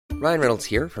Ryan Reynolds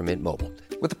here from Mint Mobile.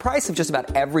 With the price of just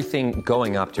about everything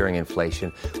going up during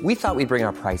inflation, we thought we'd bring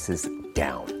our prices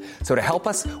down. So to help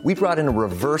us, we brought in a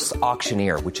reverse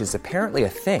auctioneer, which is apparently a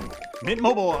thing. Mint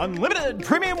Mobile Unlimited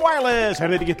Premium Wireless. How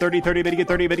to get 30, 30, bit to get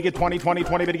 30, bit to get 20, 20,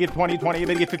 20, bit to get 20, 20,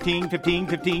 bit to get 15, 15,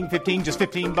 15, 15, just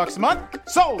 $15 a month?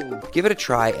 Sold! Give it a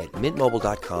try at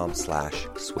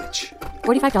mintmobile.com/switch.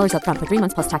 $45 up front for 3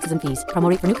 months plus taxes and fees. Promo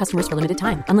rate for new customers for limited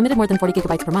time. Unlimited more than 40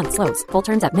 gigabytes per month. Slows full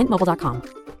terms at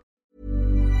mintmobile.com.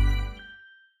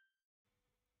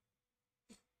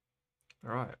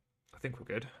 All right. I think we're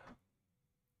good.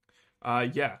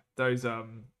 Yeah, those,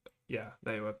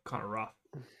 they were kind of rough.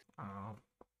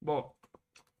 Well,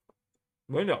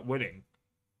 we ended up winning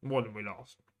more than we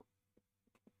lost.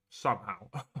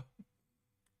 Somehow.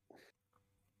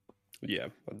 Yeah,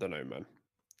 I don't know, man.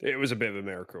 It was a bit of a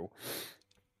miracle.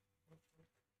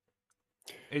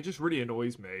 It just really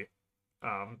annoys me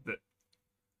that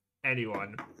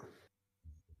anyone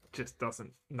just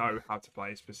doesn't know how to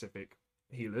play specific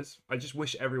healers. I just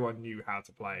wish everyone knew how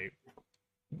to play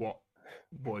what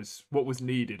was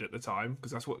needed at the time,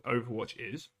 because that's what Overwatch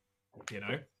is. You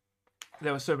know,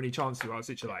 there were so many chances where I was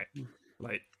literally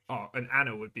like, oh, an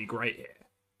Anna would be great here,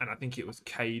 and I think it was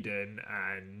Caden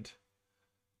and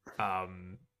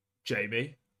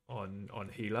Jamie on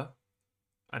healer,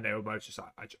 and they were both just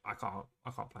like, I can't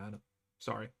play Anna.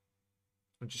 Sorry,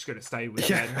 I'm just gonna stay with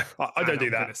Zen. I don't do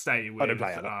that. I'm gonna stay with I don't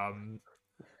play Anna.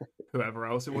 Whoever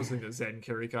else it was. I think it was Zen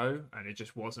Kiriko, and it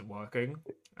just wasn't working.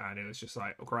 And it was just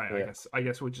like, oh, great, Yeah. I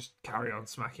guess we'll just carry on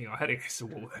smacking our head against the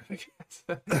wall then, I guess.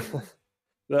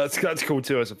 That's cool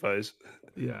too, I suppose.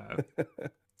 Yeah.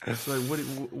 So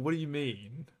what do you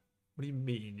mean? What do you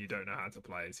mean you don't know how to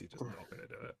play? Is you just not going to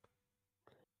do it?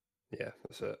 Yeah,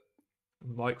 that's it.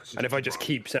 Mike was just And if I just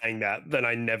keep saying that, then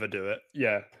I never do it.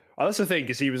 Yeah. That's the thing,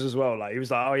 because he was as well. Like, he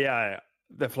was like, oh yeah,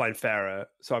 they're playing Pharah,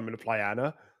 so I'm going to play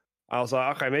Anna. I was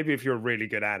like, okay, maybe if you're a really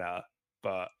good Anna,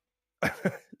 but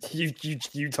you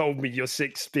told me you're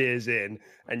 6 spears in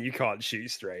and you can't shoot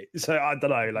straight. So I don't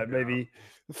know, like maybe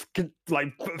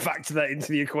factor that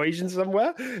into the equation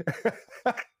somewhere.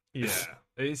 Yeah,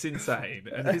 it's insane.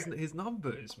 And his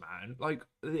numbers, man, like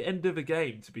at the end of a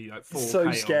game to be like 4K so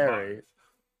on scary. both.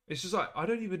 It's just like, I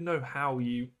don't even know how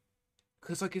you,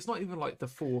 because like it's not even like the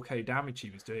 4K damage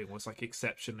he was doing was like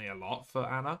exceptionally a lot for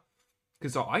Anna.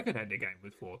 Because I could end a game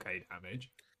with 4K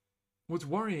damage. What's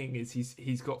worrying is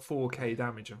he's got 4K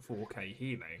damage and 4K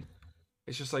healing.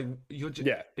 It's just like, are you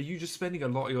just spending a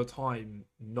lot of your time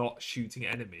not shooting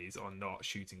enemies or not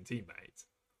shooting teammates?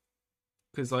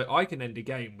 Because like I can end a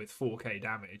game with 4K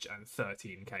damage and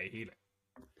 13K healing.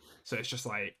 So it's just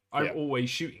like, I'm always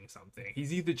shooting something.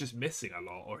 He's either just missing a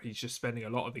lot or he's just spending a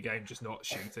lot of the game just not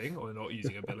shooting or not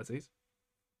using abilities.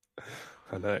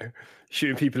 I know.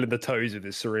 Shooting people in the toes with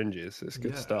his syringes. It's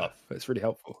good stuff. It's really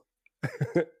helpful.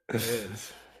 It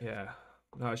is. Yeah.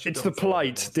 No, it's the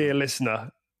plight, dear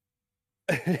listener.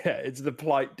 Yeah, it's the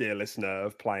plight, dear listener,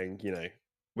 of playing,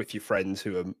 with your friends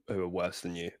who are worse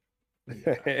than you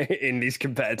in these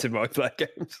competitive multiplayer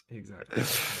games. Exactly. Yeah.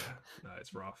 No,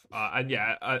 it's rough. And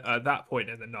at that point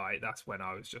in the night, that's when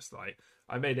I was just like,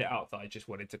 I made it out that I just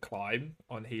wanted to climb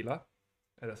on healer.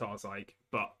 And so I was like,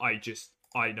 but I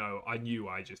knew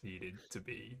I just needed to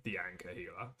be the anchor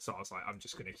healer. So I was like, I'm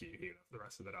just going to queue healer for the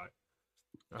rest of the night.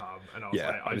 And I was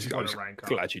like, I just want to rank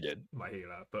glad up you did. my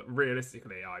healer. But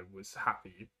realistically, I was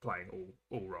happy playing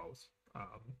all roles.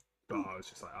 But I was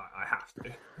just like, I have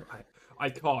to.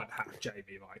 I can't have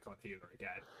Jamie Mike on healer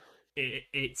again.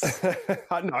 It's no,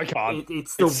 I can't.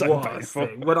 It's the worst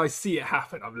thing. When I see it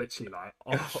happen, I'm literally like,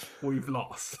 oh, we've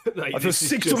lost. Like, I feel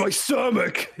sick to my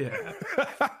stomach. Yeah.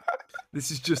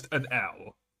 This is just an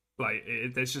L. Like,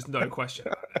 there's just no question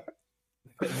about it.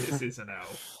 This is an L.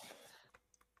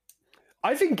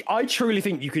 I truly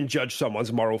think you can judge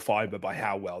someone's moral fiber by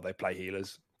how well they play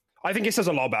healers. I think it says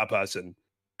a lot about a person.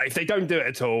 If they don't do it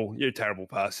at all, you're a terrible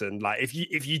person. Like if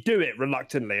you do it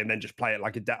reluctantly and then just play it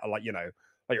like you're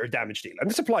a damage dealer, and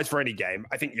this applies for any game,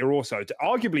 I think you're also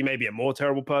arguably maybe a more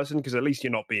terrible person, because at least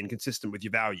you're not being consistent with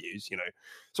your values.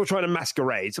 Stop trying to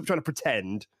masquerade, stop trying to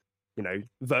pretend.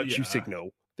 Virtue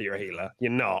signal that you're a healer.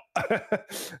 You're not.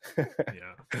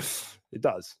 Yeah, it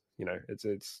does.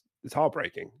 It's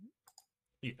heartbreaking.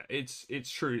 Yeah, it's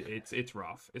true. It's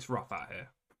rough. It's rough out here,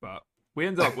 but we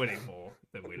ended up winning more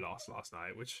than we lost last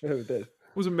night, which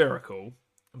was a miracle.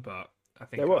 But I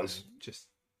think there was just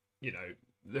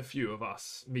the few of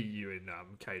us, me, you, and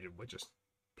Caden, were just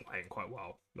playing quite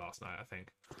well last night, I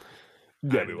think.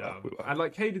 Yeah, we were. And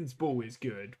like Caden's ball is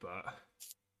good, but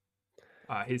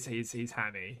He's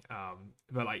hammy.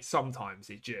 But like sometimes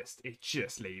it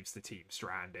just leaves the team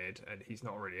stranded, and he's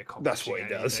not really accomplishing That's what he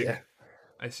does. anything.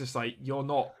 Yeah. It's just like you're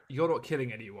not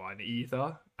killing anyone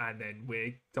either, and then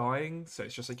we're dying. So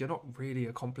it's just like you're not really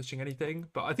accomplishing anything.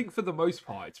 But I think for the most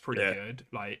part, it's pretty good.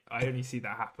 Like I only see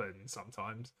that happen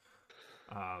sometimes.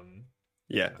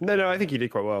 Yeah, no, I think he did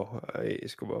quite well.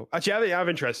 He's quite well. Actually, I have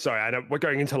interest. Sorry, I know we're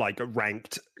going into like a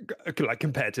ranked, like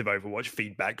competitive Overwatch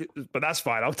feedback, but that's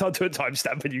fine. I'll do a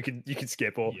timestamp, and you can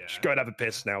skip or just go and have a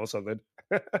piss now or something.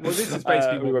 Well, this is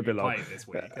basically what we're playing this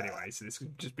week anyway, so this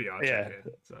could just be our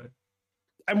check-in. So.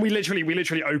 And we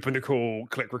literally open the call,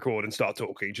 click record, and start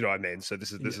talking. Do you know what I mean? So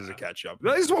this is a catch up.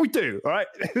 This is what we do. All right,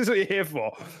 this is what you're here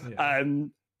for. Yeah.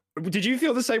 Did you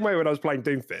feel the same way when I was playing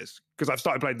Doomfist? Because I've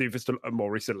started playing Doomfist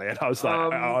more recently, and I was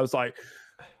like,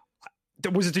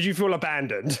 did you feel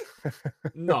abandoned?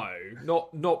 No,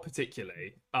 not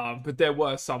particularly. But there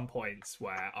were some points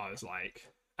where I was like,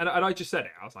 and I just said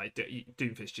it. I was like,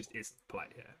 Doomfist just isn't the play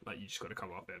here. Like you just got to come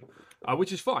off him,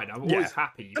 which is fine. I'm always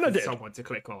happy for someone to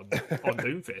click on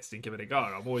Doomfist and give it a go.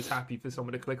 I'm always happy for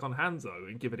someone to click on Hanzo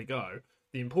and give it a go.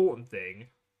 The important thing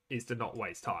is to not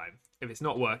waste time. If it's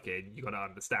not working, you got to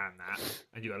understand that,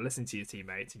 and you got to listen to your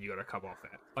teammates, and you got to come off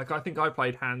it. Like I think I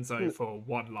played Hanzo for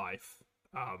 1 life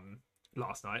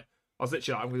last night. I was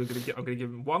literally like, I'm gonna give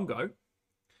him 1 go.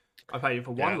 I played him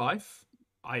for 1 life.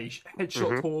 I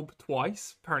headshot Torb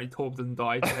twice. Apparently Torb doesn't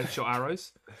die to headshot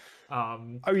arrows.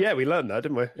 Oh yeah, we learned that,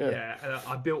 didn't we? Yeah. And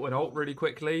I built an ult really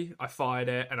quickly. I fired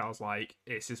it, and I was like,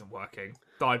 this isn't working.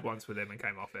 Died once with him and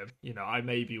came off him. You know, I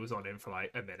maybe was on him for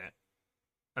like a minute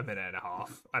and a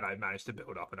half, and I managed to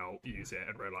build up an ult, use it,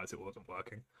 and realise it wasn't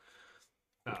working.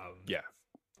 Yeah,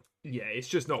 it's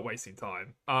just not wasting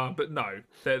time. But no,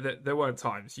 there weren't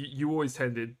times. You always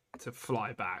tended to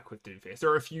fly back with Doomfist.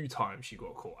 There are a few times you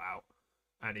got caught out,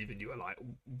 and even you were like,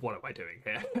 what am I doing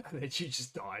here? And then you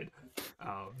just died.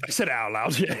 I said it out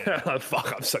loud. Yeah.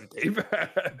 Fuck, I'm so deep.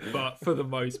 But for the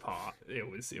most part, it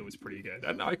was pretty good,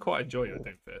 and I quite enjoy your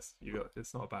Doomfist.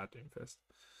 It's not a bad Doomfist.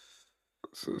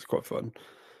 So it's quite fun.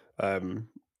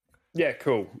 Yeah,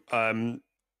 cool.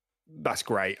 That's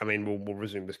great. I mean, we'll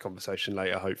resume this conversation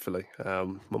later, hopefully.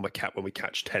 When we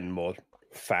catch 10 more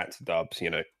fat dubs, you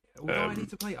know. Although I need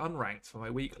to play unranked for my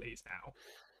weeklies now,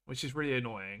 which is really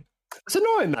annoying. It's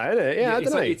annoying, though, isn't it? Yeah, I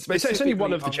don't know. It's only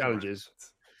one of the unranked challenges.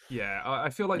 Yeah, I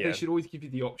feel like they should always give you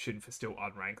the option for still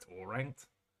unranked or ranked.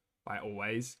 Like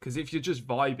always, because if you're just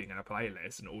vibing in a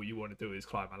playlist and all you want to do is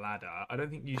climb a ladder, I don't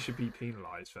think you should be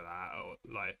penalised for that. Or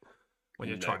like when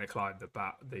you're trying to climb the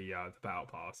battle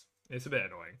pass, it's a bit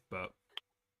annoying. But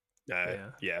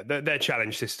their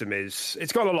challenge system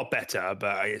it's got a lot better,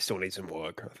 but it still needs some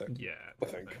work. I think. I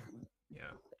think.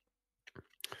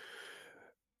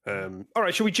 All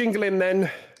right, shall we jingle in then?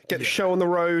 Get the show on the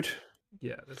road.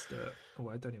 Yeah, let's do it. Oh,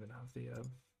 I don't even have the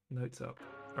notes up.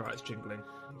 All right, it's jingling.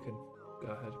 You can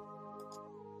go ahead.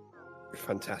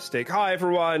 Fantastic. Hi,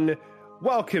 everyone.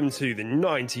 Welcome to the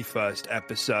 91st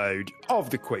episode of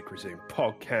the Quick Resume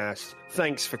podcast.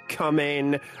 Thanks for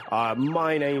coming.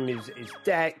 My name is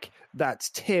Deck. That's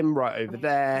Tim right over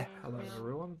there. Hello,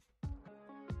 everyone.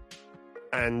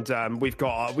 And we've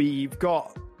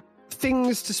got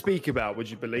things to speak about. Would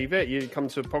you believe it? You come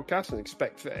to a podcast and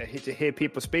expect to hear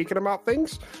people speaking about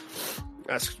things?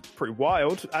 That's pretty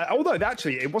wild. Although,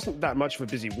 actually, it wasn't that much of a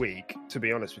busy week, to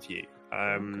be honest with you.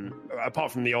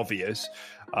 Apart from the obvious,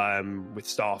 with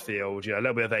Starfield, a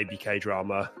little bit of ABK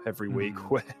drama every week.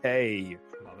 Hey,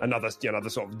 another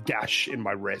sort of gash in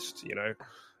my wrist,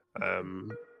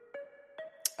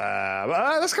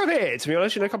 that's kind of it, to be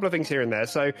honest. A couple of things here and there.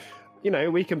 So,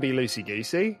 we can be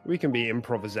loosey-goosey. We can be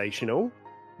improvisational.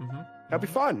 That'll be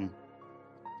fun.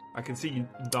 I can see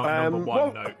number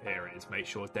one note here is make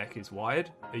sure Deck is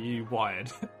wired. Are you wired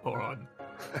or on?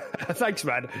 Thanks,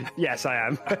 man. Yes, I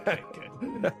am. Okay,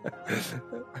 good.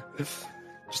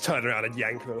 Just turn around and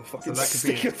yank the fucking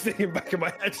sticker thing back of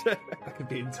my head. That could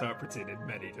be interpreted in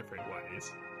many different ways.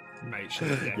 Make sure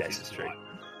Deck is true. Wired.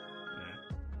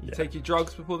 Yeah. You take your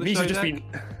drugs before the show, Deck?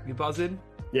 You buzzing?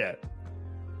 Yeah.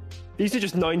 These are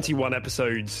just 91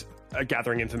 episodes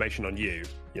gathering information on you.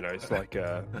 It's like...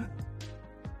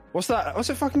 What's that? What's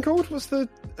it fucking called? What's the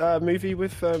movie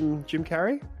with Jim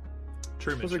Carrey?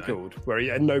 Truman What's Show. It called?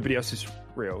 Where nobody else is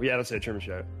real. Yeah, that's it. Truman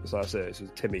Show. That's it. It's a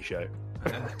Timmy show.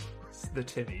 It's the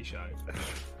Timmy show.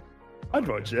 I'd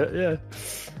watch it. Yeah.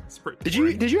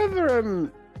 Did you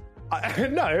ever?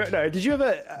 No. Did you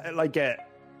ever get?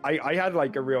 I had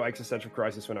like a real existential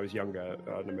crisis when I was younger. I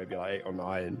don't know, maybe like 8 or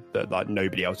 9. That like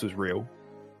nobody else was real.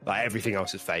 Like everything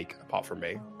else is fake apart from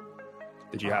me.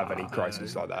 Did you have any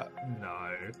crises like that?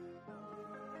 No.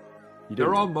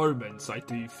 There are moments I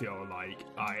do feel like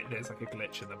there's like a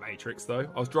glitch in the Matrix, though.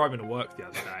 I was driving to work the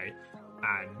other day,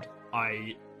 and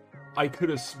I could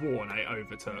have sworn I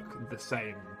overtook the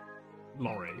same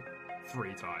lorry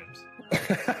 3 times,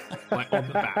 like on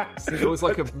the bounce. It was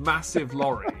like a massive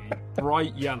lorry,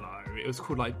 bright yellow. It was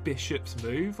called like Bishop's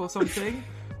Move or something,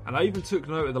 and I even took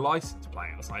note of the license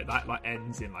plate. I was like, that like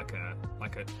ends in like a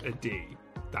D.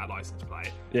 That license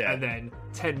plate, and then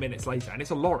 10 minutes later, and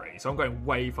it's a lorry, so I'm going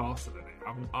way faster than it.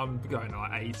 I'm going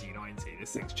like 80, 90.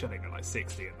 This thing's chilling at like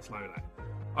 60 in the slow lane.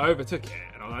 I overtook it,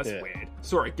 and I was like, that's weird.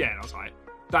 Saw it again. I was like,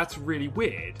 that's really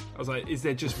weird. I was like, is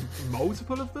there just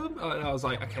multiple of them? And I was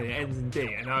like, okay, it ends in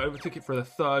D. And I overtook it for the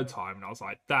 3rd time, and I was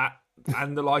like, that,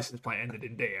 and the license plate ended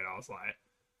in D, and I was like,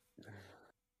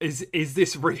 is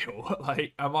this real?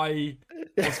 Like,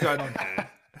 what's going on here?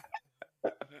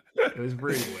 It was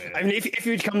really weird. I mean, if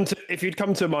you'd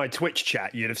come to my Twitch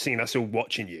chat, you'd have seen us all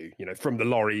watching you. You know, from the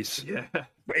lorries. Yeah,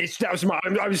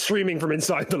 I was streaming from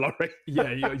inside the lorry.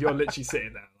 Yeah, you're literally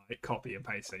sitting there like copy and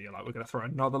pasting. You're like, we're gonna throw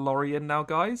another lorry in now,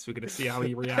 guys. We're gonna see how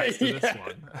he reacts to this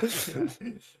one.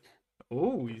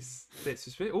 Oh, he's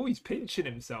pinching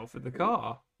himself in the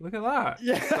car. Look at that.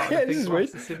 Yeah, this is weird.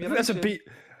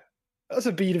 That's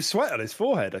a bead of sweat on his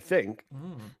forehead, I think.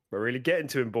 We're really getting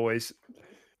to him, boys.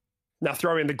 Now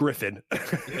throw in the Griffin.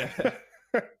 Yeah.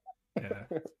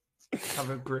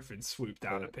 Have a Griffin swoop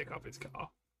down and pick up his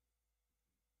car.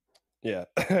 Yeah.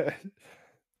 I'm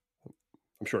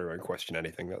sure he won't question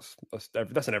anything.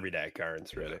 That's an everyday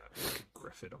occurrence, really.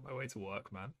 Griffin on my way to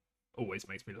work, man. Always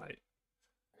makes me late.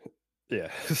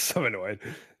 Yeah, so annoying.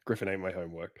 Griffin ain't my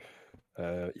homework.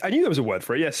 I knew there was a word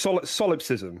for it. Yeah,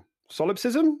 solipsism.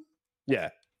 Solipsism? Yeah.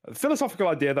 A philosophical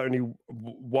idea that only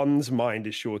one's mind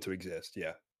is sure to exist.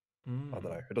 Yeah. I don't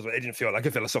know. It didn't feel like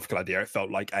a philosophical idea. It felt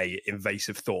like a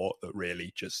invasive thought that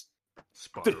really just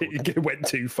went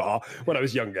too far when I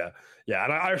was younger. Yeah,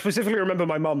 and I specifically remember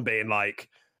my mum being like,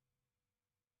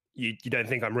 "You don't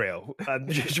think I'm real?"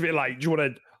 And she'd be like, you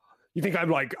think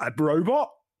I'm like a robot?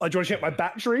 Like, do you want to check my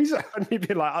batteries?" And he'd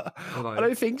be like, I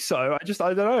don't think so. I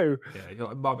don't know. Yeah, you're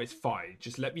like, "Mum, it's fine.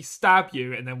 Just let me stab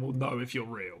you, and then we'll know if you're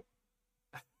real."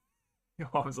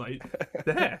 I was like,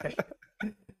 "There."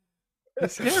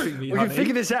 It's scaring me, We honey. can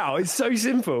figure this out. It's so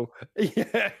simple.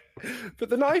 Yeah. Put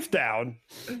the knife down.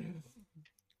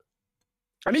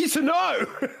 I need to know.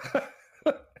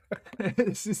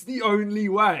 This is the only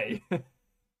way.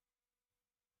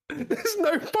 There's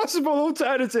no possible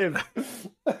alternative.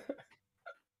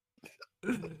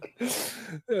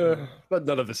 But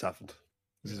none of this happened.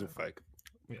 This is all fake.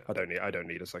 Yeah. I don't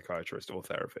need a psychiatrist or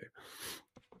therapy.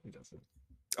 He doesn't.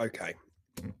 Okay.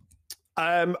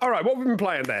 All right, what have we been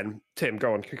playing then? Tim,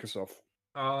 go on, kick us off.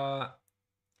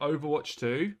 Overwatch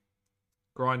 2.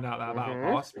 Grind out that battle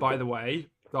pass. By the way,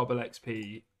 double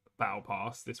XP battle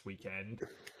pass this weekend.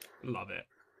 Love it.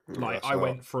 Like, I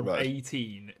went from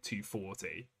 18 to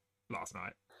 40 last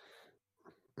night.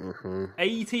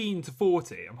 18 to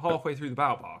 40. I'm halfway through the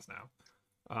battle pass now.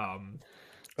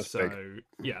 That's big.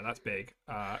 Yeah, that's big.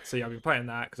 So yeah, I've been playing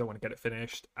that because I want to get it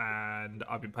finished, and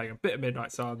I've been playing a bit of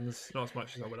Midnight Suns, not as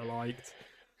much as I would have liked.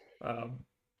 I'm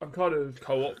kind of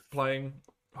co-op playing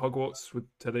Hogwarts with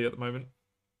Tilly at the moment.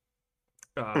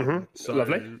 So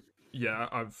lovely. Yeah,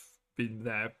 I've been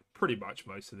there pretty much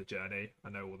most of the journey. I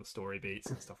know all the story beats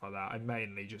and stuff like that. I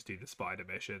mainly just do the spider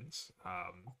missions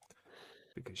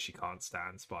because she can't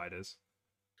stand spiders.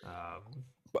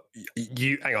 But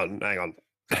you hang on.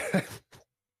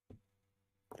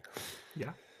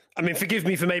 Yeah. I mean, forgive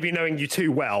me for maybe knowing you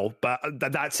too well, but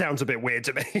that sounds a bit weird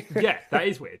to me. Yeah, that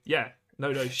is weird. Yeah.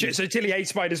 No. So Tilly hates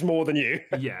spiders more than you?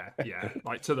 Yeah.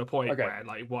 Like, to the point where,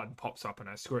 like, one pops up on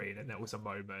her screen, and there was a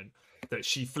moment that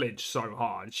she flinched so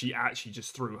hard, she actually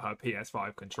just threw her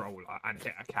PS5 controller and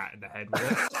hit a cat in the head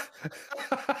with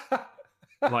it.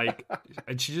 Like,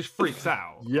 and she just freaks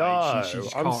out. Yeah, she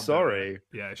just I'm can't sorry.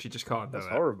 Yeah, she just can't do it.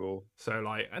 That's horrible. So,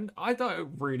 like, and I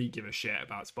don't really give a shit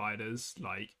about spiders,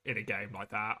 like, in a game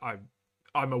like that.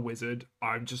 I'm a wizard.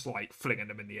 I'm just, like, flinging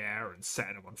them in the air and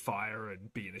setting them on fire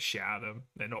and beating the shit out of them.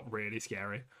 They're not really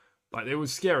scary. Like, it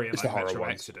was scary in, like, Metro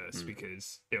Exodus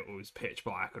because it was pitch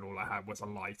black and all I had was a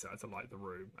lighter to light the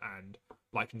room and,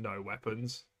 like, no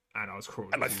weapons. And I was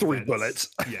crawling and like through 3 vents. Bullets.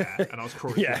 Yeah, and I was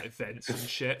crawling through like vents and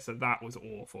shit, so that was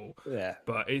awful. Yeah.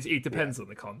 But it depends on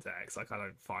the context. Like, I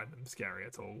don't find them scary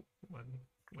at all when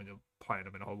you're playing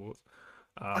them in Hogwarts.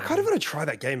 I kind of want to try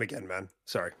that game again, man.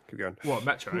 Sorry, keep going. What,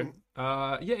 Metro?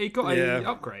 Yeah, it got a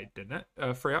upgrade, didn't it?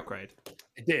 A free upgrade.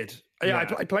 It did. Yeah,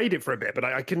 I played it for a bit, but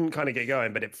I couldn't kind of get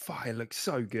going, but it looks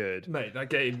so good. Mate, that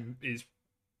game is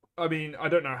I mean, I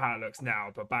don't know how it looks now,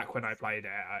 but back when I played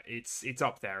it, it's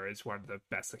up there as one of the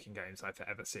best looking games I've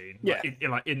ever seen. Yeah.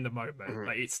 Like in the moment,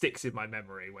 like it sticks in my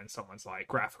memory when someone's like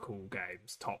graphical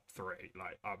games top 3.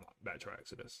 Like I'm like Metro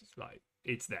Exodus, like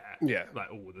it's there, Yeah,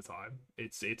 like all the time.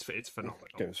 It's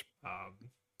phenomenal.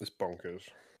 It's bonkers.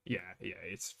 Yeah,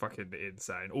 it's fucking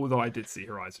insane. Although I did see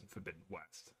Horizon Forbidden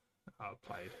West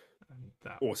played, and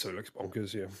that Also looks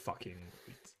bonkers. Yeah, fucking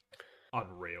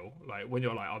unreal. Like when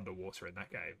you're like underwater in that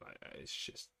game, like, it's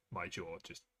just my jaw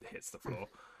just hits the floor.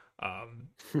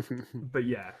 But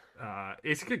yeah,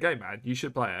 it's a good game, man. You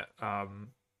should play it.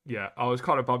 Yeah, I was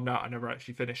kind of bummed out I never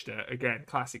actually finished it. Again,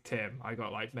 classic Tim. I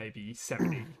got like maybe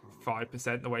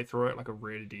 75% the way through it, like a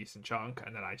really decent chunk,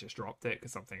 and then I just dropped it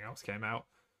because something else came out.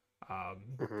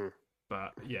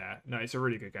 But yeah, no, it's a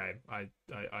really good game. I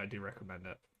do recommend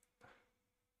it.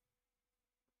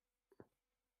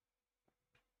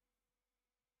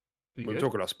 we're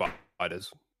talking about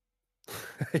spiders.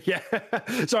 Yeah,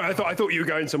 sorry, I thought you were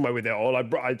going somewhere with it all.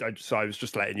 So I was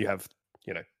just letting you have,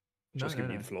 just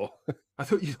giving you the floor. I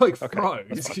thought you like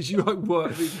froze because you like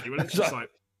weren't moving. You were just like.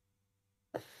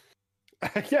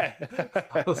 Yeah.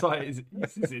 I was like, is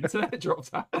his internet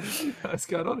dropped out? What's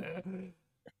going on here?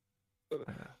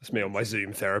 It's me on my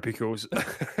Zoom therapy calls.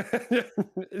 They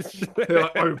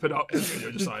like open up and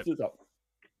you're just like,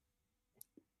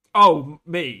 oh,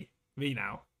 me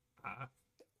now.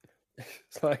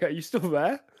 It's like, are you still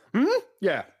there?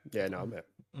 Yeah, no, I'm here.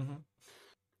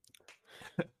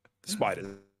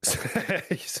 Spiders.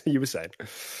 You were saying.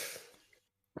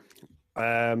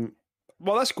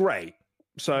 Well, that's great.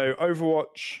 So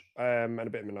Overwatch and a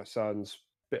bit of Midnight Suns,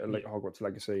 bit of Hogwarts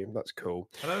Legacy. That's cool.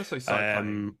 And I also started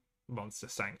playing Monster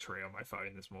Sanctuary on my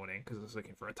phone this morning because I was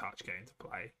looking for a touch game to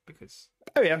play because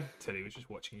Tilly was just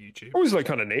watching YouTube. Always like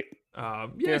kind of neat.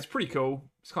 Yeah, it's pretty cool.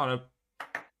 It's kind of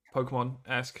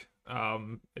Pokemon-esque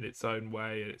in its own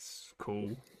way. It's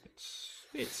cool.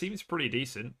 It seems pretty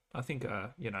decent. I think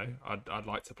I'd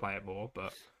like to play it more,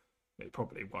 but it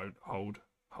probably won't hold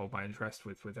my interest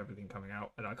with everything coming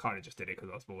out. And I kind of just did it because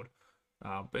I was bored.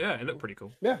 But yeah, it looked pretty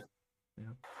cool. Yeah.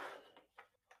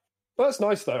 Well, that's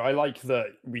nice though. I like that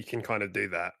we can kind of do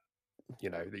that.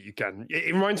 That you can.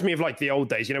 It reminds me of like the old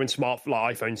days. When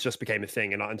iPhones just became a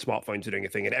thing, and smartphones are doing a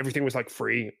thing, and everything was like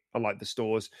free on like the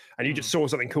stores, and you just saw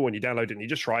something cool and you downloaded it and you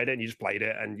just tried it and you just played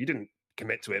it and you didn't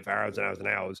commit to it for hours and hours and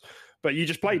hours, but you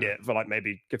just played it for like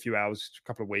maybe a few hours, a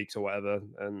couple of weeks or whatever,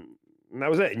 and that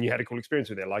was it. And you had a cool experience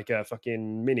with it, like a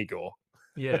fucking mini gore.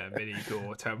 Yeah, mini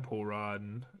gore, temple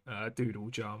run, doodle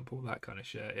jump, all that kind of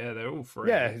shit. Yeah, they're all free.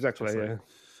 Yeah, exactly.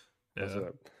 Yeah.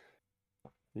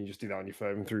 You just do that on your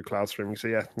phone through cloud streaming. So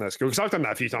yeah, that's cool. Because I've done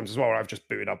that a few times as well. Where I've just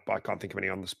booted up. I can't think of any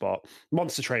on the spot.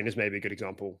 Monster Train is maybe a good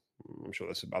example. I'm sure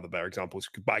there's some other better examples.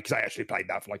 Because I actually played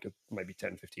that for like maybe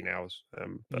 10, 15 hours.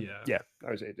 But yeah,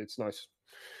 that was it. It's nice.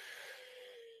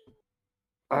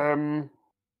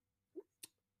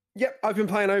 Yep, I've been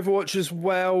playing Overwatch as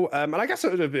well, and I guess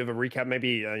a bit of a recap.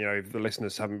 Maybe if the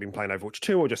listeners haven't been playing Overwatch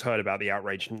 2 or just heard about the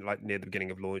outrage like near the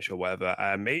beginning of launch or whatever.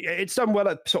 It's done well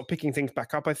at sort of picking things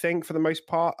back up. I think for the most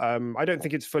part, I don't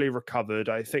think it's fully recovered.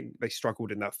 I think they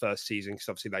struggled in that first season because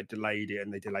obviously they delayed it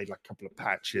and they delayed like a couple of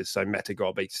patches, so meta got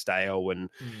a bit stale. And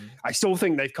I still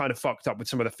think they've kind of fucked up with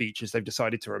some of the features they've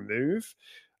decided to remove.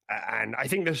 And I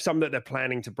think there's some that they're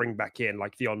planning to bring back in,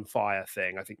 like the on fire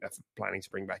thing. I think they're planning to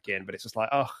bring back in, but it's just like,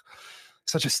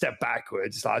 such a step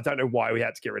backwards. Like, I don't know why we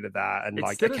had to get rid of that. And it's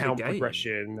like account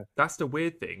progression. That's the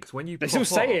weird thing, because when you they still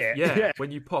say it,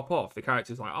 when you pop off, the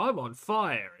character's like, "I'm on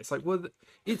fire." It's like, well,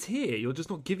 it's here. You're just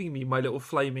not giving me my little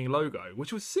flaming logo,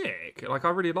 which was sick. Like,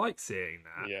 I really liked seeing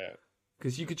that. Yeah.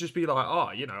 Because you could just be like,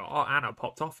 Anna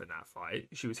popped off in that fight.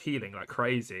 She was healing like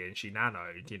crazy, and she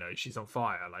nanoed. She's on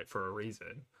fire like for a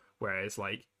reason. Whereas,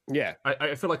 like,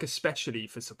 I feel like especially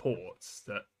for supports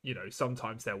that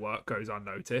sometimes their work goes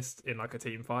unnoticed in like a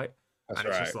team fight, it's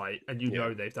just like, and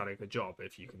they've done a good job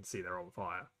if you can see they're on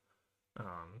fire.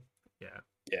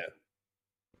 Yeah,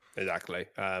 exactly.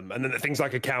 And then the things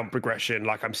like account progression,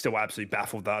 like I'm still absolutely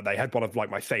baffled that they had one of like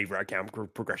my favorite account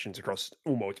progressions across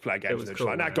all multiplayer games. They're cool,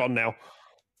 just like, gone now.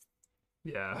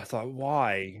 Yeah, I thought,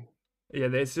 why? Yeah,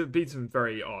 there's been some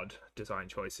very odd design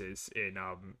choices in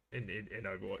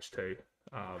Overwatch 2.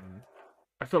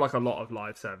 I feel like a lot of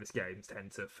live service games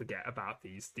tend to forget about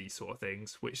these sort of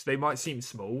things, which they might seem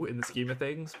small in the scheme of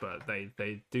things, but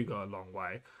they do go a long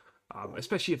way.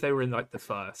 Especially if they were in like the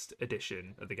first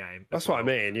edition of the game. That's what I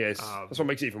mean. Yes, that's what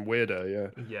makes it even weirder.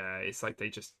 Yeah. Yeah, it's like they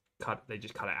just cut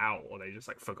it out, or they just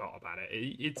like forgot about it.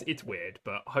 It's weird,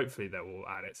 but hopefully they will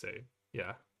add it soon.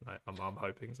 Yeah, I'm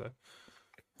hoping so.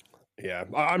 Yeah,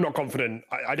 I'm not confident.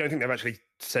 I don't think they've actually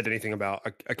said anything about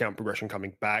account progression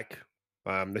coming back.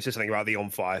 They said something about the on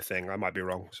fire thing. I might be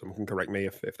wrong. Someone can correct me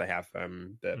if they have.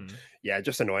 But yeah,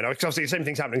 just annoying. Because obviously the same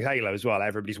thing's happening with Halo as well.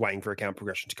 Everybody's waiting for account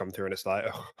progression to come through, and it's like,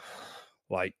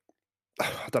 I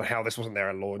don't know how this wasn't there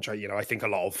at launch. I think a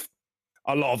lot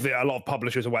of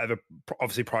publishers or whatever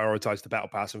obviously prioritize the battle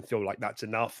pass and feel like that's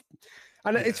enough.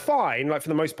 And it's fine. Like for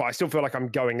the most part, I still feel like I'm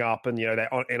going up. And they're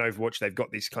in Overwatch, they've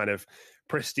got this kind of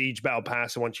prestige battle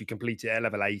pass. And once you complete it at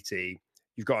level 80,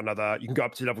 you've got another. You can go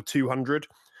up to level 200,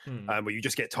 where you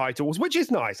just get titles, which is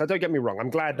nice. Don't get me wrong.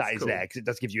 I'm glad that's cool. There because it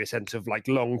does give you a sense of like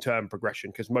long-term progression.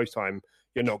 Because most time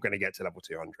you're not going to get to level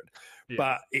 200. Yeah.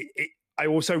 But I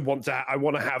also want to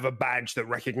have a badge that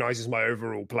recognizes my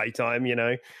overall playtime.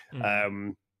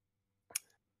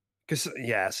 Because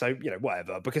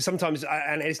whatever. Because sometimes,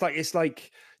 and it's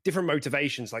like different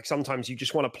motivations. Like sometimes you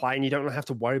just want to play and you don't have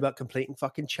to worry about completing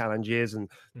fucking challenges and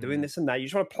doing this and that. You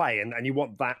just want to play and you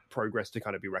want that progress to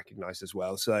kind of be recognized as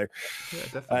well. So, yeah,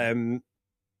 definitely.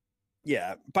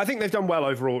 But I think they've done well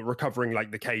overall recovering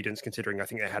like the cadence, considering I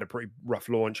think they had a pretty rough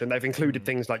launch, and they've included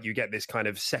things like you get this kind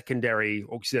of secondary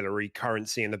auxiliary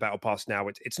currency in the battle pass now.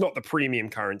 It's not the premium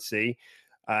currency,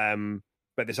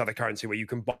 but this other currency where you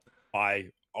can buy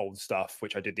old stuff,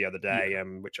 which I did the other day,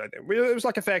 which I think it was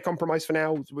like a fair compromise for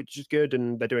now, which is good.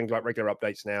 And they're doing like regular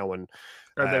updates now, and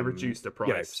they reduced the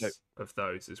price of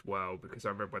those as well, because I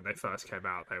remember when they first came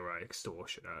out, they were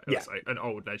extortionate. It was like an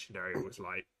old legendary was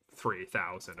like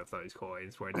 3,000 of those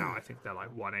coins, where now I think they're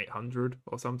like 1,800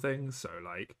 or something. So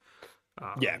like,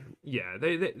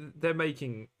 they're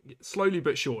making slowly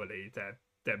but surely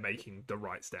they're making the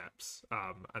right steps,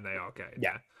 and they are getting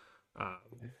there.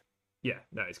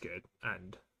 No, it's good.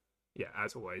 And yeah,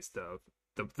 as always, the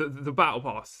battle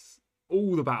pass,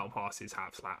 all the battle passes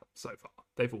have slapped so far.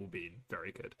 They've all been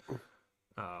very good.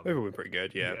 They've all been pretty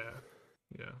good, yeah.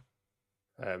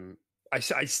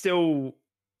 I still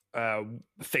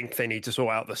think they need to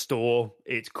sort out the store.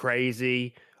 It's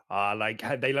crazy.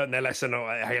 Had they learned their lesson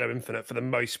at Halo Infinite, for the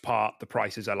most part, the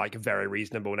prices are like very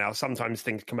reasonable now. Sometimes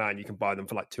things come out and you can buy them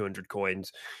for like 200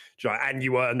 coins, and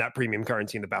you earn that premium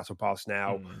currency in the battle pass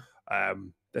now.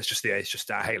 It's just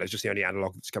Halo's just the only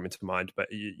analog that's coming to mind. But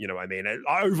you know what I mean.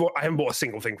 I haven't bought a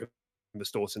single thing from the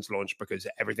store since launch because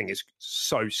everything is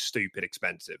so stupid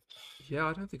expensive. Yeah,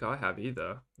 I don't think I have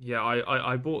either. Yeah,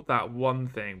 I bought that one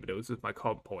thing, but it was with my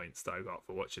comp points that I got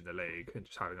for watching the league and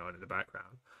just having it on in the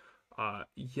background. I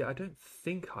don't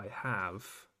think I have.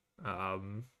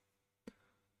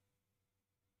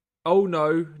 Oh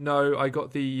no, I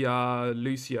got the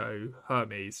Lucio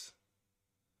Hermes.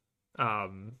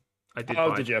 I did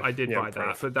buy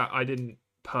that, but that I didn't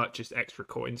purchase extra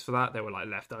coins for that. They were like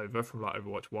left over from like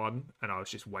Overwatch 1, and I was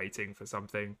just waiting for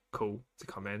something cool to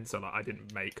come in, so like I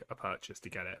didn't make a purchase to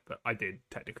get it, but I did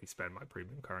technically spend my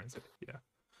premium currency.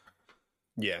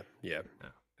 Yeah.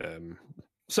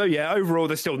 So yeah, overall,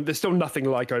 there's still nothing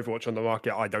like Overwatch on the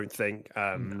market, I don't think.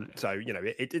 No. So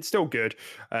it's still good,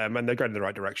 and they're going in the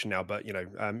right direction now. But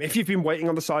if you've been waiting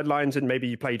on the sidelines and maybe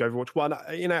you played Overwatch 1,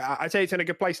 I'd say it's in a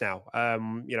good place now. A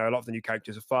lot of the new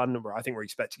characters are fun. I think we're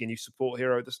expecting a new support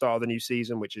hero at the start of the new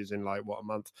season, which is in like a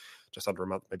month, just under a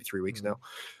month, maybe 3 weeks now.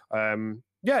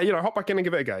 Hop back in and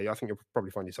give it a go. I think you'll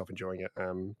probably find yourself enjoying it.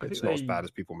 It's not as bad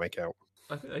as people make out.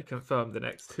 I think they confirmed the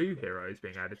next 2 heroes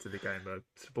being added to the game are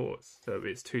supports, so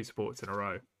it's 2 supports in a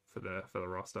row for the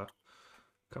roster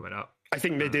coming up. I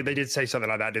think they did say something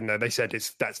like that, didn't they? They said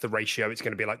that's the ratio. It's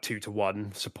going to be like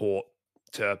 2-to-1 support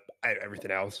to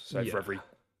everything else. So for every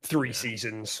 3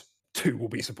 seasons, 2 will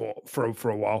be support for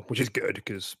a while, which is good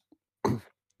because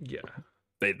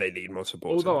they need more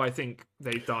support. Although I think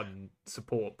they've done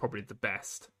support probably the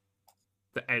best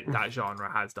that genre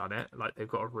has done it. Like they've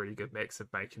got a really good mix of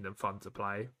making them fun to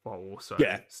play while also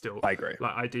still. I agree.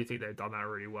 Like I do think they've done that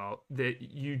really well.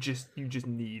 You just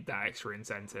need that extra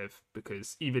incentive,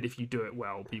 because even if you do it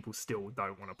well, people still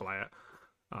don't want to play it.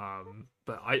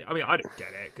 But I don't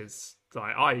get it, because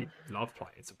like I love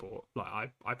playing support.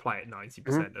 Like I play it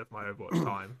 90% of my Overwatch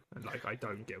time, and like I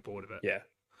don't get bored of it.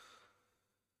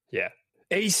 Yeah.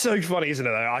 He's so funny, isn't it?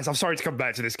 Though? I'm sorry to come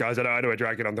back to this, guys. I know we're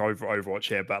dragging on the Overwatch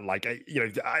here, but like,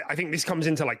 I think this comes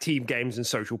into like team games and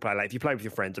social play. Like, if you play with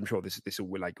your friends, I'm sure this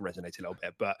will like resonate a little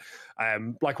bit. But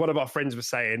like one of our friends was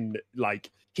saying, like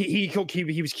he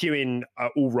was queuing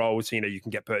all roles. So, you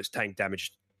can get burst tank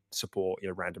damage support,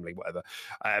 randomly, whatever.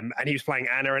 And he was playing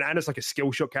Anna, and Anna's like a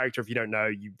skill shot character. If you don't know,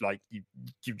 you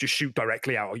just shoot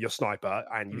directly out of your sniper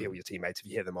and you heal your teammates if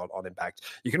you hit them on impact.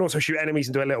 You can also shoot enemies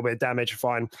and do a little bit of damage.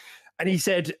 Fine. And he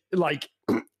said, like,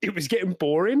 it was getting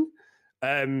boring.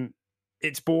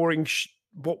 It's boring.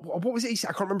 What was it?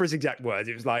 I can't remember his exact words.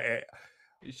 It was like,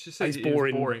 It's just it's it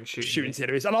boring, was boring shooting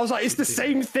enemies. And I was like, it's the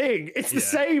same thing. It's the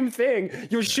same thing.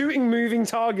 You're shooting moving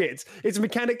targets. It's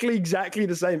mechanically exactly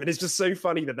the same. And it's just so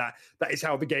funny that is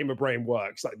how the gamer brain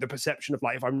works. Like the perception of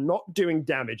like, if I'm not doing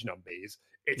damage numbers,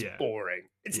 it's boring.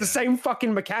 It's the same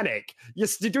fucking mechanic. You're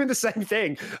doing the same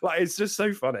thing. Like, it's just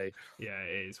so funny. Yeah,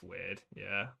 it is weird.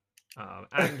 Yeah.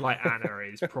 And like Anna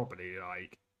is probably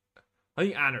like, I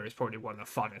think Anna is probably one of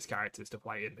the funnest characters to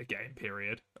play in the game,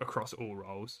 period, across all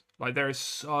roles. Like, there is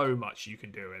so much you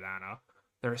can do with Anna.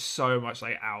 There is so much,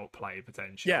 like, outplay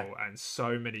potential and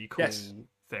so many cool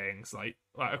things. Like,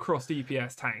 across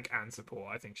DPS, tank, and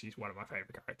support, I think she's one of my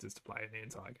favourite characters to play in the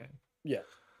entire game. Yeah.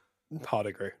 Hard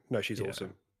agree. No, she's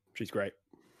awesome. She's great.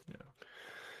 Yeah.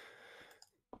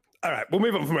 All right, we'll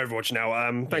move on from Overwatch now.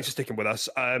 Thanks for sticking with us.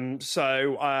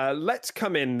 So let's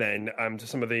come in then to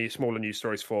some of the smaller news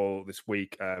stories for this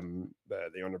week,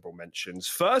 the honourable mentions.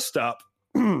 First up,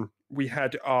 we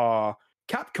had our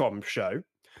Capcom show.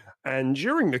 And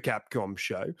during the Capcom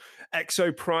show,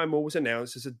 Exo Primal was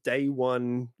announced as a day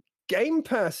one Game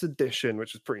Pass edition,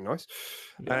 which was pretty nice.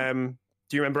 Yeah.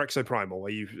 Do you remember Exo Primal? Are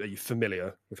you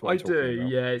familiar with what I'm talking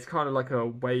about? Yeah. It's kind of like a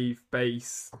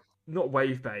wave-based... Not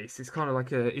wave-based. It's kind of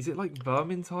like a... Is it like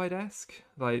Vermintide-esque?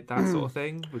 Like that sort of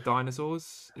thing with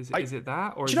dinosaurs? Is it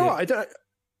that? Or do you know what? I don't...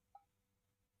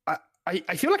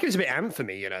 I feel like it was a bit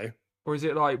Anthem-y, you know? Or is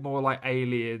it like more like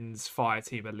Aliens,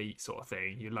 Fireteam Elite sort of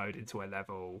thing? You load into a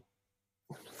level,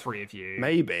 3 of you,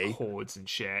 maybe hordes and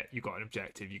shit. You got an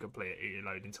objective, you complete it, you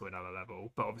load into another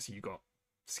level. But obviously you got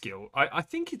skill. I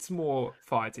think it's more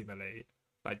Fireteam Elite,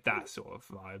 like that sort of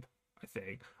vibe. I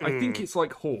think it's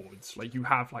like hordes. Like you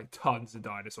have like tons of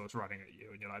dinosaurs running at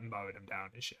you, and you're like mowing them down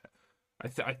and shit.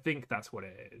 I think that's what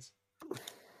it is.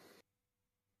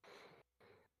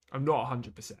 I'm not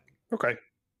 100%. Okay.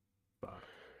 But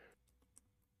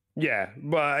yeah,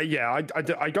 but yeah,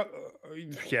 I got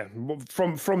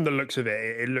from the looks of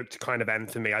it, it looked kind of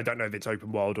Anthem-y. I don't know if it's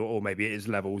open world or maybe it is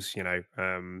levels, you know.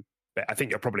 But I think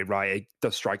you're probably right. It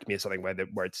does strike me as something where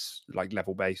it's like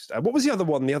level based. What was the other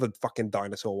one? The other fucking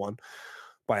dinosaur one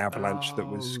by Avalanche that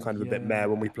was kind of a bit meh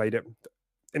when we played it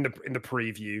in the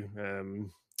preview.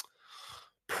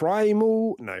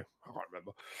 Primal? No, I can't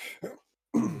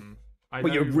remember.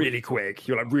 But you're really quick.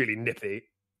 You're like really nippy.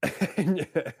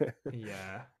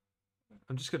 Yeah.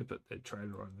 I'm just going to put the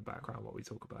trailer on in the background while we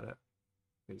talk about it.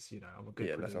 Because, you know, I'm a good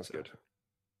producer. That sounds good.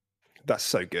 That's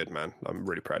so good, man. I'm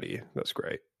really proud of you. That's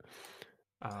great.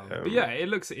 But yeah, it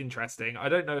looks interesting. I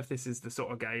don't know if this is the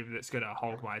sort of game that's going to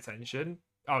hold my attention.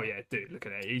 Oh yeah, dude, look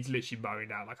at it. He's literally mowing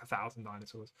down like 1,000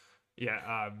 dinosaurs.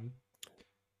 Yeah,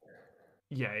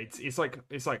 yeah, it's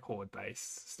like horde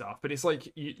based stuff, but it's like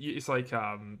it's like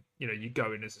you know, you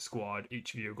go in as a squad.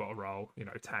 Each of you have got a role. You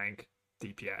know, tank,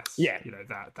 DPS. Yeah, you know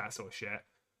that sort of shit.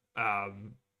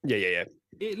 Yeah.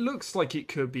 It looks like it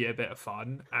could be a bit of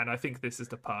fun, and I think this is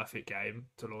the perfect game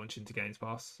to launch into Games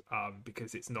Pass.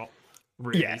 Because it's not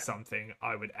really something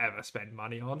I would ever spend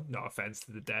money on. No offense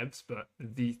to the devs, but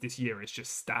this year is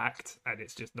just stacked, and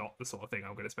it's just not the sort of thing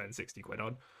I'm going to spend 60 quid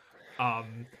on.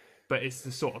 But it's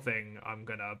the sort of thing I'm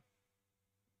gonna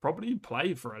probably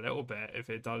play for a little bit if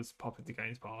it does pop into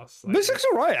Games Pass. Like, this looks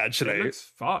alright, actually. It looks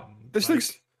fun. This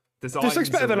looks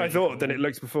better than I thought than it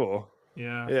looks before.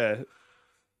 Yeah.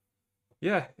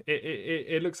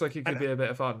 It looks like it could be a bit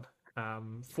of fun.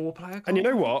 4-player. And you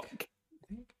know what?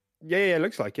 Yeah, it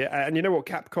looks like it. And you know what?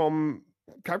 Capcom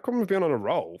have been on a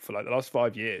roll for like the last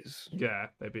 5 years. Yeah,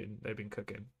 they've been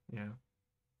cooking. Yeah.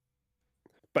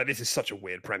 But this is such a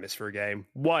weird premise for a game.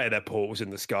 Why are there portals in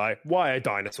the sky? Why are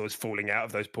dinosaurs falling out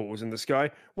of those portals in the sky?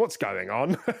 What's going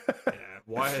on? Yeah,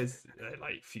 why is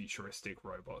like futuristic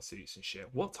robot suits and shit?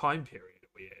 What time period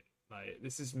are we in? Like,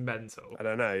 this is mental. I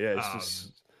don't know. Yeah, it's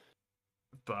just.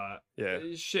 But yeah,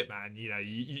 shit, man. You know,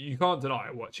 you can't deny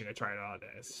watching a trailer like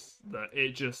this that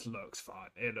it just looks fun.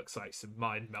 It looks like some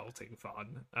mind melting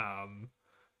fun.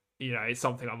 You know, it's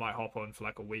something I might hop on for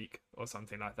like a week or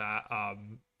something like that.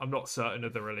 I'm not certain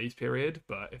of the release period,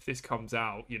 but if this comes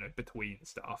out, you know, between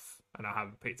stuff and I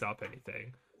haven't picked up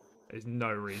anything, there's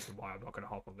no reason why I'm not going to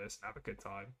hop on this and have a good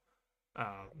time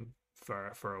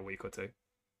for a week or two.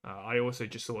 I also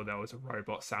just saw there was a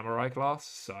robot samurai class,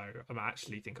 so I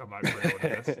actually think I might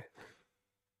pre-order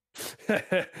this.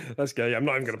 Let's go. Yeah, I'm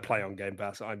not even going to play on Game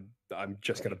Pass. I'm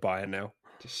just going to buy it now.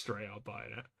 Just straight up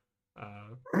buying it.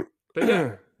 But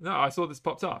yeah, no, I saw this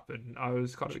popped up and I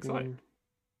was kind of excited.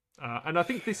 And I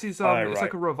think this is it's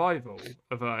like a revival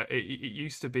of it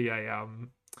used to be a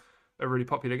really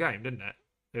popular game, didn't it?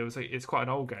 It's quite an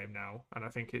old game now, and I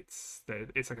think it's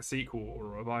like a sequel or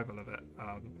a revival of it,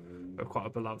 of quite a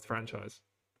beloved franchise.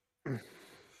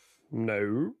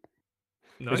 No.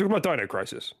 No, We're talking about Dino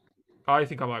Crisis. I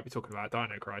think I might be talking about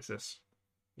Dino Crisis.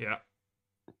 Yeah.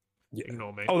 Yeah.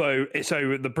 Ignore me. Although,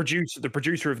 so the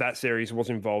producer of that series was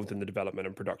involved in the development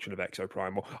and production of Exo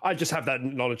Primal. I just have that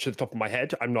knowledge to the top of my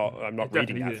head. I'm not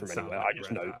reading that from anywhere. I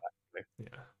just know that. Yeah.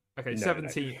 Okay,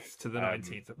 17th to the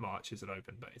 19th of March is an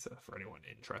open beta for anyone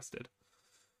interested.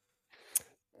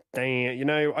 Dang,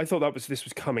 I thought this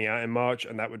was coming out in March,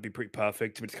 and that would be pretty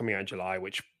perfect. But it's coming out in July,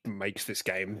 which makes this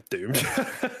game doomed.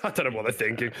 I don't know what they're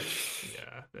thinking.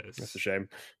 Yeah, that's a shame.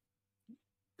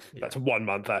 Yeah. That's 1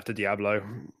 month after Diablo.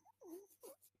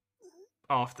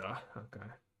 After, okay.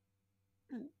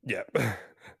 Yeah.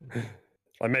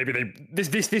 Like maybe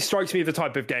this strikes me as the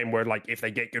type of game where, like, if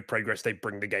they get good progress, they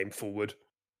bring the game forward,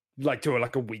 like to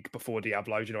a week before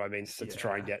Diablo. Do you know what I mean? So to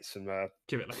try and get some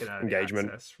give it like an early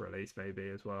engagement access release maybe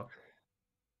as well.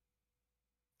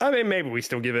 I mean, maybe we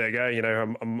still give it a go.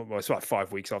 It's like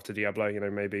 5 weeks after Diablo.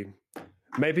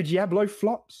 Maybe Diablo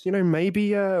flops.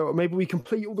 Maybe we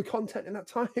complete all the content in that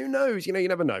time. Who knows? You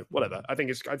never know. Whatever. I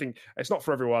think it's not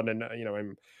for everyone,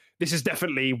 and this is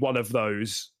definitely one of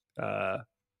those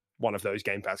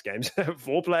Game Pass games.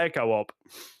 4-player co-op.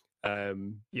 Yeah,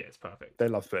 it's perfect. They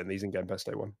love putting these in Game Pass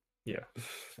Day 1. Yeah.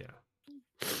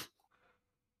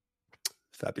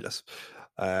 Fabulous.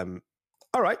 All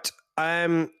right.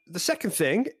 The second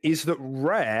thing is that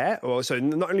Rare. So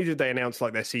not only did they announce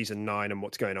like their season 9 and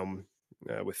what's going on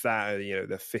with that,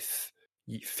 the fifth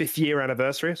year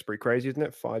anniversary. It's pretty crazy, isn't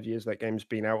it? 5 years that game's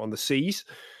been out on the seas.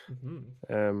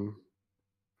 Mm-hmm.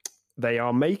 They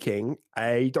are making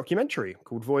a documentary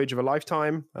called Voyage of a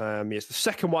Lifetime. It's the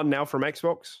second one now from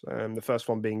Xbox. The first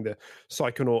one being the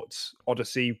Psychonauts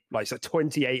Odyssey, like it's a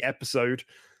 28 episode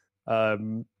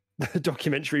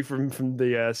documentary from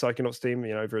the Psychonauts team,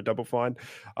 over a Double Fine.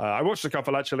 I watched a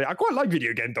couple actually. I quite like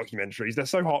video game documentaries. They're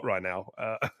so hot right now.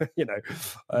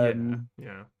 It's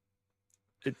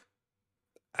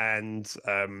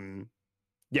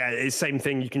same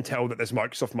thing. You can tell that there's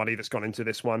Microsoft money that's gone into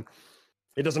this one.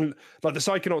 It doesn't like the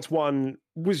Psychonauts one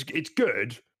it's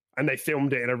good, and they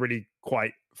filmed it in a really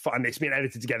quite fun. It's been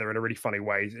edited together in a really funny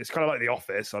way. It's kind of like The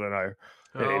Office. I don't know,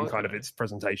 in kind of its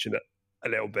presentation a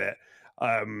little bit.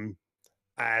 But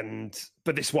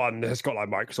this one has got like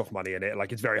Microsoft money in it.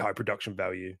 Like it's very high production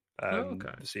value.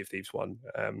 The Sea of Thieves one,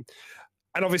 and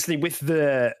obviously with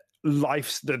the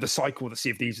cycle that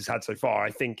Sea of Thieves has had so far,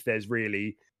 I think that's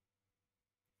really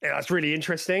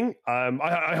interesting.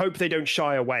 I hope they don't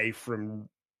shy away from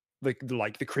the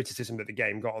criticism that the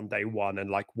game got on day one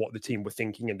and like what the team were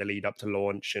thinking in the lead up to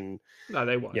launch. And no,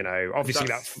 they won't. Obviously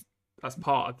that's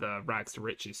part of the rags to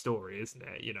riches story, isn't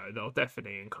it? They'll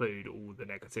definitely include all the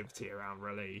negativity around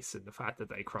release and the fact that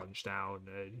they crunched down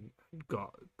and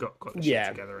got the shit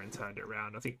together and turned it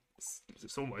around. I think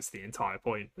it's almost the entire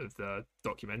point of the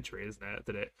documentary, isn't it?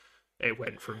 That it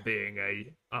went from being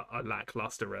a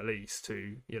lackluster release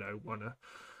to one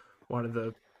of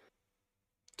the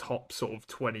top sort of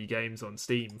 20 games on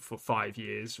Steam for 5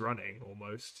 years running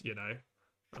almost.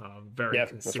 Very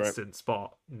consistent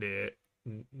spot near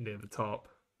the top.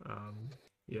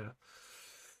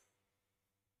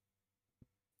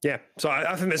 So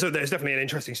I think there's definitely an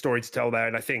interesting story to tell there,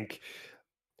 and I think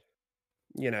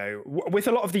with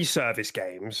a lot of these service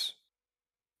games,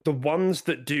 the ones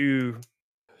that do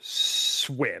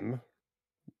swim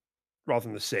rather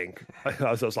than the sink,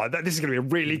 I was like, this is going to be a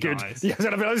really good. Nice. Yes, this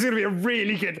is going to be a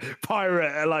really good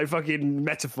pirate like fucking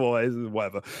metaphor,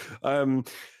 whatever.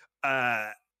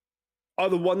 Are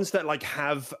the ones that like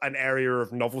have an area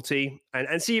of novelty,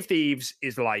 and Sea of Thieves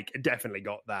is like definitely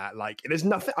got that. Like, there's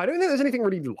nothing. I don't think there's anything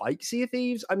really like Sea of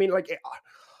Thieves. I mean, like,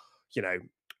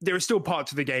 there are still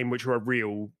parts of the game which are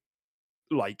real,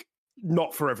 like,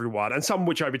 not for everyone, and some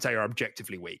which I would say are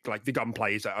objectively weak. Like the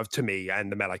gunplay is, to me,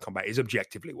 and the melee combat is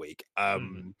objectively weak. But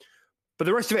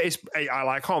the rest of it is,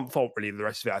 I can't fault really the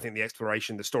rest of it. I think the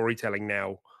exploration, the storytelling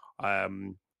now,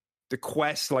 the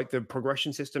quests, like the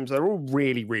progression systems, they're all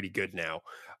really, really good now.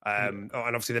 And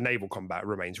obviously the naval combat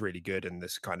remains really good, and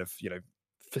this kind of,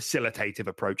 facilitative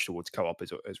approach towards co-op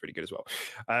is really good as well.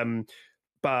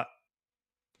 But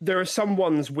there are some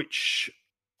ones which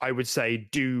I would say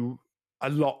do a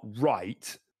lot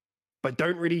right, but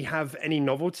don't really have any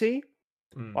novelty.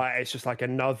 It's just like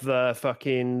another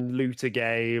fucking looter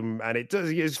game, and it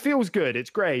feels good.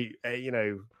 It's great.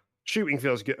 Shooting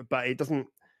feels good, but it doesn't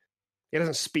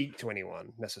speak to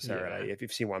anyone necessarily. If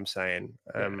you've seen what I'm saying.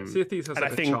 Sea of Thieves has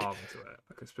like a charm to it,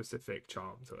 like a specific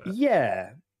charm to it.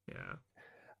 Yeah.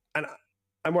 And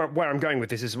where I'm going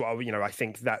with this is, well, I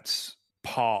think that's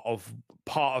part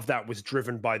of that was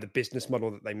driven by the business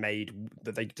model that they made,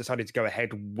 that they decided to go ahead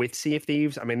with Sea of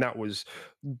Thieves. I mean, that was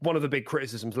one of the big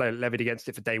criticisms levied against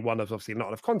it for day one. Of obviously not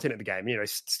enough content in the game. You know,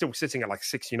 it's still sitting at like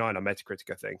 69 on Metacritic,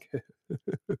 I think.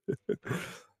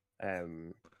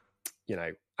 You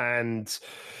know, and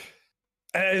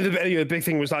the big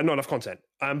thing was like not enough content.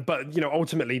 But you know,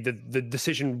 ultimately the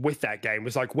decision with that game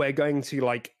was like, we're going to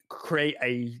like create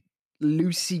a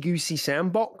loosey-goosey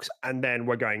sandbox, and then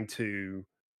we're going to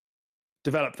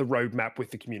develop the roadmap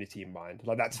with the community in mind.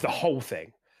 Like that's the whole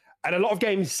thing. And a lot of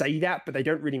games say that, but they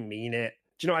don't really mean it.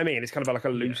 Do you know what I mean? It's kind of like a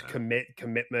loose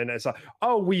commitment. It's like,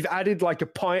 oh, we've added like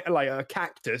a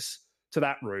cactus to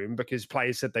that room because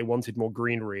players said they wanted more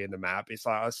greenery in the map. It's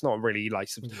like, it's not really like,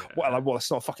 well,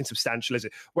 it's not fucking substantial, is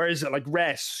it? Whereas like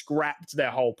Rare scrapped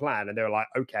their whole plan and they were like,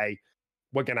 okay,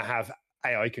 we're going to have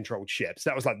AI controlled ships.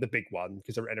 That was like the big one,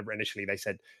 because initially they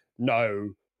said, no,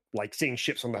 like seeing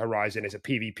ships on the horizon is a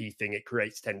PvP thing. It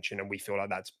creates tension and we feel like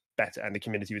that's better. And the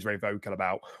community was very vocal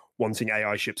about wanting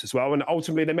AI ships as well. And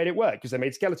ultimately they made it work because they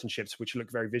made skeleton ships, which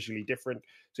look very visually different.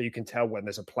 So you can tell when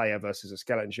there's a player versus a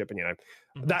skeleton ship. And, you know,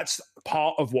 that's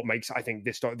part of what makes, I think,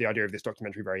 the idea of this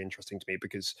documentary very interesting to me,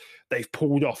 because they've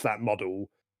pulled off that model,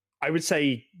 I would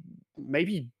say,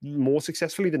 maybe more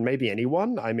successfully than maybe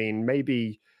anyone. I mean,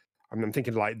 maybe... I'm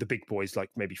thinking like the big boys, like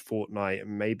maybe Fortnite,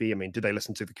 maybe. I mean, do they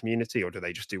listen to the community or do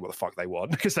they just do what the fuck they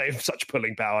want because they have such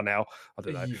pulling power now? I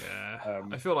don't know. Yeah,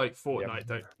 I feel like Fortnite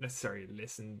don't necessarily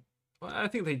listen. Well, I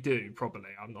think they do, probably.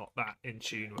 I'm not that in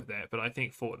tune with it, but I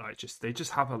think Fortnite they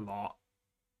just have a lot.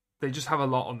 They just have a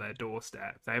lot on their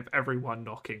doorstep. They have everyone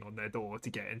knocking on their door to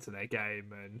get into their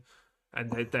game,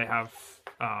 and they have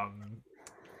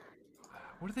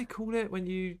what do they call it when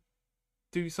you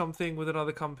do something with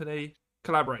another company?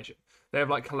 Collaboration. They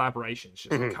have like collaborations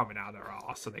just like, coming out of their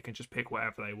ass, so they can just pick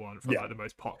whatever they want from like the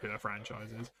most popular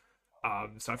franchises.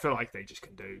 So I feel like they just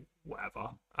can do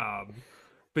whatever.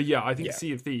 But yeah, I think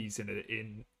Sea of Thieves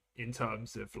in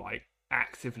terms of like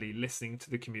actively listening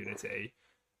to the community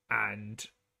and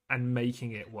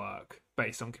making it work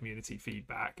based on community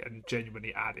feedback and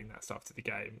genuinely adding that stuff to the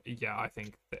game. Yeah, I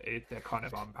think that they're kind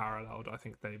of unparalleled. I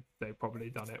think they've probably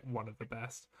done it one of the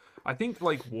best. I think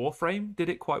like Warframe did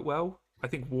it quite well. I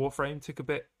think Warframe took a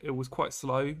bit, it was quite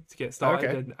slow to get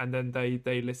started, and then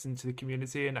they listened to the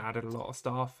community and added a lot of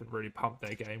stuff and really pumped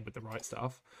their game with the right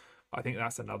stuff. I think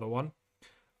that's another one.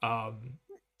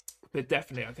 But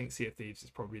definitely I think Sea of Thieves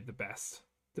is probably the best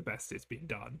it's been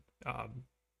done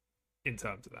in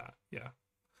terms of that. Yeah.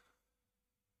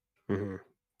 Mm-hmm.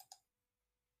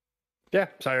 Yeah,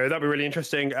 so that'd be really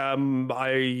interesting. I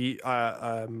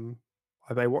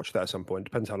may watch that at some point.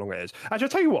 Depends how long it is. Actually, I'll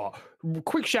tell you what.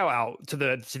 Quick shout out to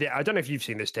the. I don't know if you've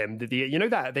seen this, Tim. You know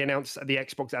that they announced the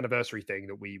Xbox anniversary thing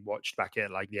that we watched back at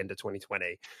like the end of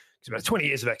 2020. It's about 20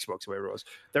 years of Xbox, whatever it was.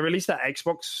 They released that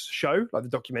Xbox show, like the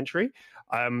documentary.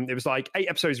 It was like 8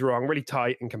 episodes long, really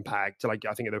tight and compact. Like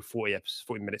I think there were 40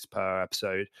 minutes per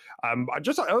episode. It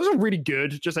was really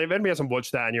good. Just if anybody hasn't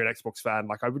watched that and you're an Xbox fan,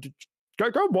 like I would. Go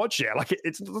and watch it. Like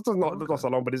it's not so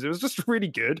long, but it was just really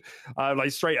good. Like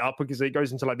straight up, because it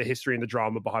goes into like the history and the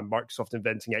drama behind Microsoft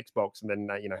inventing Xbox, and then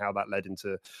you know how that led into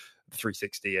the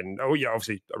 360 and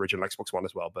obviously original Xbox One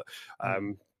as well. But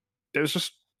it was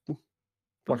just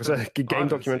like I said, game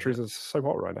documentaries are so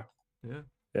hot right now.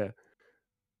 Yeah.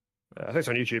 I think it's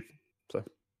on YouTube. So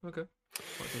okay.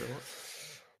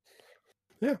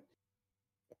 Yeah.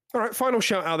 All right, final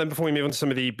shout out then before we move on to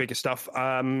some of the bigger stuff.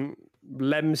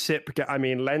 Lemniscate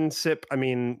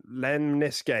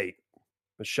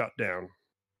was shut down.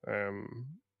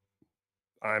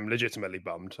 I'm legitimately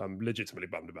bummed.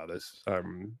 About this.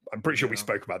 I'm pretty sure we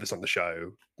spoke about this on the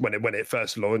show when it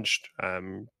first launched.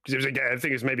 Because it was I think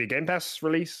it was maybe a Game Pass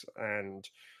release. And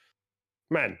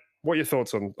man, what are your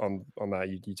thoughts on that?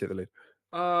 You take the lead.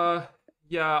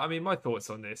 Yeah, I mean, my thoughts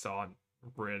on this aren't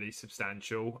really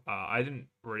substantial. I didn't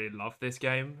really love this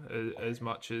game as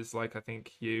much as like I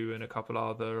think you and a couple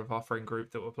other of our friend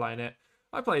group that were playing it.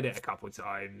 I played it a couple of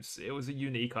times. It was a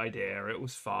unique idea. It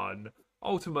was fun.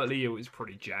 Ultimately, it was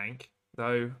pretty jank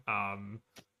though.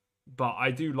 But I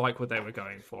do like what they were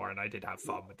going for, and I did have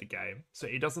fun with the game. So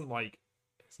it doesn't like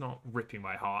it's not ripping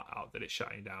my heart out that it's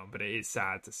shutting down, but it is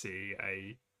sad to see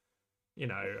a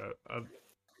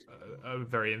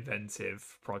very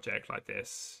inventive project like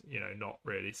this, not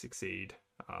really succeed.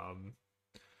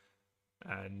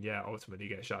 And yeah, ultimately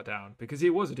get shut down because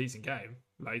it was a decent game,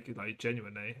 like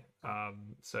genuinely.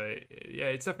 So yeah,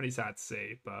 it's definitely sad to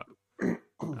see, but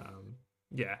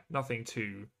yeah,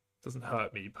 doesn't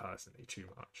hurt me personally too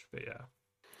much, but yeah.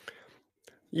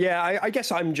 Yeah, I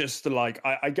guess I'm just like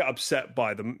I get upset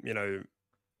by the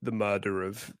murder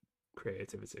of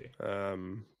Creativity.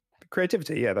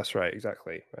 Creativity, yeah, that's right,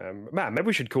 exactly. Man, maybe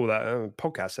we should call that a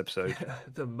podcast episode.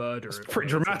 The murder. It's of pretty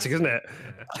dramatic, isn't it?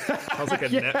 Yeah. Sounds like a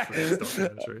Netflix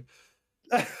documentary.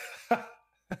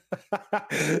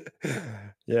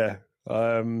 Yeah.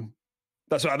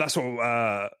 That's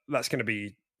going to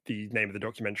be the name of the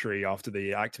documentary after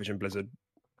the Activision Blizzard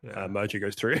merger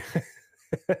goes through.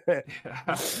 Yeah.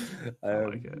 I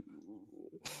like it.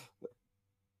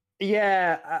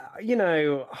 Yeah,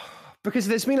 because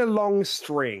there's been a long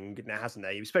string now, hasn't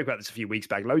there? We spoke about this a few weeks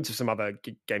back. Loads of some other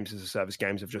games as a service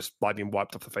games have just like been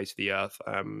wiped off the face of the earth.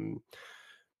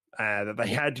 That they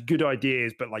had good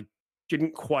ideas, but like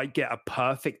didn't quite get a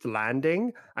perfect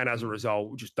landing, and as a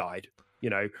result, just died.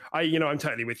 I'm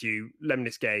totally with you.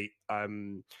 Lemnis Gate.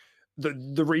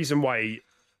 The reason why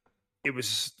it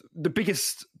was the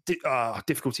biggest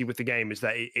difficulty with the game is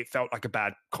that it felt like a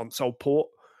bad console port.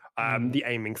 The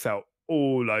aiming felt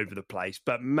all over the place,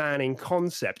 but man, in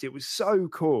concept, it was so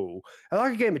cool. I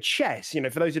like a game of chess.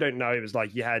 For those who don't know, it was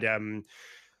like you had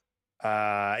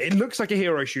it looks like a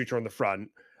hero shooter on the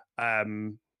front. I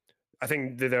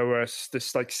think that there were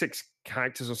this like 6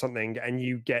 characters or something, and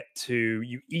you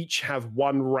each have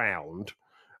one round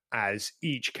as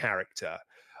each character.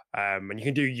 And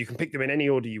you can pick them in any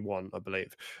order you want, I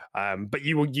believe. But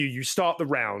you start the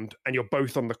round and you're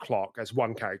both on the clock as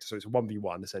one character, so it's a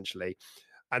 1v1 essentially.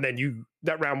 And then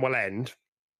that round will end.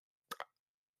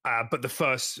 But the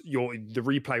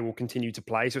replay will continue to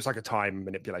play. So it's like a time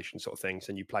manipulation sort of thing. So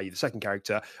then you play the second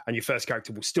character, and your first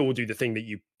character will still do the thing that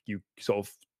you sort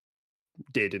of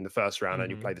did in the first round, and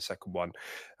you play the second one.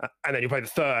 And then you play the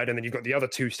third, and then you've got the other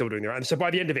 2 still doing their. And so by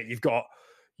the end of it, you've got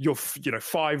your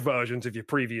 5 versions of your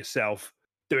previous self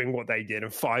doing what they did,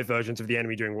 and 5 versions of the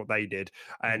enemy doing what they did,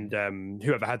 and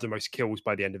whoever had the most kills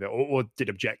by the end of it or did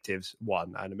objectives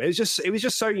won. And it was just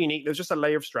so unique. There was just a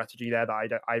layer of strategy there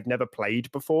that I've never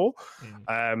played before.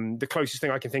 The closest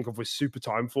thing I can think of was Super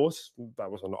Time Force. That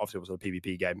wasn't obviously it was a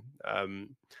PvP game,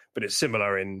 but it's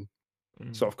similar in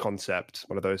sort of concept.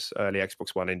 One of those early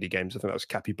Xbox One indie games. I think that was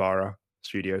Capybara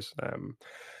Studios.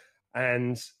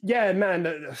 And yeah, man,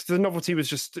 the novelty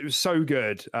was it was so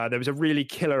good. There was a really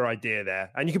killer idea there.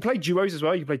 And you can play duos as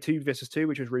well. You can play 2 versus 2,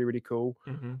 which was really, really cool.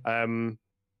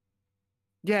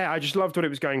 Yeah, I just loved what it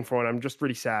was going for. And I'm just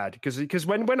really sad because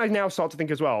when I now start to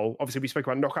think as well, obviously we spoke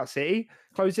about Knockout City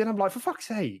closing. I'm like, for fuck's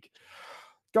sake.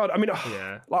 God, I mean,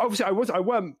 like obviously I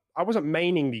wasn't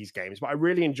maining these games, but I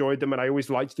really enjoyed them. And I always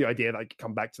liked the idea that I could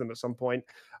come back to them at some point.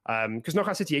 Because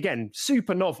Knockout City, again,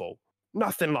 super novel.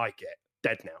 Nothing like it.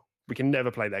 Dead now. We can never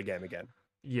play that game again.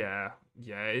 Yeah,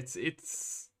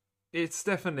 it's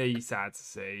definitely sad to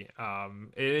see.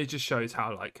 It just shows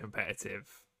how like competitive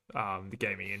the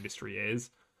gaming industry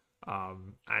is.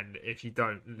 And if you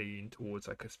don't lean towards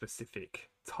like a specific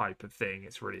type of thing,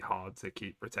 it's really hard to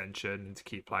keep retention and to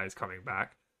keep players coming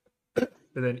back. But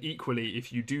then equally,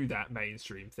 if you do that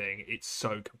mainstream thing, it's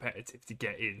so competitive to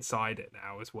get inside it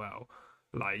now as well.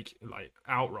 Like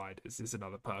Outriders is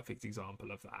another perfect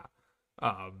example of that.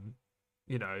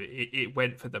 It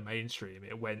went for the mainstream.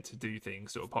 It went to do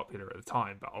things that were popular at the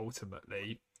time, but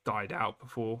ultimately died out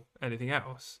before anything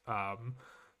else.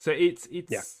 So it's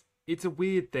a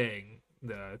weird thing,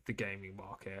 the gaming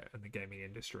market and the gaming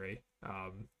industry.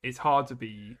 It's hard to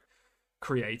be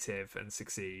creative and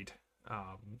succeed.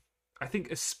 I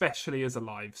think especially as a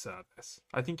live service.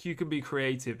 I think you can be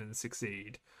creative and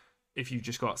succeed if you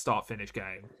just got a start-finish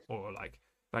game, or like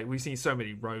we've seen so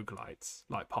many roguelites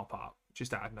like pop up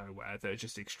just out of nowhere that are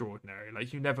just extraordinary.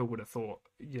 Like you never would have thought,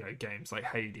 games like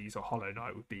Hades or Hollow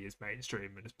Knight would be as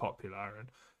mainstream and as popular and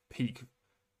peak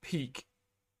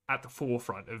at the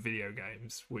forefront of video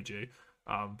games, would you?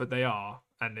 But they are,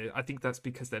 and I think that's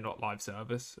because they're not live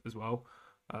service as well.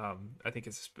 I think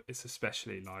it's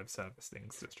especially live service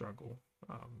things that struggle.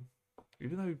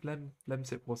 Even though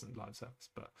Lemsip wasn't live service,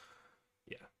 but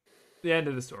yeah. The end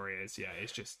of the story is,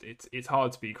 it's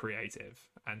hard to be creative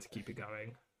and to keep it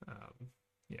going.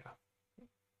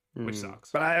 Which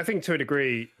sucks. But I think to a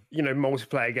degree,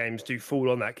 multiplayer games do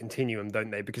fall on that continuum, don't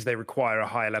they? Because they require a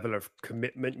higher level of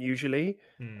commitment usually,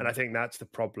 and I think that's the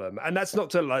problem. And that's not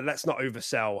to let's not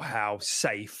oversell how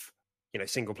safe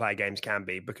single player games can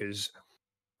be, because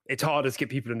it's harder to get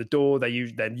people in the door. They're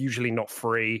usually not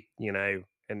free,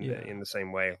 in the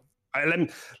same way.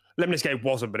 Lemnis Gate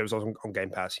wasn't, but it was on Game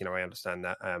Pass. I understand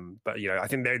that. But I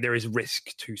think there is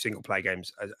risk to single player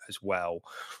games as well.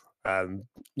 I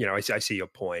see your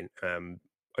point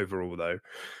overall though,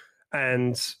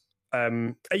 and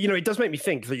it does make me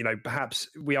think that perhaps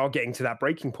we are getting to that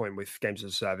breaking point with games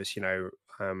as a service.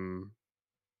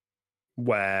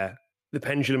 Where the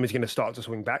pendulum is going to start to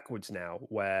swing backwards now,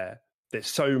 where there's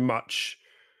so much,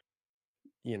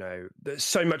 there's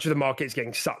so much of the market is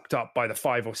getting sucked up by the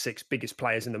 5 or 6 biggest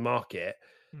players in the market.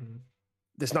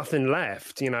 There's nothing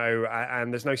left,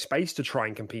 and there's no space to try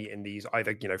and compete in these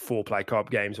either, 4-player co-op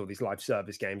games or these live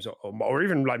service games or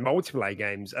even like multiplayer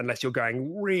games, unless you're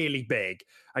going really big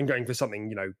and going for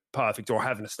something, perfect or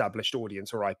have an established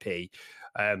audience or IP.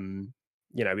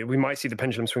 We might see the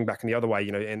pendulum swing back in the other way,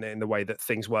 in the way that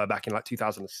things were back in like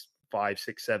 2005,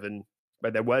 6, 7,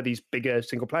 where there were these bigger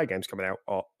single player games coming out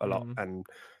a lot. And,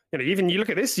 even you look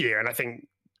at this year and I think,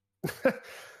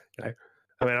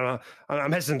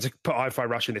 I'm hesitant to put Hi-Fi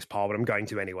Rush in this pile, but I'm going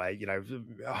to anyway.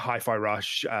 Hi-Fi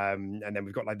Rush, and then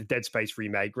we've got like the Dead Space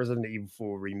remake, Resident Evil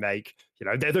 4 remake.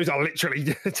 Those are literally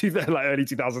like early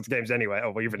 2000s games anyway,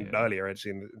 or even earlier,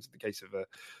 actually, in the case of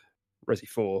Resi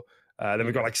 4. Then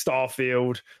we've got like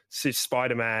Starfield,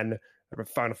 Spider-Man,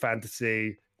 Final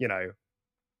Fantasy.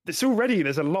 There's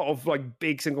a lot of like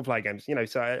big single player games.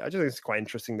 So I just think it's quite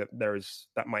interesting that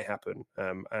that might happen.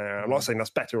 I'm not saying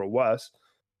that's better or worse.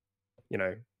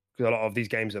 Because a lot of these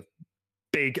games are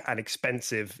big and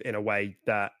expensive in a way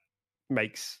that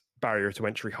makes barrier to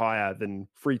entry higher than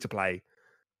free-to-play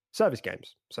service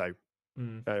games. So,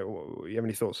 you have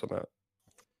any thoughts on that?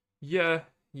 Yeah,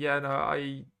 no,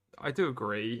 I do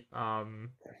agree.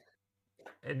 And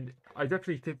I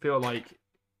definitely feel like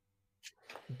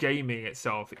gaming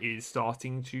itself is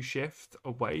starting to shift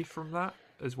away from that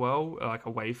as well, like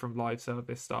away from live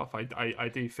service stuff. I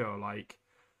do feel like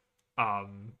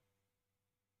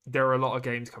there are a lot of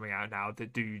games coming out now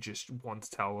that do just want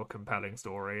to tell a compelling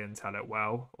story and tell it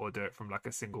well, or do it from like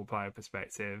a single player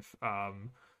perspective, and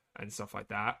stuff like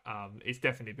that. It's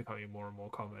definitely becoming more and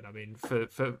more common. I mean, for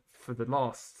the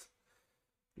last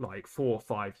like 4 or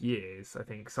 5 years, I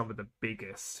think some of the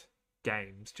biggest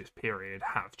games, just period,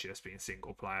 have just been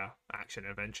single player action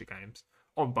adventure games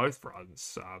on both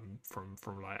fronts,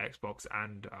 from like Xbox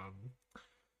and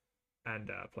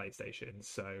PlayStation.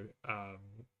 So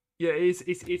yeah,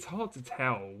 it's hard to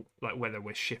tell like whether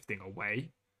we're shifting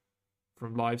away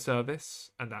from live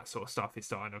service and that sort of stuff is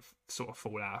starting to sort of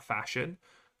fall out of fashion,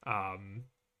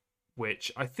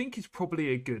 which I think is probably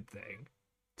a good thing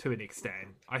to an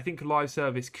extent. I think live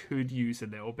service could use a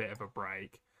little bit of a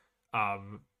break,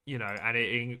 and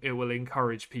it will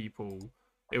encourage people.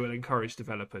 It will encourage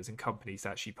developers and companies to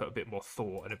actually put a bit more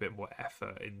thought and a bit more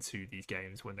effort into these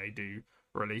games when they do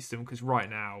release them. Because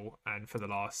right now, and for the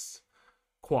last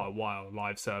quite a while,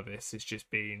 live service has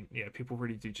just been, people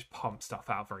really do just pump stuff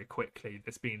out very quickly.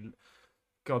 There's been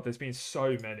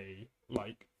so many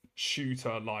like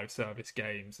shooter live service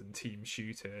games and team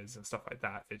shooters and stuff like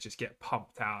that just get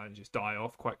pumped out and just die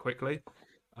off quite quickly.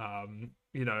 An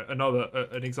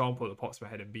example that pops in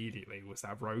my head immediately was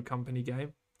that Rogue Company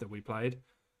game that we played.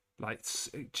 Like,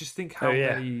 just think how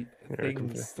many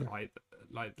things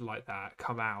like that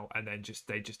come out and then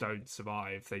they just don't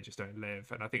survive, they just don't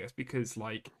live. And I think that's because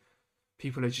like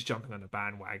people are just jumping on the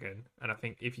bandwagon, and I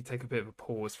think if you take a bit of a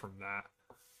pause from that,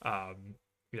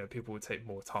 people will take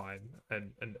more time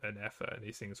and effort, and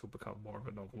these things will become more of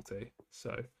a novelty.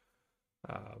 So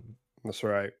that's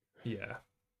right. Yeah,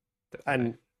 definitely.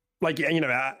 And like,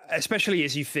 especially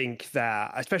if you think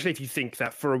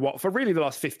that for really the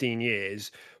last 15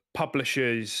 years,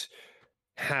 publishers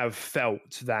have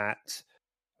felt that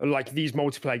like these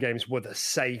multiplayer games were the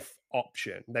safe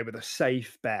option. They were the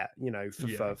safe bet,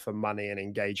 for money and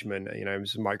engagement,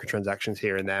 some microtransactions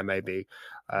here and there maybe.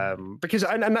 Because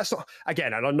and that's not,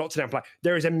 again, and I'm not to downplay,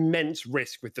 there is immense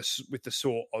risk with the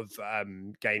sort of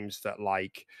games that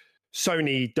like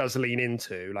Sony does lean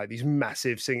into, like these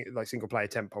massive single player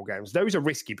tentpole games. Those are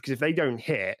risky because if they don't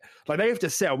hit, like they have to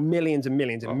sell millions and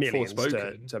millions and millions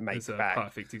to make it back. A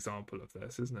perfect example of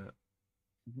this, isn't it?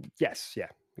 Yes, yeah,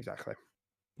 exactly.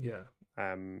 Yeah.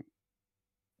 And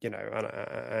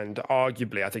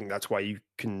arguably, I think that's why you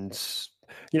can,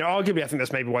 arguably, I think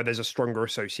that's maybe why there's a stronger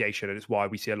association, and it's why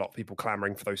we see a lot of people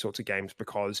clamoring for those sorts of games,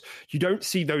 because you don't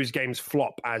see those games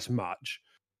flop as much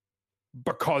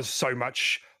because so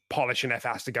much polish and effort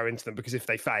has to go into them, because if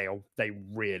they fail, they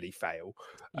really fail.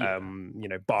 Yeah.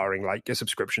 Barring like a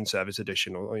subscription service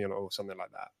edition or something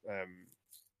like that.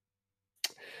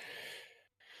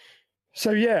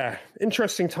 So yeah,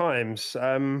 interesting times.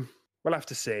 We'll have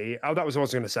to see. Oh, that was what I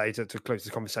was going to say to close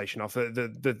the conversation off.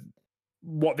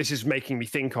 What this is making me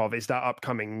think of is that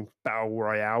upcoming Battle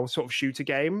Royale sort of shooter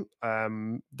game,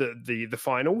 the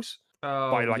finals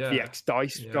by like the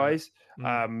X-Dice guys.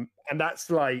 And that's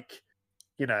like,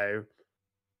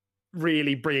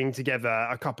 really bringing together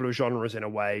a couple of genres in a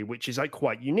way which is like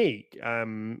quite unique.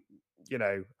 And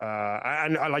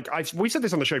I like we said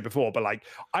this on the show before, but like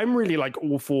I'm really like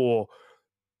all for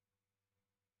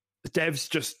devs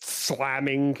just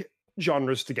slamming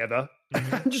genres together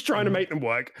and just trying to make them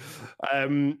work.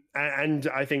 And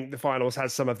I think the finals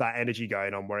has some of that energy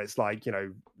going on, where it's like, you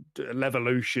know,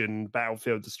 Levolution,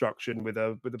 Battlefield Destruction with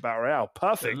a battle royale.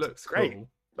 Perfect. It looks great. cool.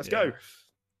 Let's go.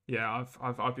 Yeah,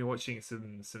 I've been watching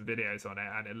some videos on it,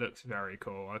 and it looks very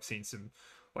cool. I've seen some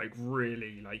like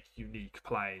really like unique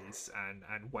plays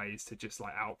and ways to just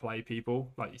like outplay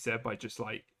people, like you said, by just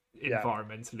like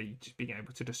environmentally just being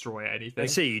able to destroy anything.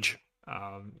 Siege.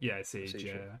 Siege.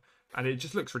 Yeah. And it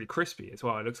just looks really crispy as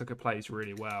well. It looks like it plays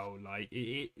really well. Like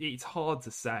it's hard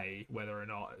to say whether or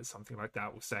not something like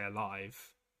that will stay alive,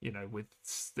 you know, with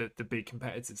the big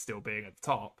competitors still being at the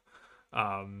top.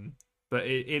 But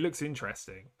it looks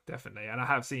interesting, definitely. And I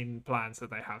have seen plans that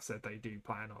they have said they do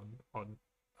plan on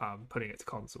putting it to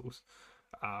consoles.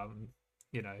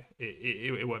 You know,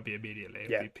 it won't be immediately.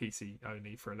 It'll be PC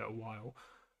only for a little while.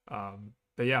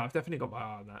 But yeah, I've definitely got my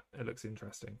eye on that. It looks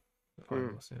interesting.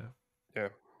 Yeah.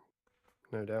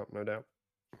 No doubt.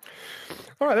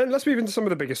 All right, then let's move into some of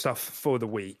the bigger stuff for the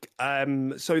week.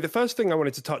 So the first thing I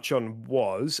wanted to touch on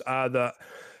was that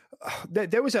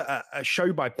there was a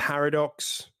show by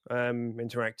Paradox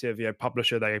Interactive, you know,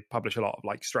 publisher. They publish a lot of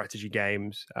like strategy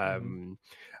games, and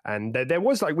there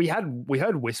was like we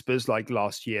heard whispers like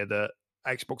last year that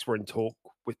Xbox were in talk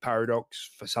with Paradox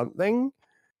for something.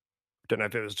 Don't know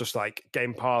if it was just like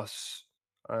Game Pass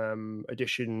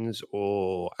additions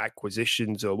or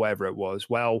acquisitions or whatever it was.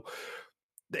 Well,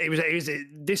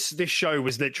 this show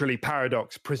was literally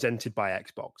Paradox presented by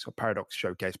Xbox, or Paradox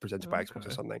Showcase presented by Xbox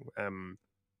or something,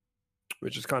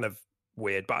 which is kind of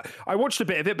weird. But I watched a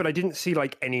bit of it, but I didn't see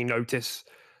like any notice.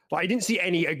 Like I didn't see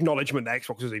any acknowledgement that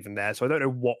Xbox was even there, so I don't know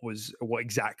what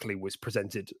exactly was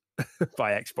presented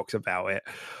by Xbox about it.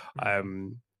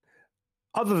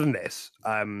 Other than this,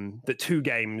 the 2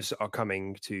 games are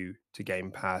coming to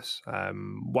Game Pass.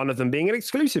 One of them being an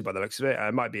exclusive by the looks of it.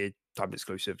 It might be a timed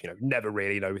exclusive, you know, never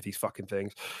really know with these fucking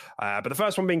things. But the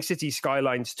first one being Cities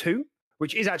Skylines 2,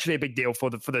 which is actually a big deal for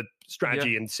the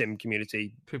strategy and sim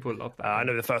community. People love that. I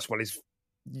know the first one is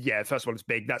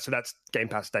big. That's Game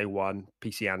Pass day one,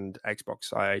 PC and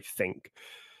Xbox, I think.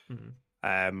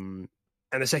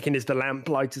 And the second is the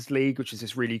Lamplighters League, which is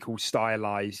this really cool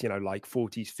stylized, you know, like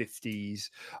 40s, 50s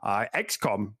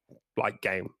XCOM like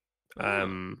game.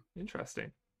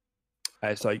 Interesting.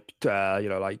 It's like you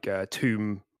know, like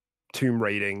tomb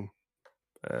raiding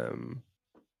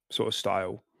sort of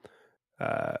style.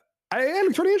 It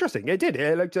looked really interesting. It did.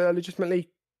 It looked legitimately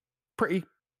pretty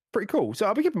cool. So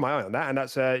I'll be keeping my eye on that. And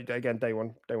that's again day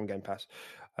one Game Pass.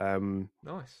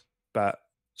 Nice. But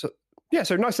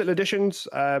so nice little additions.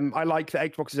 I like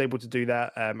that Xbox is able to do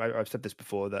that. I've said this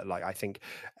before, that like I think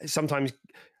sometimes,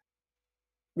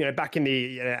 you know, back in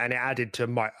and it added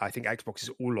to I think Xbox's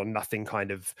all or nothing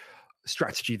kind of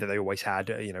strategy that they always had,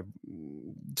 you know,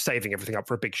 saving everything up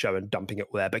for a big show and dumping it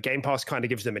all there. But Game Pass kind of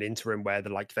gives them an interim where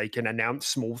they can announce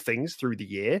small things through the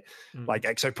year. Like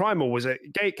Exoprimal was at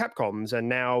Capcom's, and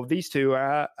now these two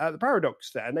are at the Paradox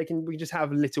there, and we just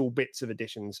have little bits of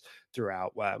additions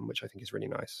throughout, which I think is really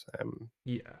nice.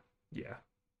 Yeah.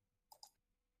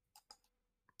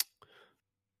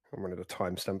 I wanted a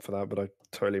timestamp for that, but I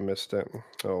totally missed it.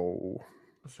 Oh,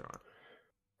 that's all right.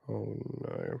 Oh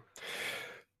no.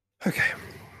 Okay,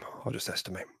 I'll just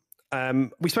estimate.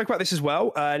 We spoke about this as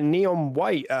well. Neon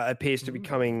White appears to be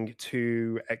coming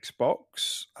to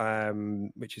Xbox,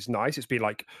 which is nice. It's been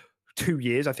like 2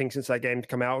 years, I think, since that game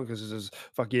come out, because this is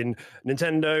fucking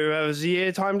Nintendo has a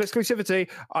year timed exclusivity.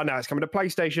 Oh, now it's coming to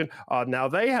PlayStation. Oh, now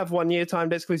they have 1 year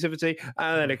timed exclusivity,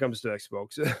 and then it comes to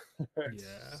Xbox. It's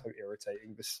so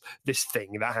irritating. This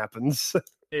thing that happens.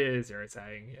 It is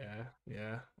irritating.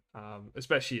 Yeah.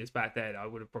 Especially as back then, I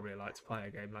would have probably liked to play a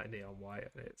game like Neon White,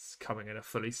 and it's coming in a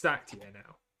fully stacked year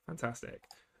now. Fantastic.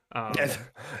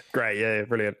 Great, yeah,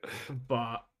 brilliant.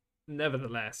 But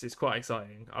nevertheless, it's quite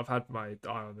exciting. I've had my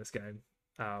eye on this game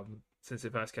since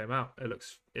it first came out. It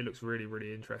looks really,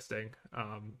 really interesting.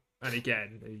 And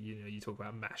again, you know, you talk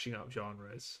about mashing up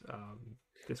genres.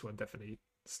 This one definitely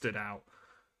stood out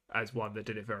as one that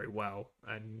did it very well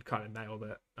and kind of nailed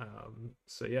it.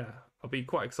 So yeah, I'll be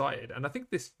quite excited. And I think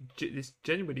this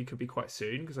genuinely could be quite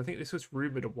soon, because I think this was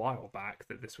rumoured a while back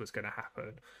that this was going to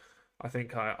happen. I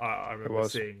think I remember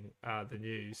seeing the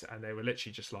news, and they were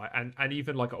literally just like, and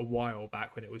even like a while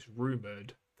back when it was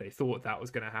rumoured, they thought that was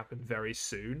going to happen very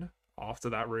soon after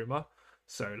that rumour.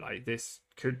 So like this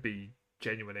could be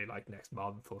genuinely like next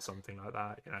month or something like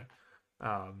that, you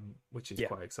know, which is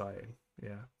quite exciting.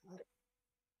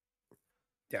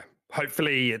 Yeah,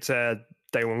 hopefully it's a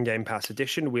day one Game Pass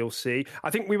edition. We'll see. I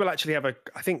think we will actually have a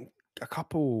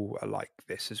couple like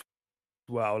this as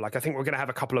well. Like, I think we're going to have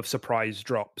a couple of surprise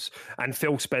drops. And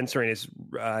Phil Spencer in his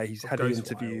he's had an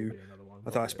interview. I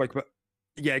thought I spoke about.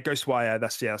 Yeah, Ghostwire.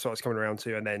 That's what I was coming around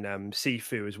to, and then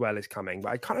Sifu as well is coming.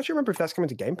 But I can't actually remember if that's coming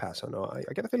to Game Pass or not.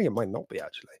 I get the feeling it might not be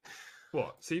actually.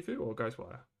 What, Sifu or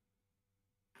Ghostwire?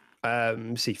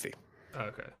 Sifu. Oh,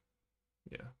 okay.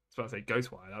 Yeah, I was about to say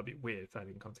Ghostwire. That'd be weird if that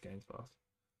didn't come to Games Pass.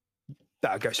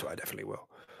 That Ghostwire definitely will.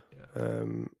 Yeah.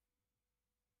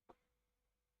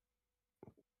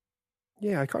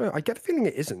 Yeah, I get the feeling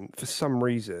it isn't for some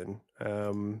reason,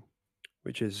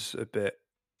 which is a bit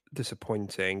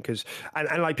disappointing because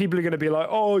and like people are going to be like,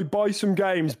 oh, buy some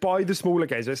games, buy the smaller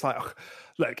games. It's like, ugh,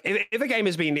 look, if a game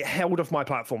has been held off my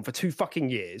platform for 2 fucking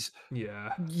years,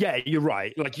 yeah, you're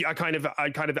right. Like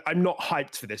I'm not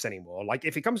hyped for this anymore. Like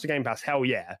if it comes to Game Pass, hell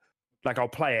yeah, like I'll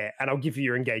play it and I'll give you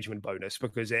your engagement bonus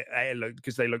because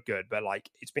because they look good. But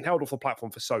like it's been held off the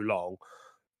platform for so long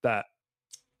that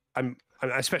I'm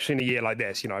especially in a year like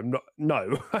this, I'm not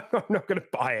going to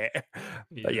buy it.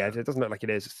 Yeah. But yeah, it doesn't look like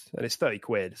it is. And it's 30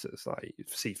 quid. So it's like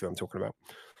Sifu I'm talking about.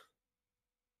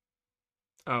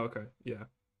 Oh, okay. Yeah.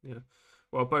 Yeah.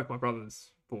 Well, both my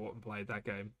brothers bought and played that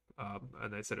game.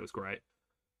 And they said it was great.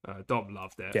 Dom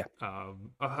loved it. Yeah.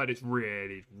 I heard it's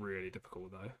really, really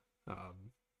difficult though.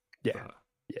 Yeah.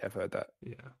 I've heard that.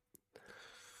 Yeah.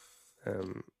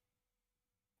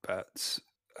 But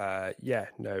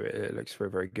it looks very,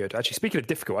 very good. Actually, speaking of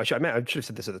difficult, I should have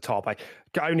said this at the top. I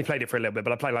only played it for a little bit,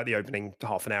 but I played like the opening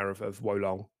half an hour of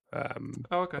Wolong. Okay.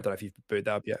 I don't know if you've booted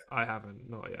that up yet. I haven't,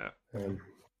 not yet.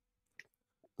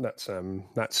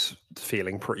 That's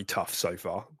feeling pretty tough so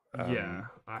far. Yeah,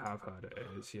 I have heard it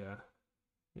is. Yeah.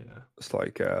 It's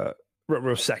like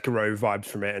real Sekiro vibes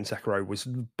from it, and Sekiro was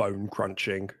bone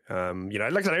crunching. Like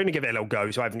I said, I only give it a little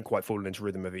go, so I haven't quite fallen into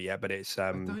rhythm of it yet. But it's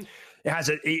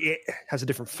it has a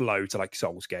different flow to like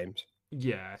Souls games.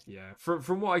 Yeah.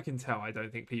 From what I can tell, I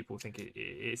don't think people think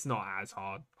it's not as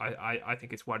hard. I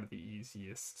think it's one of the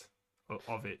easiest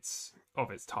of its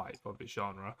type, of its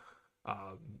genre.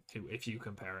 If you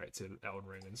compare it to Elden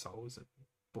Ring and Souls and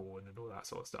Born and all that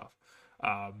sort of stuff.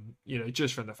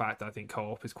 Just from the fact that I think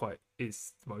co-op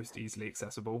is the most easily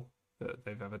accessible that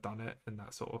they've ever done it in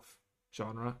that sort of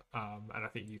genre. And I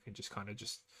think you can just kind of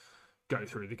just go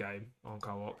through the game on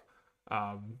co-op.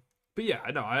 But yeah,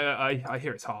 no, I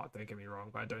hear it's hard, don't get me wrong,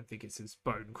 but I don't think it's as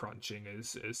bone crunching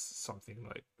as something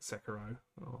like Sekiro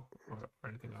or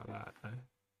anything like that. No,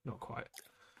 not quite.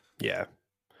 Yeah.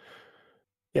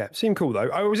 Yeah, seemed cool though.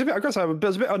 I was a bit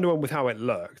underwhelmed with how it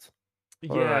looked.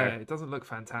 Yeah, it doesn't look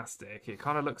fantastic. It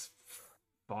kind of looks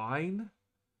fine,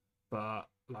 but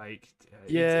like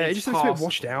it just looks a bit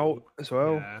washed out as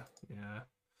well. Yeah.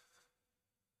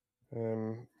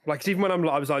 Like even when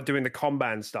I was like doing the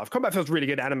combat and stuff, combat feels really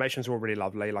good. Animations were really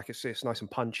lovely. Like it's nice and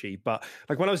punchy. But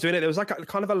like when I was doing it, there was like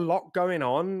kind of a lot going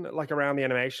on like around the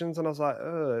animations, and I was like,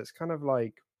 it's kind of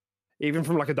like. Even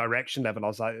from like a direction level, I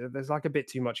was like, there's like a bit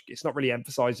too much. It's not really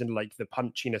emphasizing like the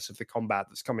punchiness of the combat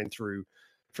that's coming through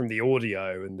from the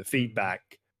audio and the feedback.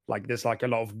 Like there's like a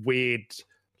lot of weird,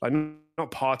 like not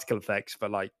particle effects,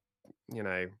 but like,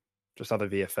 just other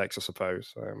VFX, I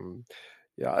suppose.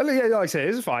 Like I say,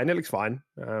 it's fine. It looks fine.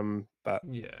 But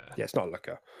it's not a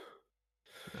looker.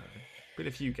 No. Been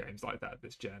a few games like that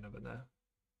this gen, haven't there?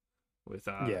 With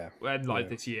and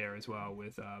this year as well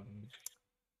with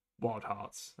Wild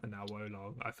Hearts and now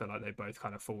Wolong. I feel like they both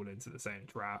kind of fall into the same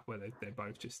trap where they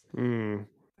both just they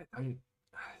don't,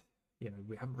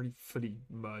 we haven't really fully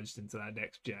merged into that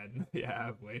next gen yet,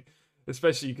 have we?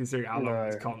 Especially considering how long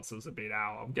these consoles have been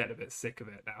out. I'm getting a bit sick of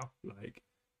it now. Like,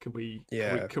 can we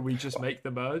just make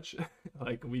the merge?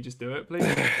 Like, can we just do it, please?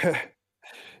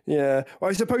 Yeah.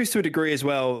 Well, I suppose to a degree as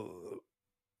well.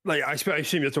 Like, I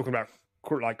assume you're talking about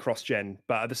like cross-gen,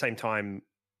 but at the same time,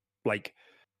 like.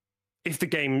 If the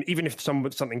game, even if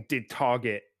something did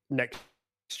target next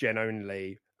gen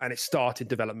only and it started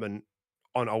development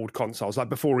on old consoles, like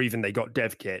before even they got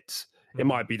dev kits, it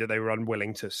might be that they were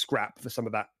unwilling to scrap for some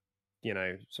of that,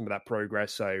 some of that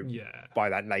progress. So by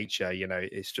that nature,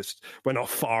 it's just, we're not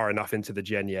far enough into the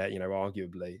gen yet,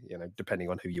 arguably, depending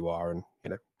on who you are and,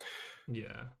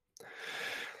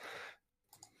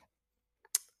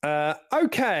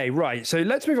 Okay, right. So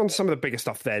let's move on to some of the bigger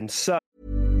stuff then. So,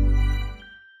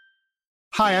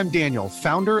 Hi, I'm Daniel,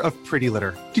 founder of Pretty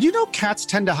Litter. Did you know cats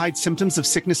tend to hide symptoms of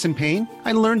sickness and pain?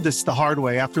 I learned this the hard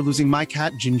way after losing my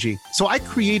cat, Gingy. So I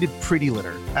created Pretty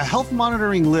Litter, a health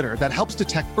monitoring litter that helps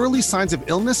detect early signs of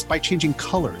illness by changing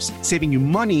colors, saving you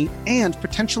money and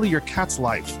potentially your cat's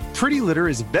life. Pretty Litter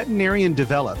is veterinarian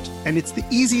developed, and it's the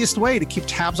easiest way to keep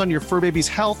tabs on your fur baby's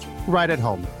health right at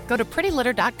home. Go to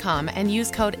prettylitter.com and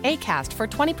use code ACAST for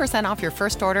 20% off your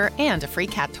first order and a free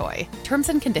cat toy. Terms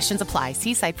and conditions apply.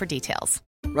 See site for details.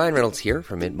 Ryan Reynolds here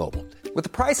from Mint Mobile. With the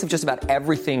price of just about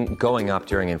everything going up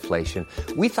during inflation,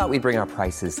 we thought we'd bring our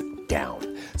prices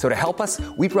down. So to help us,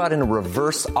 we brought in a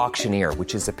reverse auctioneer,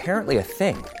 which is apparently a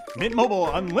thing. Mint Mobile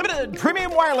Unlimited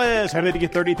Premium Wireless. How to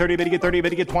get 30, 30, bit to get 30, bit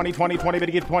to get 20, 20, 20, bit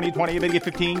to get 20, 20, bit to get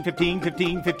 15, 15,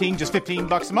 15, 15, just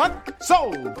 $15 a month?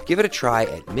 Sold! Give it a try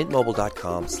at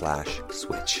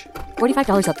mintmobile.com/switch.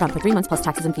 $45 up front for 3 months plus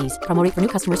taxes and fees. Promo rate for new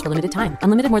customers for limited time.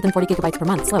 Unlimited more than 40 gigabytes per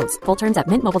month. Slows full terms at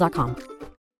mintmobile.com.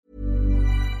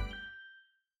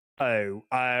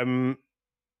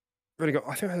 Really got.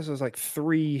 I think there's like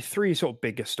three sort of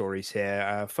bigger stories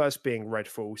here. First being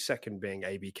Redfall, second being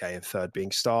ABK, and third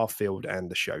being Starfield and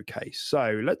the showcase.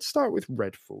 So let's start with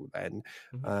Redfall then.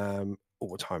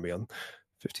 What time are we on?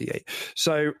 58.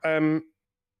 So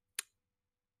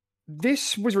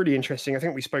this was really interesting. I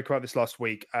think we spoke about this last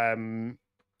week.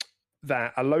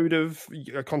 That a load of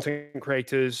content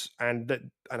creators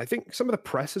and I think some of the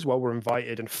press as well were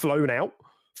invited and flown out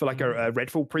for like a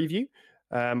Redfall preview.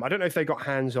 I don't know if they got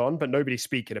hands-on, but nobody's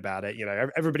speaking about it. You know,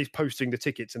 everybody's posting the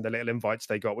tickets and the little invites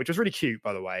they got, which was really cute,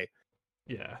 by the way.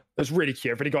 Yeah. It was really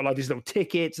cute. Everybody got like these little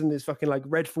tickets and this fucking like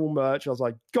Redfall merch. I was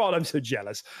like, God, I'm so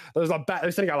jealous. There was like, they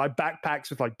were sending out like backpacks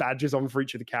with like badges on for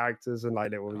each of the characters and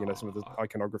like little, some of the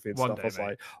iconography and stuff. Day, I was mate.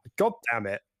 like, God damn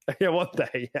it. Yeah, one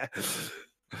day. Yeah.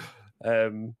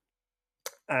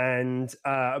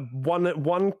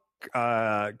 One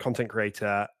content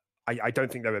creator, I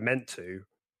don't think they were meant to,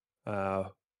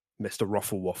 Mr.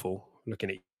 Ruffle Waffle, looking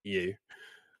at you,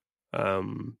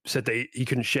 said that he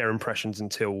couldn't share impressions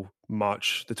until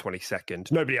March the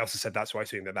 22nd. Nobody else has said that, so I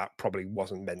assume that probably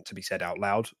wasn't meant to be said out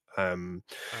loud. Okay.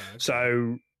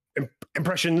 So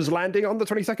impressions landing on the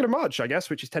 22nd of March, I guess,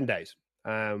 which is 10 days,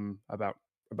 about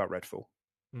Redfall.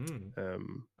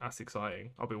 That's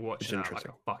exciting. I'll be watching that like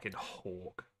a fucking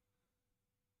hawk.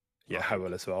 Yeah, I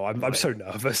will as well. I'm so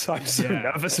nervous. I'm so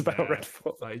nervous about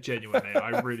Redfall. Like genuinely,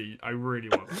 I really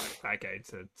want that game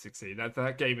to succeed.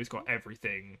 That game has got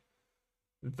everything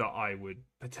that I would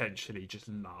potentially just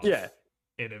love. In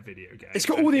a video game. It's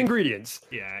got all the ingredients.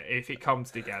 Yeah, if it comes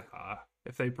together,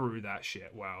 if they brew that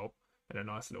shit well in a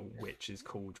nice little witch's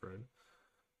cauldron,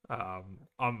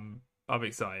 I'm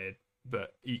excited,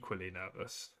 but equally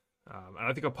nervous. And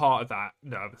I think a part of that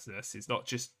nervousness is not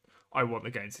just I want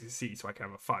the game to succeed so I can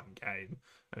have a fun game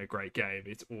and a great game.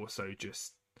 It's also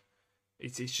just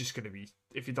it's just going to be,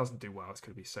 if it doesn't do well, it's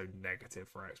going to be so negative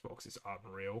for Xbox. It's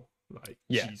unreal. Like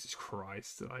Jesus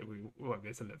Christ, like we won't be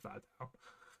able to live that down.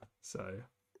 So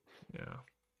yeah.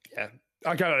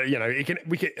 I gotta,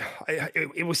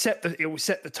 it will set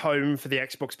the tone for the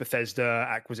Xbox Bethesda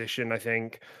acquisition, I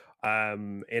think,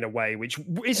 in a way which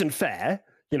isn't fair,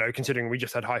 considering we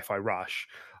just had Hi-Fi Rush.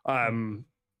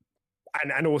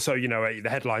 And also, the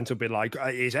headlines will be like,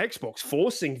 is Xbox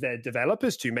forcing their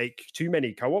developers to make too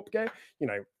many co-op games?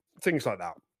 Things like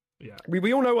that. Yeah.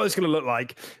 We all know what it's going to look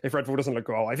like if Redfall doesn't look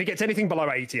well. If it gets anything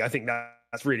below 80, I think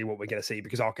that's really what we're going to see,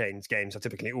 because Arcane's games are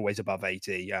typically always above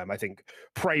 80. I think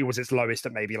Prey was its lowest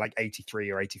at maybe like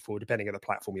 83 or 84, depending on the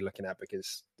platform you're looking at,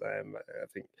 because I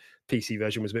think PC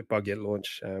version was a bit buggy at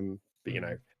launch.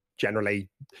 But, generally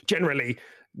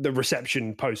the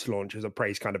reception post-launch as a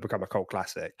Prey's kind of become a cult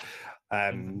classic.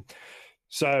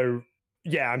 So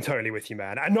yeah, I'm totally with you,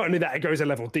 man. And not only that, it goes a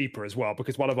level deeper as well,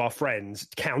 because one of our friends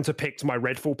counterpicked my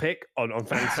Redfall pick on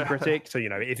Fantasy Critic. So,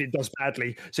 if it does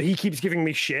badly, so he keeps giving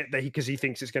me shit because he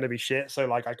thinks it's going to be shit. So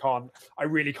like, I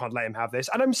really can't let him have this.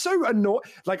 And I'm so annoyed.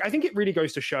 Like, I think it really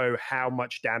goes to show how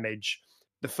much damage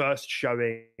the first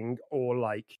showing, or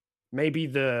like maybe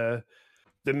the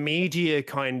media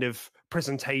kind of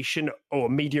presentation or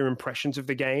media impressions of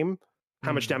the game,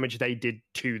 how much damage they did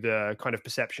to the kind of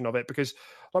perception of it. Because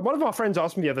like one of our friends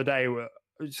asked me the other day,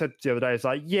 it's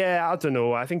like, yeah, I don't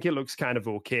know, I think it looks kind of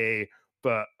okay,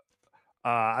 but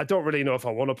I don't really know if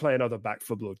I want to play another Back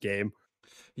 4 Blood game.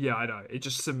 Yeah, I know. It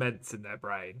just cements in their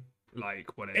brain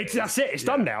like what it is. That's it. It's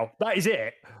done now. That is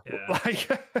it. Yeah. Like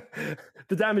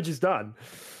the damage is done.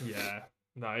 Yeah.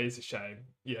 No, it is a shame.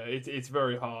 Yeah, it's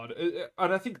very hard.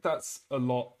 And I think that's a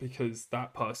lot because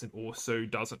that person also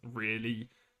doesn't really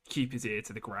keep his ear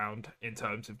to the ground in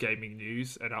terms of gaming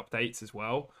news and updates as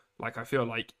well. Like, I feel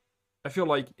like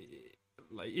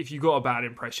if you got a bad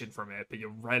impression from it, but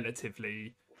you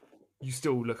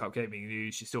still look up gaming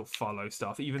news, you still follow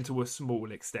stuff, even to a small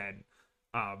extent,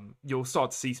 you'll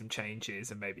start to see some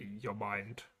changes and maybe your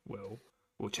mind will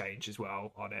change as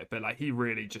well on it. But like, he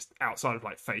really just, outside of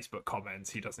like Facebook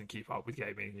comments, he doesn't keep up with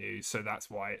gaming news, so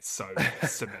that's why it's so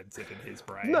cemented in his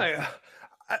brain. No,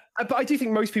 But I do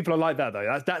think most people are like that,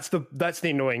 though. That's the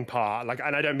annoying part. Like,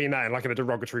 and I don't mean that in like in a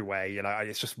derogatory way. You know,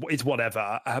 it's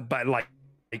whatever. But like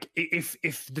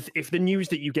if the news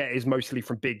that you get is mostly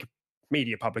from big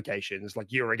media publications like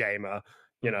Eurogamer,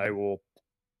 you know,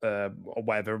 or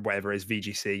whatever it is,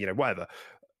 VGC, you know, whatever.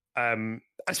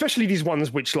 Especially these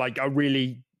ones which like are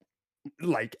really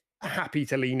like happy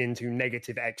to lean into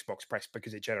negative Xbox press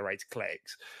because it generates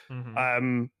clicks.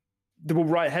 They will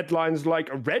write headlines like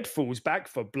Redfall's back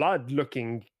for blood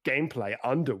looking gameplay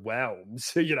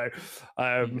underwhelms. You know,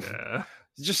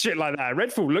 just shit like that.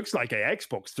 Redfall looks like a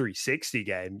Xbox 360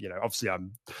 game. You know, obviously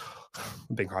I'm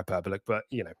being hyperbolic, but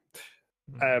you know,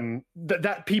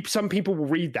 some people will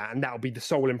read that and that'll be the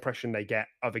sole impression they get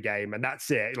of a game, and that's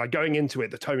it. Like going into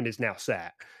it, the tone is now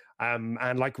set.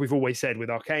 And like we've always said with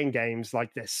Arcane games,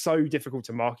 like they're so difficult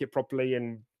to market properly,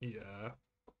 and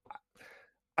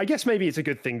I guess maybe it's a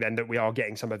good thing then that we are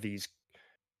getting some of these.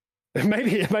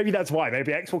 Maybe that's why.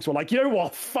 Maybe Xbox were like, you know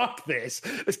what? Fuck this.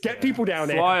 Let's get people down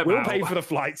here. We'll pay for the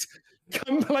flights.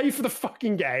 Come play for the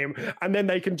fucking game, and then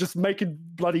they can just make a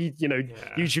bloody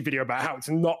YouTube video about how it's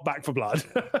not Back for Blood.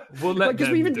 We'll let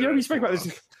them we spoke about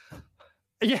this.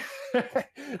 Yeah,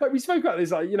 like we spoke about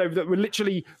this. Like that we're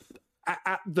literally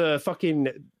at the fucking.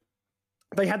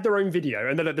 They had their own video,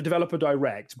 and then at the developer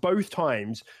direct, both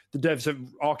times the devs of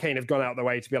Arcane have gone out of their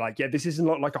way to be like, yeah, this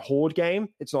isn't like a horde game.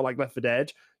 It's not like Left 4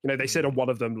 Dead. They said on one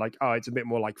of them, like, oh, it's a bit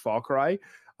more like Far Cry,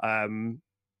 in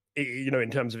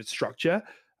terms of its structure.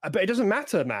 But it doesn't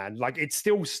matter, man. Like, it's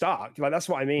still stuck. Like, that's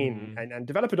what I mean. And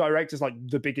developer direct is like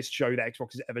the biggest show that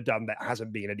Xbox has ever done that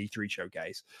hasn't been an E3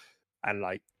 showcase. And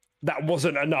like, that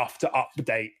wasn't enough to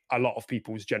update a lot of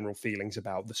people's general feelings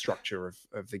about the structure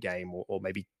of the game, or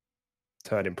maybe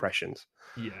turn impressions.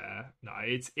 Yeah, no,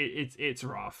 it's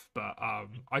rough, but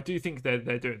I do think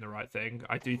they're doing the right thing.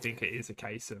 I do think it is a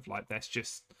case of like let's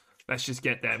just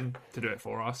get them to do it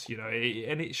for us,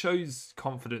 and it shows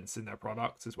confidence in their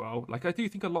product as well. Like I do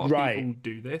think a lot of people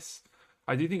do this.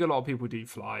 I do think a lot of people do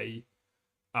fly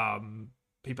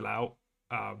people out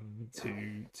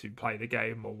to play the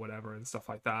game or whatever and stuff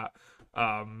like that.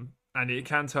 And it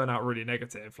can turn out really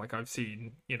negative. Like I've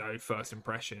seen, first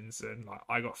impressions and like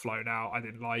I got flown out, I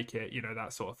didn't like it,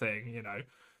 that sort of thing,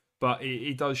 But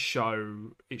it does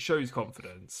show, it shows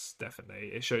confidence,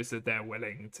 definitely. It shows that they're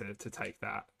willing to take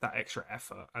that extra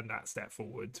effort and that step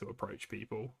forward to approach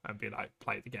people and be like,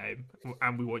 play the game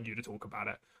and we want you to talk about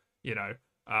it,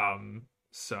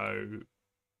 So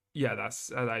yeah,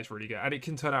 that is really good, and it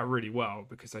can turn out really well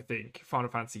because I think Final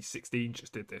Fantasy 16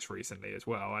 just did this recently as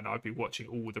well, and I've been watching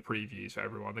all the previews for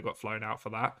everyone that got flown out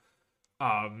for that,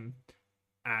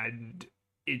 and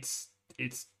it's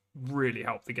really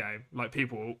helped the game. Like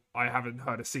people, I haven't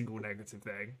heard a single negative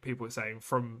thing. People are saying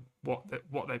from what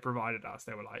they provided us,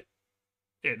 they were like,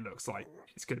 it looks like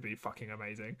it's going to be fucking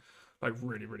amazing, like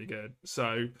really really good.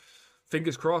 So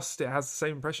fingers crossed it has the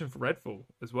same impression for Redfall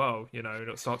as well, and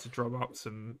it'll start to drum up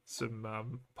some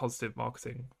positive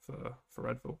marketing for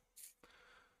Redfall.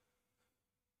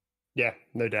 Yeah,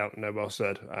 no doubt. No, well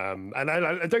said. And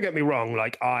I don't get me wrong,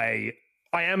 like I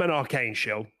am an Arcane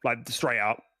shill, like straight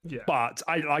up. Yeah. But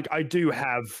I do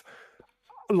have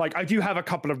a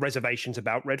couple of reservations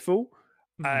about Redfall.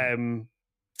 But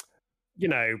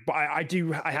I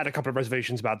had a couple of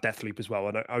reservations about Deathloop as well,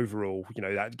 and overall,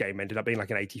 that game ended up being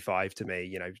like an 85 to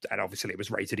me, and obviously it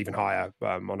was rated even higher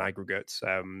on aggregates,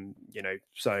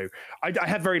 so I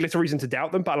had very little reason to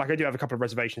doubt them, but like I do have a couple of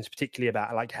reservations, particularly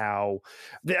about like how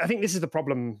I think this is the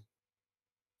problem.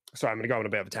 Sorry, I'm going to go on a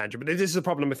bit of a tangent, but this is the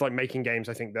problem with like making games.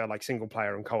 I think they're like single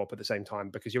player and co-op at the same time,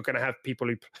 because you're going to have people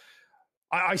who,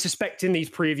 I suspect in these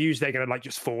previews they're going to like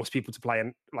just force people to play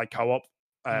in like co-op.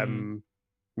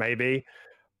 Maybe,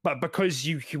 but because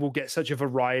you will get such a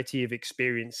variety of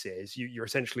experiences, you're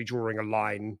essentially drawing a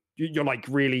line. You're like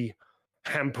really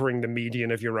hampering the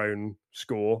median of your own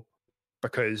score,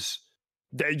 because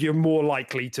you're more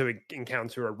likely to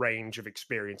encounter a range of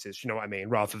experiences, you know what I mean,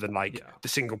 rather than like the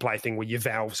single player thing where you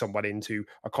valve someone into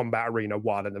a combat arena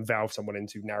 1 and then valve someone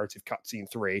into narrative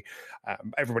cutscene 3.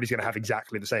 Everybody's going to have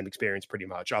exactly the same experience pretty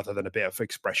much, other than a bit of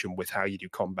expression with how you do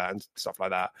combat and stuff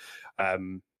like that.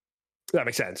 That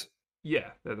makes sense.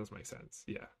 Yeah, that does make sense.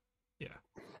 Yeah.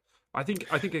 I think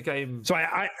a game. So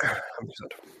I'm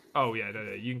oh yeah,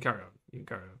 no, you can carry on.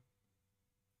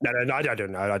 No, I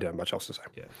don't know. I don't have much else to say.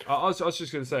 Yeah, I was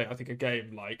just going to say, I think a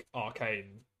game like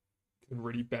Arcane can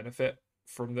really benefit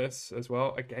from this as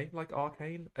well. A game like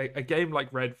Arcane, a game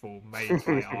like Redfall made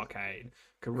by Arcane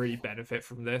can really benefit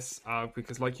from this,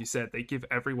 because like you said, they give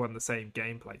everyone the same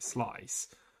gameplay slice,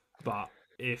 but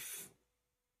if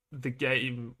the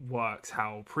game works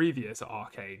how previous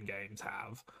Arcane games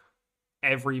have,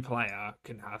 every player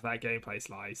can have that gameplay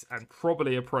slice and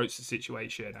probably approach the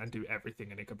situation and do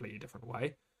everything in a completely different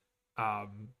way.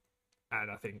 And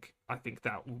I think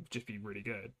that will just be really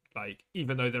good. Like,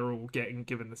 even though they're all getting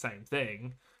given the same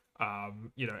thing,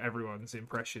 everyone's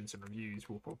impressions and reviews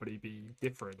will probably be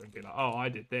different and be like, oh, I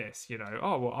did this,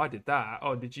 oh, well, I did that.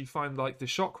 Oh, did you find like the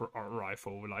shock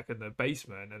rifle like in the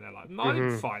basement? And they're like, no, I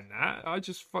didn't find that. I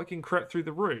just fucking crept through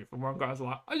the roof. And one guy's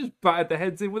like, I just batted the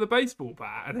heads in with a baseball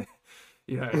bat. And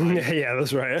yeah,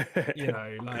 that's right.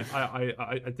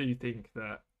 I do think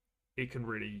that it can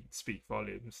really speak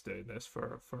volumes doing this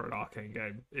for an Arcane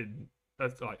game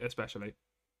especially.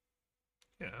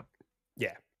 Yeah,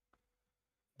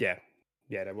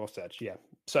 there was that. Yeah.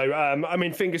 So, I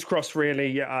mean, fingers crossed,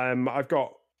 really. I've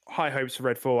got high hopes for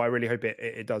Redfall. I really hope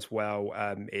it does well.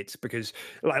 It's because,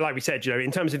 like we said,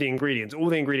 in terms of the ingredients, all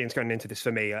the ingredients going into this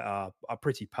for me are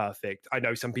pretty perfect. I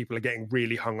know some people are getting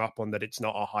really hung up on that it's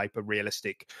not a hyper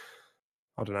realistic,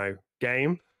 I don't know,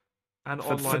 game. And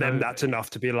for them, only. That's enough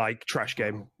to be like trash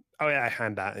game. Oh yeah,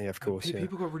 and that, yeah, of course.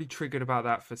 People got really triggered about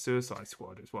that for Suicide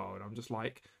Squad as well, and I'm just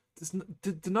like,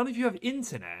 do none of you have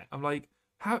internet? I'm like,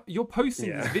 how you're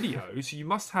posting these videos, so you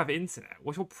must have internet.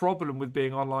 What's your problem with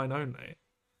being online only?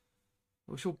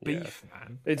 What's your beef,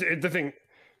 man? The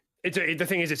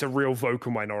thing is, it's a real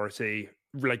vocal minority,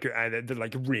 like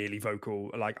really vocal.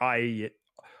 Like the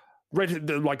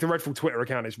Redfall Twitter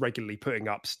account is regularly putting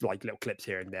up like little clips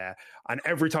here and there, and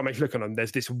every time I click on them,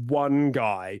 there's this one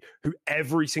guy who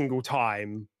every single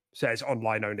time says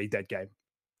online only, dead game.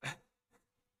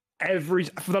 For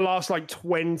the last like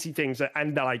 20 things,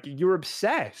 and they're like, you're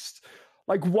obsessed.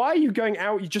 Like, why are you going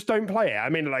out? You just don't play it. I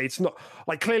mean, like, it's not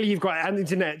like clearly you've got an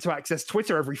internet to access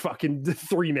Twitter every fucking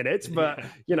 3 minutes, but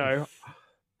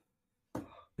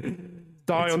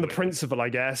die on the principle, I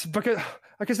guess. Because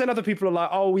then other people are like,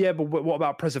 oh yeah, but what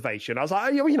about preservation? I was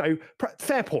like,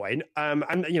 fair point.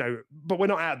 But we're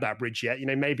not at that bridge yet.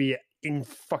 Maybe in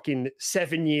fucking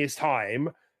 7 years' time,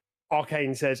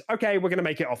 Arcane says, okay, we're going to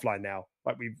make it offline now.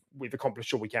 Like we've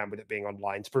accomplished all we can with it being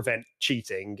online to prevent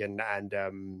cheating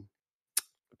and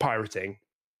pirating,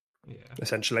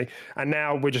 essentially. And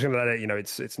now we're just going to let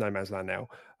it, it's no man's land now.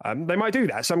 They might do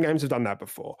that. Some games have done that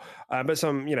before. But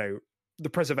some, the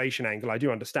preservation angle, I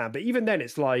do understand. But even then,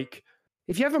 it's like,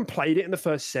 if you haven't played it in the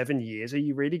first 7 years, are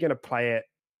you really going to play it?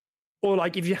 Or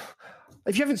like, if you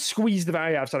haven't squeezed the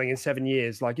value out of something in 7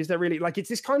 years, like, is there really, like, it's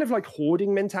this kind of like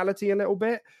hoarding mentality a little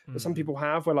bit that some people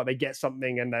have, where like they get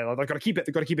something and they've got to keep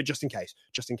it just in case.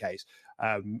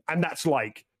 And that's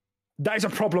like, that is a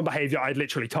problem behavior I'd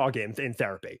literally target in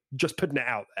therapy, just putting it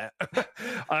out there.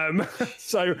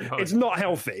 So it's not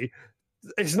healthy.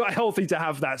 It's not healthy to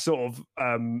have that sort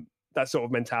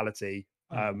of mentality.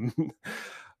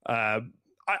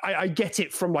 I get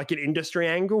it from like an industry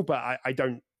angle, but I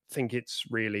don't think it's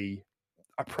really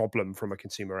a problem from a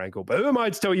consumer angle. But who am I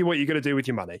to tell you what you're going to do with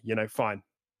your money? Fine.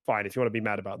 If you want to be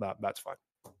mad about that, that's fine.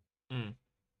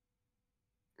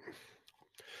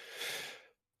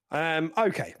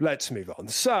 Okay, let's move on.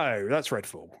 So that's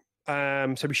Redfall.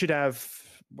 So we should have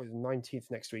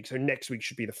 19th next week. So next week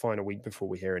should be the final week before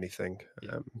we hear anything.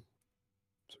 So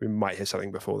we might hear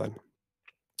something before then.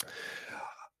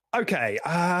 Okay,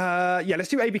 let's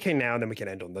do ABK now, and then we can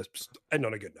end on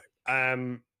a good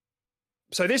note.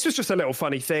 So this was just a little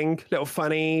funny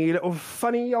funny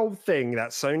old thing that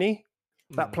Sony,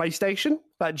 that PlayStation,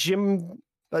 that Jim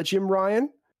Ryan.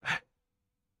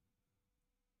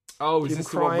 Oh, is this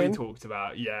the one we talked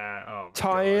about? Yeah. Oh,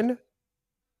 tying.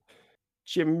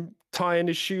 Jim tying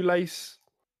his shoelace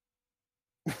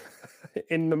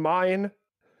in the mine.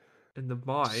 In the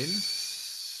mine?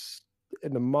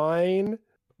 In the mine.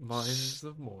 Mines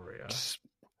of Moria.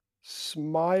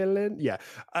 Smiling. Yeah.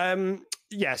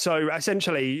 So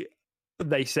essentially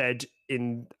they said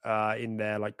in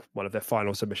their like one of their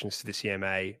final submissions to the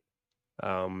CMA,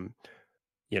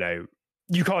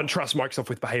 you can't trust Microsoft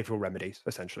with behavioral remedies,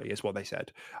 essentially, is what they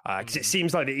said. Because it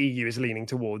seems like the EU is leaning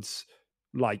towards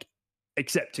like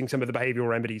accepting some of the behavioral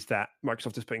remedies that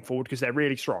Microsoft is putting forward because they're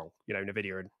really strong,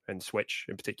 NVIDIA and Switch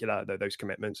in particular, those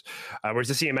commitments. Whereas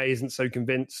the CMA isn't so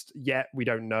convinced yet. We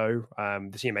don't know.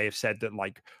 The CMA have said that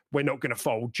like we're not going to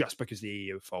fold just because the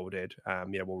EU have folded.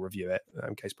 We'll review it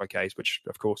case by case, which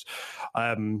of course.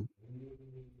 But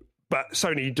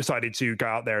Sony decided to go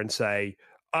out there and say,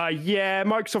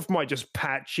 Microsoft might just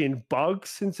patch in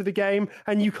bugs into the game,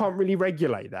 and you can't really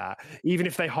regulate that. Even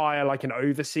if they hire like an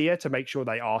overseer to make sure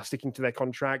they are sticking to their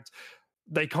contract,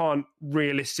 they can't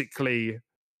realistically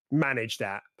manage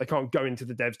that. They can't go into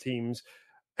the dev teams.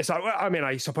 So,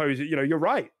 I suppose, you're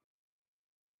right.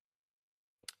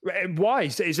 Why?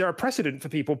 Is there a precedent for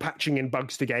people patching in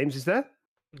bugs to games? Is there?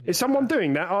 Is someone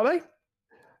doing that? Are they?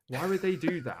 Why would they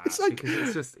do that? It's like-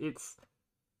 Because it's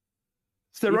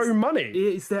their own money.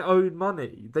 It's their own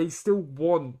money. They still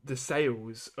want the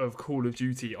sales of Call of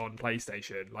Duty on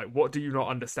PlayStation. Like, what do you not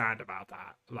understand about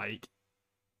that? Like,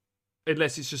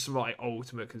 unless it's just some like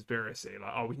ultimate conspiracy,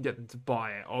 like, oh, we can get them to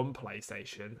buy it on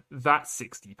PlayStation. That's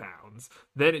 £60.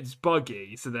 Then it's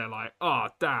buggy, so they're like, oh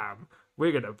damn,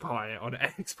 we're gonna buy it on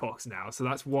Xbox now. So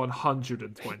that's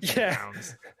 £120. Yeah.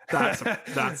 That's a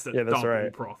Yeah, that's double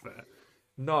right. profit.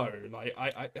 No, like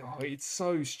it's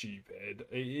so stupid.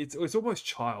 It's almost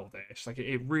childish. Like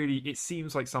it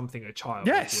seems like something a child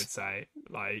would say.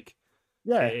 Like,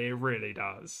 Yeah. it really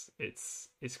does. It's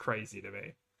crazy to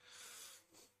me.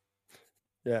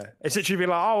 Yeah, it's literally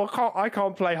like, oh, I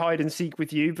can't play hide and seek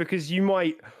with you because you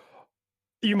might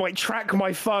track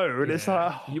my phone. Yeah. It's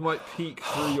like, you might peek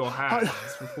through your hands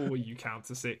before you count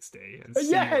to 60. And see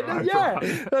yeah, where yeah, I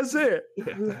run. that's it.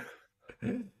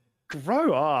 Yeah.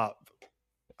 Grow up.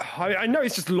 I know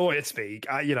it's just lawyer speak,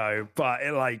 but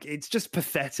it's just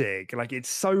pathetic. Like, it's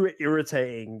so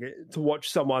irritating to watch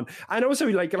someone, and also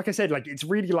like I said, like, it's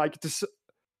really like, does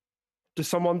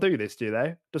someone do this? Do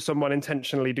they? Does someone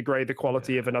intentionally degrade the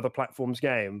quality of another platform's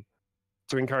game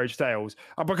to encourage sales?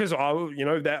 Because I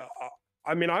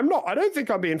don't think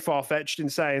I'm being far fetched in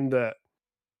saying that.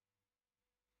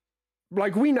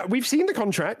 Like, we've seen the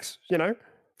contracts,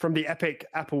 from the Epic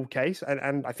Apple case,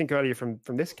 and I think earlier from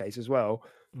this case as well,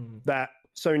 that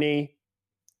Sony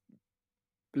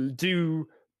do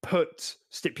put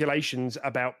stipulations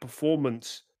about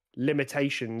performance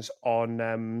limitations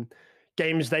on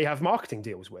games they have marketing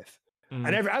deals with.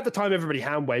 And at the time, everybody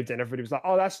hand waved and everybody was like,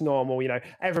 oh, that's normal.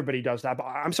 Everybody does that. But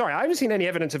I'm sorry, I haven't seen any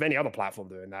evidence of any other platform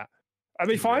doing that. I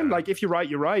mean, fine. Like, if you're right,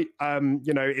 you're right.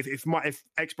 If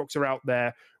Xbox are out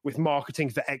there with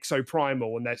marketing for Exo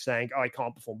Primal and they're saying, oh, I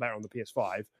can't perform better on the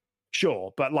PS5,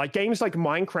 sure. But like, games like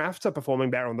Minecraft are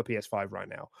performing better on the PS5 right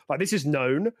now. Like, this is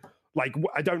known. Like,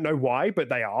 I don't know why, but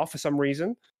they are for some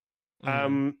reason.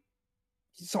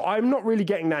 So I'm not really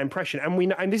getting that impression.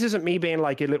 And this isn't me being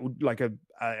like a little, like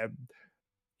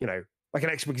like an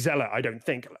Xbox zealot, I don't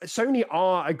think. Sony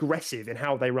are aggressive in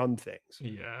how they run things.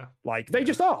 Yeah. Like, they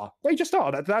just are. They just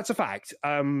are. That's a fact.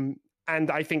 And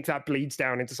I think that bleeds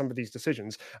down into some of these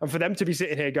decisions. And for them to be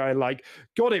sitting here going like,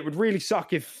 God, it would really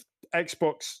suck if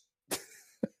Xbox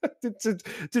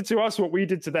did to us what we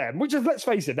did to them. Which is, let's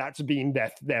face it, that's been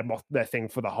their thing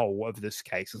for the whole of this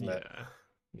case, isn't it?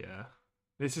 Yeah.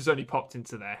 This has only popped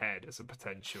into their head as a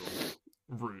potential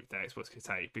route that Xbox could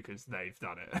take because they've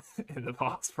done it in the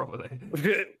past, probably.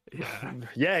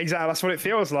 Yeah, exactly. That's what it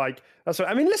feels like.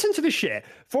 Listen to this shit.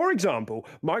 For example,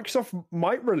 Microsoft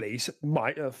might release,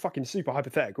 fucking super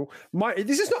hypothetical.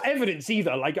 This is not evidence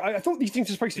either. Like, I thought these things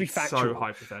are supposed to be factual. So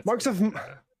hypothetical.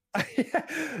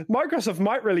 Microsoft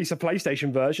might release a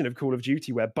PlayStation version of Call of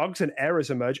Duty where bugs and errors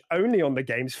emerge only on the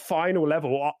game's final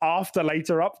level or after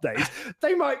later updates.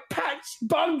 They might patch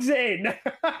bugs in.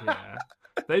 Yeah.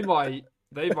 They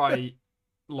might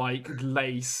like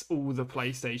lace all the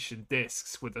PlayStation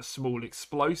discs with a small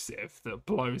explosive that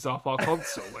blows up our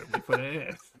console when we put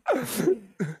it in.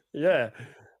 Yeah.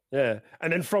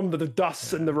 And then from the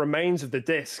dust and the remains of the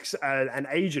discs, an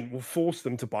agent will force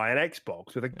them to buy an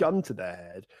Xbox with a gun to their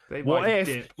head. What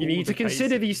if you need to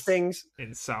consider these things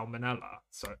in salmonella,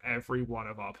 so every one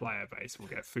of our player base will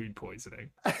get food poisoning.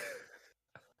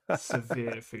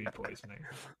 Severe food poisoning.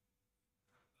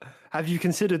 Have you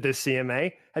considered this,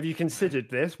 CMA? Have you considered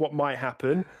this? What might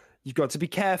happen? You've got to be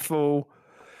careful.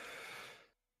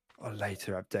 Or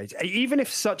later updates. Even if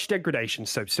such degradations,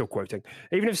 so still quoting,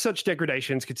 even if such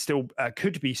degradations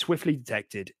could be swiftly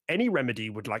detected, any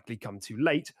remedy would likely come too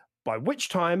late, by which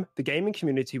time the gaming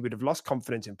community would have lost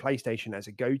confidence in PlayStation as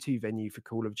a go-to venue for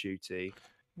Call of Duty.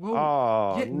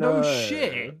 Well, no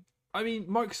shit. I mean,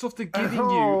 Microsoft are giving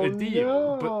you a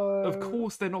deal, but of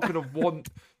course they're not going to want...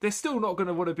 They're still not going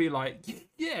to want to be like,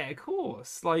 yeah, of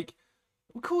course. Like,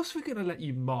 of course we're going to let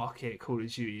you market Call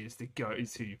of Duty as the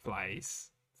go-to place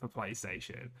for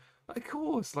PlayStation. Of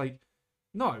course, like,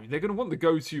 no, they're going to want the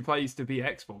go-to place to be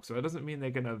Xbox, so it doesn't mean they're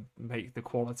going to make the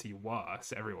quality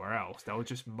worse everywhere else. They'll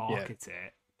just market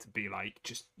it to be like,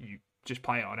 just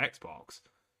play it on Xbox.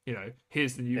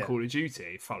 Here's the new Call of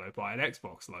Duty, followed by an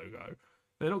Xbox logo.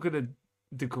 They're not going to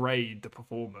degrade the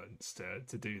performance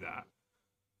to do that.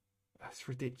 That's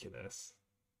ridiculous.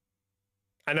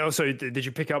 And also, did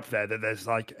you pick up there that there's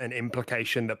like an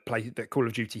implication that Call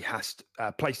of Duty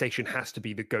PlayStation has to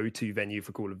be the go-to venue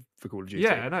for Call of Duty?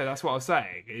 Yeah, no, that's what I was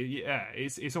saying.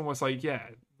 It's almost like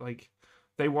like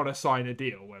they want to sign a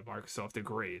deal where Microsoft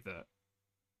agree that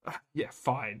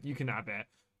fine, you can have it,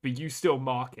 but you still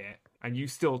market and you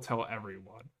still tell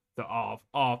everyone that our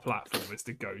platform is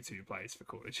the go-to place for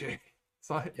Call of Duty. It's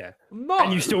like, no.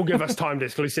 And you still give us timed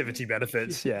exclusivity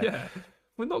benefits. Yeah.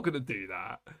 We're not going to do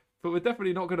that. But we're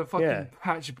definitely not going to fucking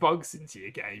patch bugs into your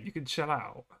game. You can chill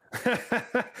out.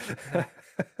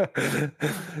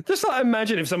 Just like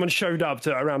imagine if someone showed up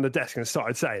to around the desk and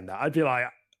started saying that. I'd be like,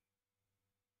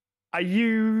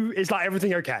 is like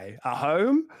everything okay at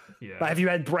home? Yeah. Like, have you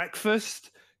had breakfast?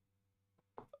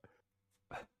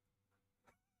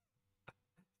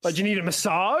 Like, do you need a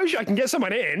massage? I can get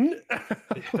someone in.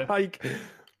 Like,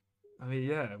 I mean,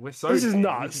 yeah, we're so this is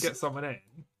nuts. We can get someone in.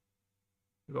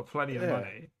 We've got plenty of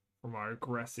money from our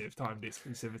aggressive timed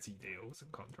exclusivity deals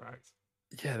and contracts.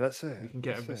 Yeah, that's it. We can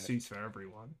get a masseuse for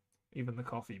everyone, even the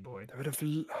coffee boy. They would have,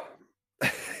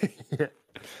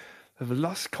 have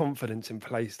lost confidence in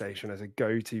PlayStation as a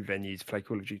go-to venue to play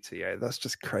Call of Duty. Yeah, that's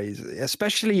just crazy.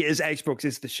 Especially as Xbox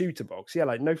is the shooter box. Yeah,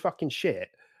 like no fucking shit.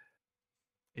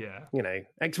 Yeah. You know,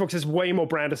 Xbox has way more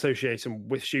brand association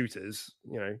with shooters.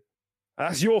 You know,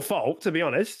 that's your fault, to be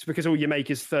honest, because all you make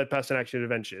is third-person action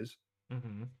adventures.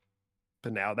 Mm-hmm.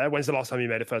 But now, when's the last time you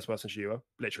made a first-person shooter?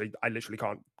 I literally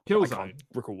can't. Killzone. I can't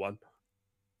recall one.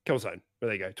 Killzone. Well,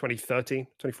 there you go. 2013,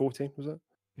 2014 was it?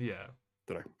 Yeah.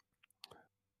 Don't know.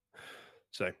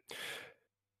 So,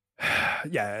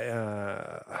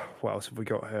 what else have we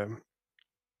got here?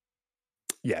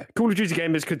 Yeah, Call of Duty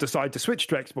gamers could decide to switch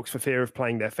to Xbox for fear of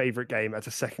playing their favorite game at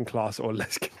a second class or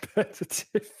less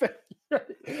competitive.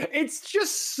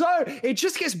 It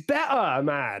just gets better,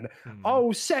 man.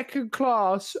 Oh, second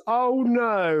class. Oh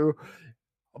no.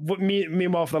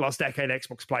 Meanwhile, for the last decade,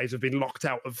 Xbox players have been locked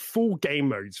out of full game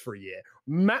modes for a year,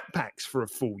 map packs for a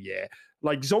full year,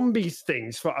 like zombies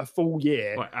things for a full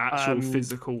year, like actual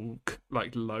physical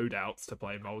like loadouts to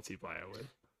play multiplayer with.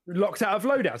 Locked out of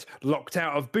loadouts, locked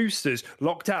out of boosters,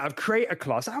 locked out of creator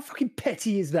class. How fucking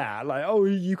petty is that? Like, oh,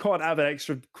 you can't have an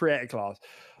extra creator class.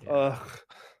 Ugh,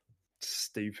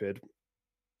 stupid.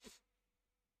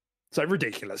 So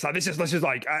ridiculous. Like this is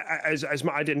like as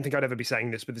I didn't think I'd ever be saying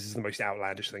this, but this is the most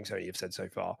outlandish thing Sony have said so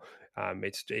far.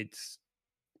 It's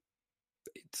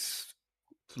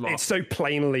so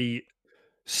plainly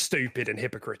stupid and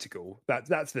hypocritical.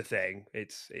 That's the thing.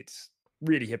 It's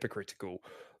really hypocritical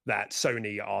that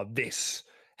Sony are this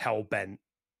hell-bent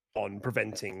on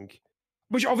preventing,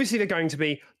 which obviously they're going to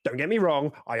be. Don't get me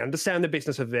wrong, I understand the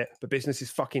business of it, but business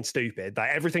is fucking stupid. Like,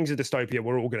 everything's a dystopia,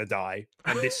 we're all going to die,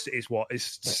 and this is what is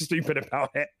stupid about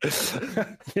it.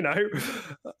 You know?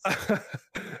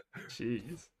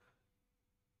 Jeez.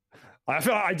 I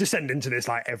feel like I descend into this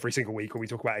like every single week when we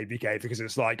talk about ABK, because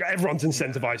it's like everyone's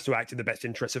incentivized to act in the best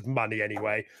interest of money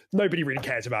anyway. Nobody really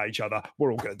cares about each other.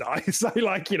 We're all going to die. So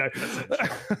like, you know,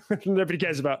 nobody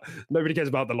cares about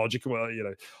the logic. Well, you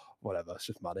know, whatever. It's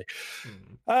just money.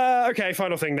 Okay,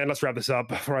 final thing then. Let's wrap this up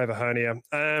before I have a hernia.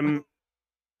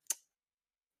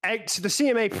 The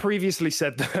CMA previously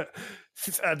said that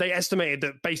they estimated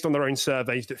that, based on their own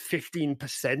surveys, that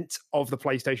 15% of the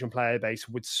PlayStation player base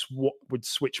would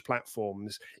switch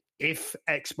platforms if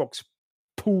Xbox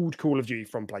pulled Call of Duty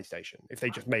from PlayStation, if they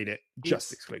just made it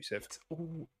exclusive.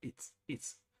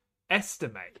 It's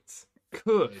estimates.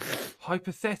 Could,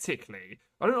 hypothetically.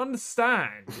 I don't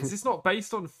understand. Is this not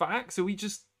based on facts? Or we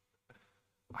just...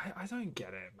 I don't get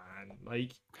it, man.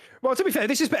 Like, well, to be fair,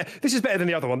 this is better than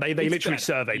the other one. They literally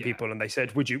surveyed people and they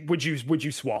said, would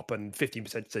you swap? And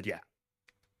 15% said yeah.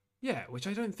 Yeah, which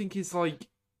I don't think is like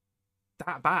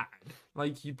that bad.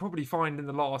 Like, you'd probably find in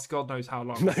the last God knows how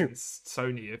long since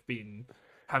Sony have been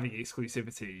having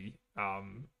exclusivity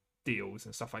deals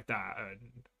and stuff like that, and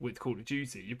with Call of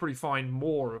Duty, you probably find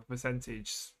more of a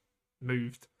percentage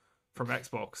moved from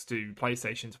Xbox to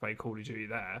PlayStation to play Call of Duty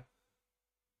there,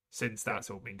 since that's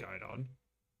all been going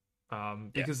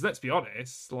on. Because let's be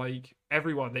honest, like,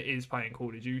 everyone that is playing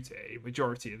Call of Duty,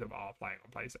 majority of them are playing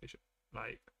on PlayStation,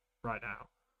 like, right now,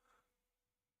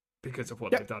 because of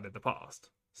what they've done in the past.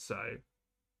 So,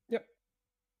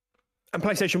 and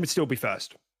PlayStation would still be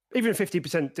first. Even if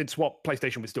 50% did swap,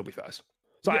 PlayStation would still be first.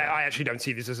 So I actually don't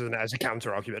see this as a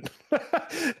counter argument.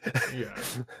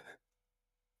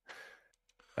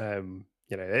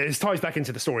 You know, it ties back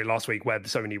into the story last week where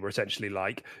Sony were essentially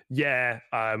like,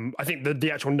 I think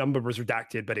the actual number was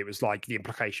redacted, but it was like the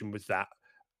implication was that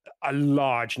a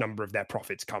large number of their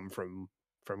profits come from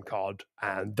COD,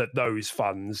 and that those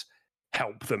funds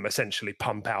help them essentially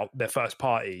pump out their first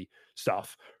party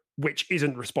stuff, which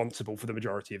isn't responsible for the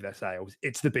majority of their sales.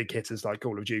 It's the big hitters like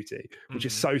Call of Duty, which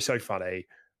is so funny.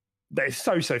 That is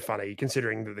so funny,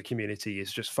 considering that the community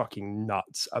is just fucking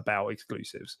nuts about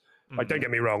exclusives. Like, don't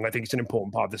get me wrong, I think it's an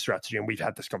important part of the strategy, and we've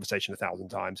had this conversation 1,000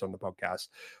 times on the podcast.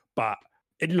 But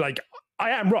like,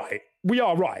 I am right. We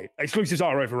are right. Exclusives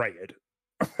are overrated.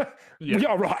 We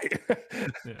are right.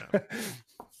 Yeah.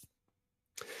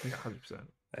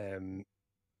 100%.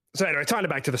 So anyway, tying it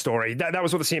back to the story, that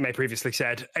was what the CMA previously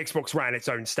said. Xbox ran its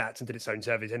own stats and did its own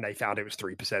surveys, and they found it was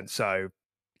 3%. So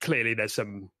clearly there's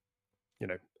some,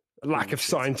 lack of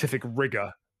scientific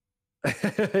rigor,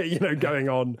 going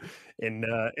on in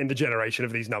the generation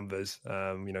of these numbers.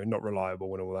 Not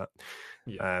reliable and all that.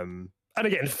 Yeah. And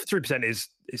again, 3% is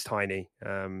tiny.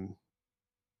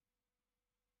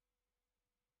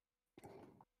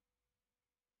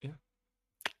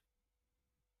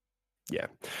 Yeah.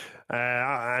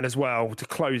 And as well, to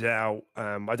close out,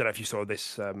 I don't know if you saw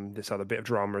this other bit of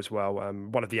drama as well.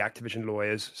 One of the Activision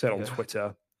lawyers said on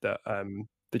Twitter that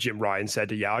the Jim Ryan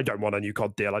said, "Yeah, I don't want a new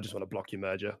COD deal. I just want to block your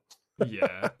merger."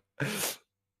 Yeah.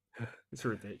 It's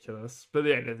ridiculous. But at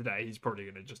the end of the day, he's probably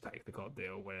going to just take the COD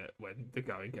deal when the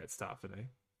going gets tough, isn't he?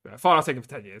 Yeah, fine, I'll take it for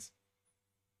 10 years.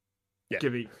 Yeah.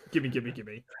 Gimme.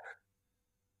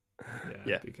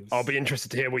 Yeah. Because... I'll be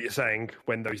interested to hear what you're saying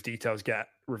when those details get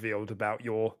revealed about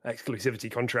your exclusivity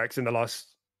contracts in the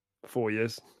last 4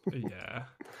 years. Yeah.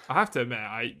 I have to admit,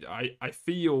 I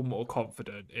feel more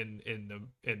confident in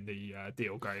the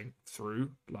deal going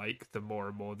through, like, the more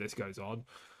and more this goes on.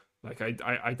 Like,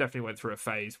 I definitely went through a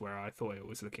phase where I thought it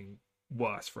was looking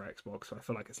worse for Xbox. So I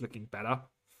feel like it's looking better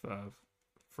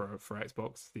for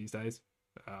Xbox these days.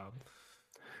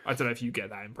 I don't know if you get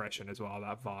that impression as well,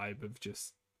 that vibe of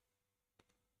just...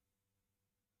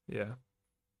 Yeah.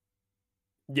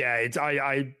 Yeah,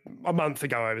 I a month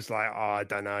ago I was like, I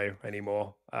don't know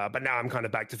anymore. But now I'm kind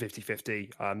of back to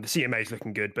 50-50. The CMA is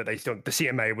looking good, but the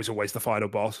CMA was always the final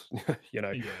boss,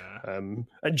 Yeah. And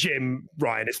Jim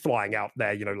Ryan is flying out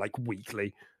there, like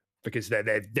weekly, because they're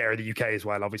in the UK as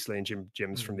well, obviously, and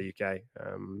Jim's from the UK.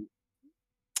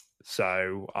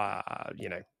 So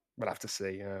we'll have to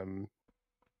see.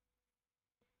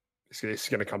 It's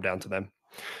going to come down to them.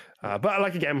 But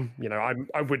like, again, I'm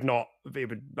not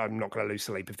going to lose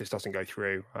sleep if this doesn't go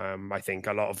through. I think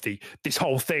a lot of this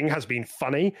whole thing has been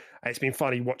funny. It's been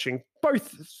funny watching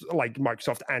both like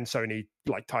Microsoft and Sony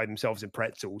like tie themselves in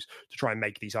pretzels to try and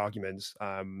make these arguments.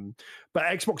 But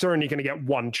Xbox are only going to get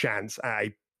one chance at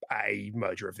a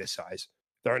merger of this size.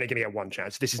 They're only going to get one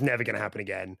chance. This is never going to happen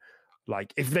again.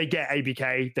 Like, if they get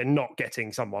ABK, they're not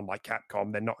getting someone like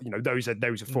Capcom. They're not, those are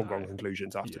foregone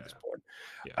conclusions after this point.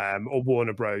 Yeah. Or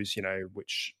Warner Bros,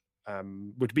 which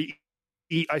would be,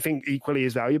 I think, equally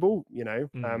as valuable,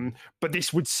 but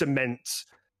this would cement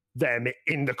them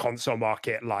in the console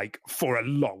market, like, for a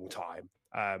long time.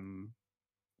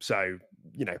 So,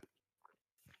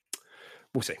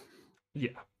 we'll see.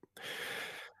 Yeah.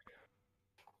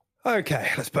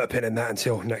 Okay, let's put a pin in that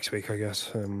until next week, I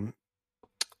guess.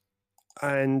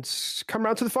 And come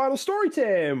around to the final story,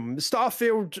 Tim. The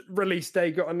Starfield release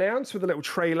date got announced with a little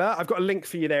trailer. I've got a link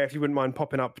for you there if you wouldn't mind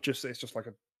popping up. It's just like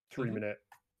a 3-minute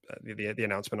the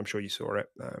announcement. I'm sure you saw it.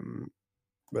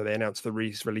 Where they announced the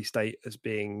release date as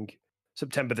being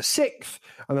September the 6th,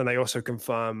 and then they also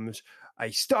confirmed a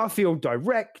Starfield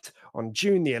Direct on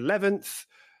June the 11th.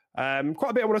 Quite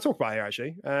a bit I want to talk about here,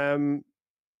 actually. Have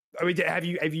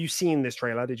you seen this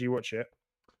trailer? Did you watch it?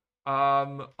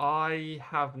 I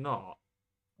have not.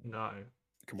 No. You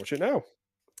can watch it now.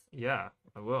 Yeah,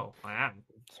 I will. I am.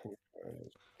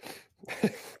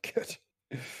 Good.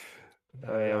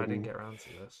 No, I didn't get around to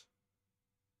this.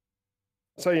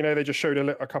 So, they just showed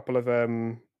a couple of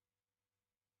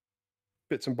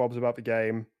bits and bobs about the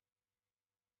game.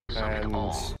 And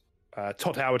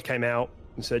Todd Howard came out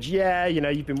and said, yeah,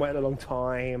 you've been waiting a long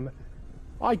time.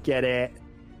 I get it.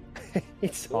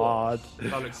 It's hard.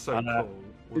 That looks so cool.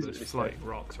 With those floating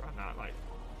rocks around that, like,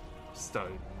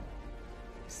 stone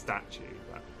statue,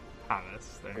 that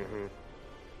palace thing. Mm-hmm.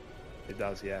 It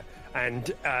does, yeah.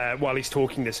 And while he's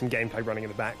talking, there's some gameplay running in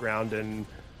the background, and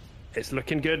it's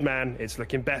looking good, man. It's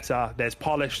looking better. There's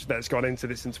polish that's gone into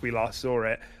this since we last saw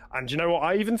it. And do you know what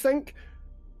I even think?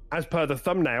 As per the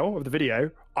thumbnail of the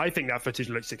video, I think that footage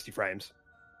looks 60 frames.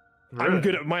 Really? I'm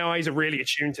good at... My eyes are really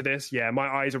attuned to this. Yeah, my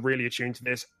eyes are really attuned to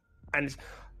this. And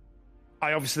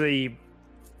I obviously...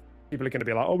 People are going to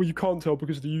be like, oh, well, you can't tell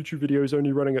because the YouTube video is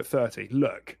only running at 30.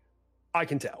 Look, I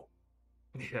can tell.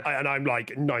 Yeah. And I'm like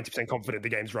 90% confident the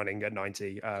game's running at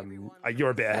 90.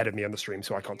 You're a bit ahead of me on the stream,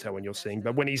 so I can't tell when you're seeing.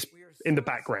 But when he's in the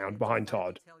background behind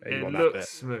Todd, it looks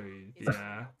smooth.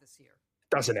 Yeah.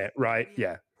 Doesn't it? Right?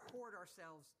 Yeah.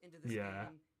 Yeah.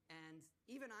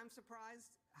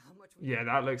 Yeah,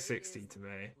 that looks 60 to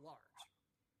me.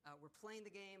 We're playing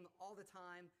the game all the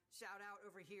time. Shout out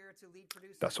over here to lead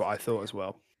producer. That's what I thought as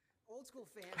well. Old school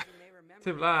fans, you may remember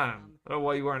Tim Lamb. I don't know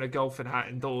why you're wearing a golfing hat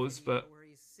indoors, but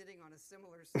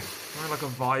similar Wearing like a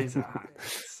visor hat.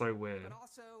 It's so weird. But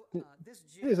also, this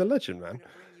June, He's a legend, man. we're gonna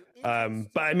bring you into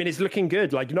But I mean, it's looking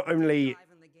good. Like, not only dive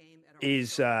in the game at our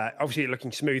is obviously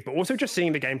looking smooth, but also just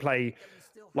seeing the gameplay,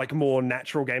 like more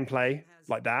natural gameplay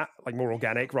like that, like more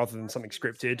organic rather than something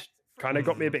scripted, kind of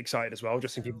got me a bit excited as well.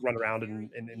 Just seeing people run around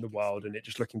in the world and it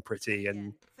just looking pretty.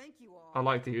 And Thank you all. I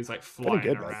like that he was like flying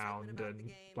good, man. around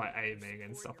and like aiming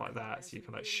and stuff like that, so you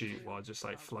can like shoot while just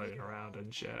like floating around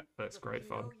and shit. That's great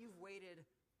fun.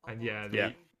 And yeah,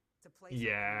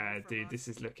 dude, this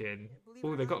is looking.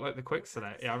 Oh, they got like the quick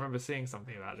select. Yeah, I remember seeing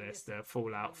something about this, the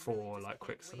Fallout 4 like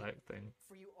quick select thing.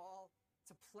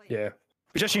 yeah,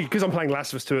 which actually, because I'm playing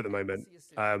Last of Us 2 at the moment,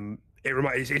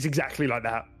 it's exactly like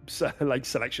that, like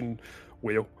selection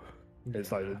wheel.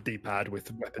 It's like the D-pad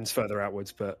with weapons further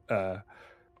outwards, but I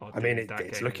mean,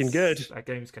 it's looking good. That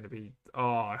game's going to be.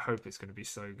 Oh, I hope it's going to be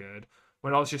so good.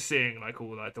 When I was just seeing like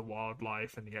all like the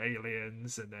wildlife and the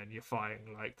aliens, and then you're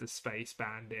fighting like the space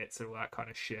bandits and all that kind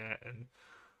of shit, and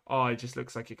it just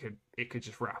looks like it could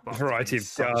just wrap up Variety of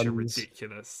such a guns.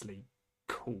 ridiculously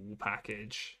cool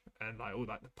package, and like all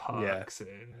like the perks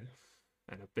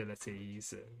and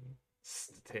abilities and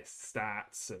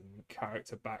stats and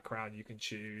character background you can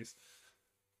choose.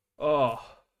 Oh,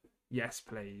 yes,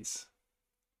 please.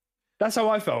 That's how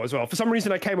I felt as well. For some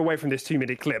reason, I came away from this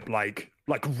 2-minute clip like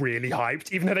really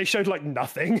hyped, even though they showed like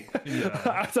nothing. Yeah.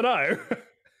 I don't know.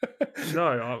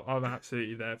 No, I'm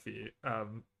absolutely there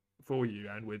for you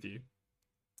and with you.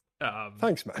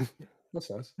 Thanks, man.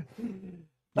 That's nice.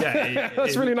 Yeah,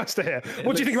 that's really nice to hear.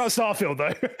 What do you think about Starfield,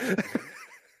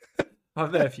 though?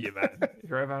 I'm there for you, man. If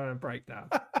you're ever having a breakdown.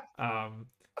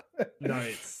 No,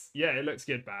 it looks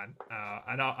good, man.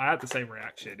 And I had the same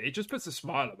reaction. It just puts a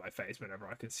smile on my face whenever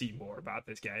I can see more about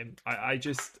this game. I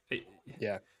just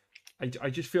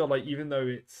feel like even though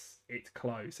it's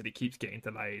close and it keeps getting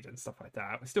delayed and stuff like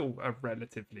that, we're still a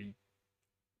relatively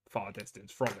far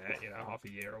distance from it, half a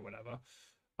year or whatever.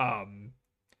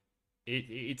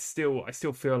 It's still, I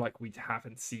still feel like we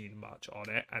haven't seen much on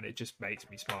it, and it just makes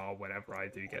me smile whenever I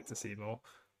do get to see more.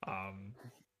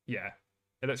 Yeah,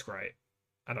 it looks great,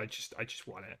 and I just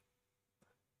want it.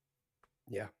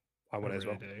 Yeah, I want it as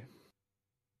well. Do.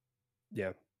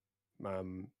 Yeah.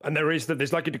 And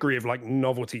there's like a degree of like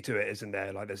novelty to it, isn't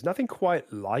there? Like there's nothing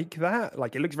quite like that.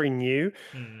 Like it looks very new.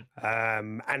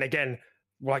 And again,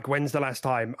 like when's the last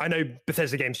time? I know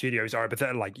Bethesda Game Studios are, but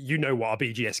like what a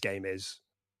BGS game is,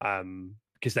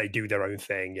 because they do their own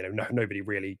thing. Nobody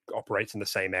really operates in the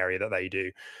same area that they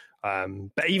do.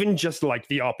 But even just like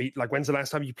the RP, like when's the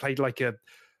last time you played like a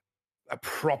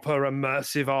proper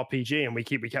immersive RPG? And we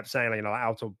kept saying, like,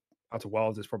 Outer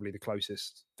Worlds is probably the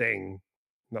closest thing.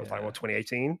 And that was like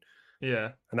 2018.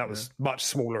 Yeah, and that was much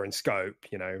smaller in scope.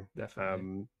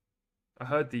 Definitely. I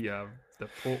heard the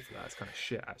port for that is kind of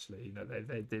shit. Actually,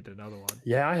 they did another one.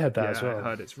 Yeah, I heard that as well. I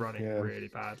heard it's running really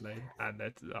badly, and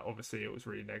that obviously it was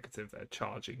really negative. They're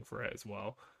charging for it as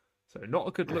well, so not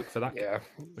a good look for that game,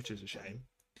 which is a shame.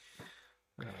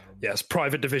 Yes,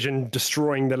 Private Division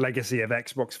destroying the legacy of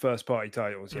Xbox first-party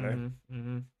titles.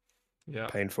 Yeah,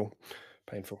 painful.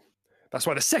 That's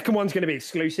why the second one's going to be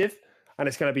exclusive, and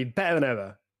it's going to be better than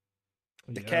ever.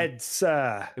 The kids.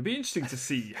 It'd be interesting to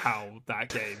see how that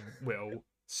game will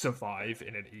survive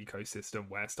in an ecosystem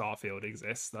where Starfield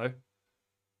exists, though.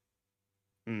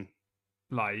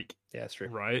 Like, yeah, it's true,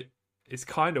 right? It's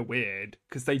kind of weird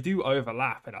because they do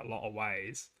overlap in a lot of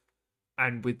ways,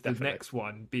 and with the next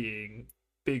one being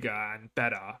bigger and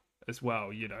better as well,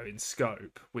 in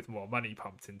scope with more money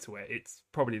pumped into it, it's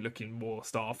probably looking more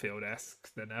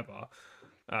Starfield-esque than ever.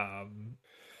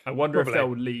 I wonder if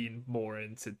they'll lean more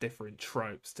into different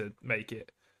tropes to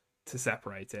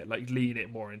separate it, like lean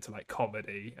it more into like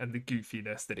comedy and the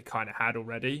goofiness that it kind of had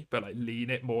already, but like lean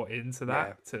it more into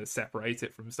that to separate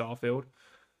it from Starfield.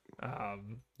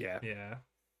 Yeah.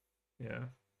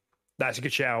 That's a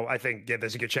good shout. I think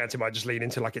there's a good chance it might just lean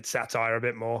into like its satire a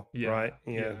bit more, right?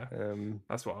 Yeah.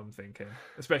 That's what I'm thinking,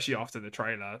 especially after the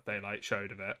trailer they like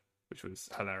showed of it, which was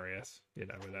hilarious. Where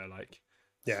they're like,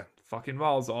 fucking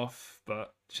miles off,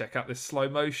 but check out this slow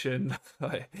motion,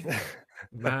 like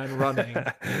man running,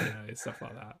 stuff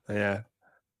like that.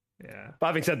 Yeah. But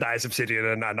having said that, it's Obsidian,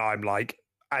 and I'm like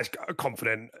as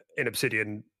confident in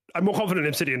Obsidian. I'm more confident in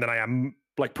Obsidian than I am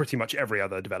like pretty much every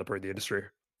other developer in the industry.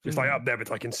 It's like up there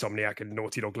with like Insomniac and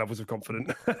Naughty Dog levels of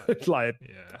confidence. Like,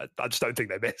 I just don't think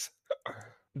they miss.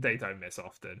 They don't miss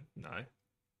often. No,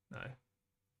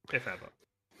 if ever.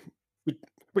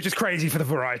 Which is crazy for the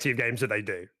variety of games that they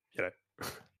do.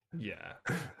 Yeah.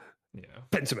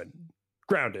 Pentiment,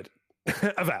 Grounded,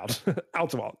 Avowed,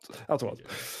 Outer Worlds.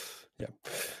 Yeah.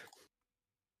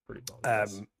 Pretty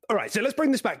bonkers. All right, so let's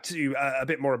bring this back to a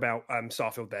bit more about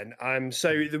Starfield then.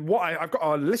 I've got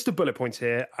a list of bullet points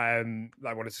here that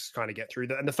I wanted to kind of get through.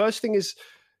 And the first thing is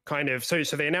kind of, so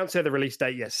they announced the release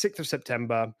date, 6th of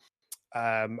September.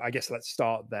 I guess let's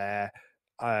start there.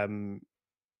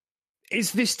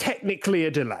 Is this technically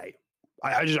a delay?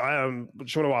 I just want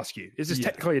to ask you, is this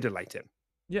technically a delay, Tim?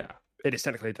 Yeah. It is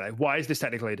technically a delay. Why is this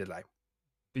technically a delay?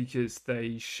 Because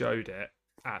they showed it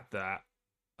at that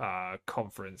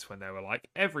conference when they were like,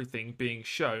 everything being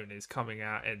shown is coming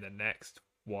out in the next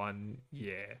 1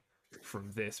 year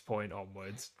from this point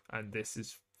onwards, and this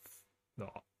is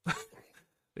not.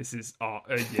 This is a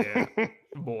year,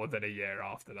 more than a year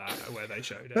after that, where they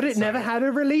showed it. But it never had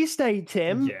a release date,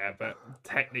 Tim. Yeah, but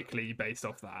technically, based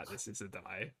off that, this is a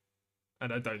delay,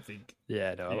 and I don't think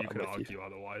you can argue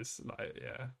otherwise.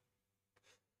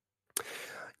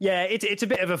 Yeah, it's a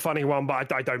bit of a funny one,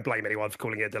 but I don't blame anyone for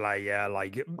calling it a delay. Yeah,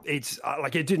 like it's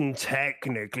like it didn't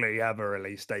technically have a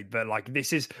release date, but like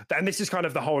this is kind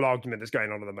of the whole argument that's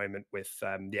going on at the moment with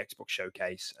the Xbox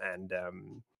showcase and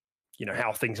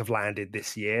how things have landed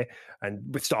this year, and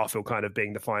with Starfield kind of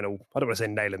being the final. I don't want to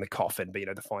say nail in the coffin,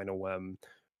 but the final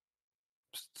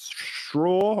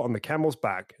straw on the camel's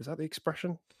back. Is that the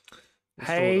expression?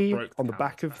 Hay on the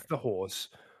back of the horse.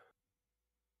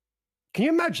 Can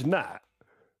you imagine that?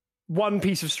 One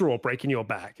piece of straw breaking your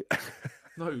back.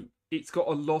 No, it's got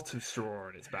a lot of straw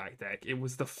on its back deck. It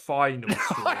was the final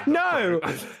straw. No,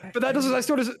 but that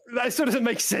still doesn't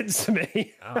make sense to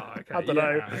me. Oh, okay. I don't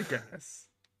know. I guess.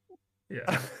 Yeah,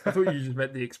 I thought you just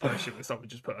meant the expression where someone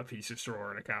just put a piece of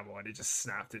straw in a camel and it just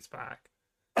snapped its back.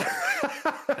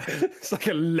 It's like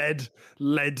a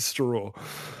lead straw.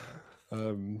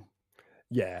 So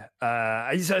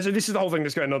this is the whole thing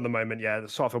that's going on at the moment. Yeah, the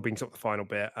Starfield being sort of the final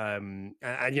bit. And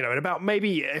about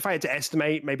maybe, if I had to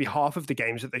estimate, maybe half of the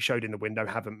games that they showed in the window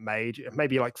haven't made,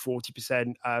 maybe like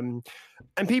 40%. And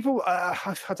people,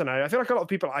 I don't know, I feel like a lot of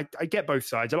people, I get both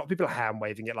sides. A lot of people are hand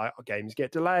waving it like, games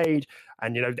get delayed.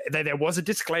 And, there was a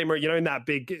disclaimer, in that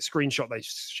big screenshot they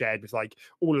shared with like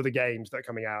all of the games that are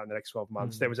coming out in the next 12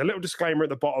 months. There was a little disclaimer at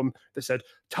the bottom that said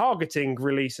targeting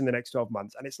release in the next 12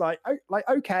 months. And it's like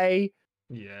okay.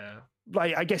 Yeah.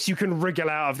 Like, I guess you can wriggle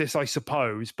out of this, I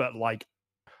suppose, but like,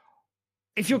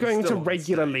 if you're going to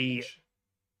regularly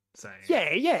exactly.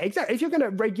 If you're going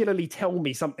to regularly tell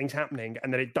me something's happening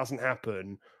and then it doesn't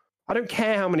happen, I don't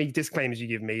care how many disclaimers you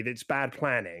give me. That's bad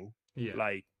planning. Yeah.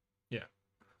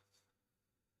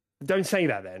 Don't say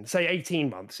that then. Say 18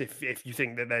 months if you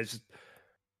think that there's,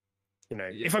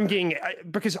 if I'm getting,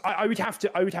 because I would have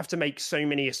to make so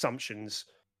many assumptions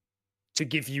to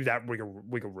give you that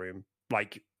wiggle room.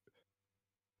 Like,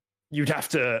 you'd have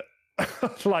to,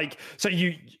 so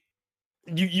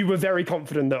you were very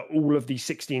confident that all of these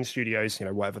 16 studios,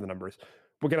 whatever the number is,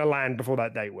 were going to land before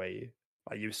that date, were you?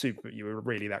 Like, you were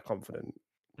really that confident.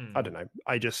 I don't know.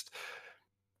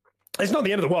 It's not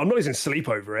the end of the world. I'm not losing sleep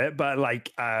over it, but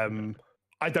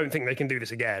I don't think they can do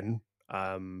this again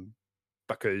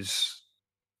because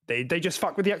they just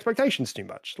fuck with the expectations too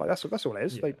much. Like, that's all it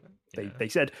is. They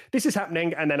said this is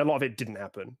happening, and then a lot of it didn't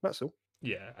happen. That's all.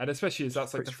 Yeah, and especially as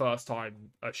that's like the first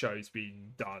time a show's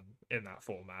been done in that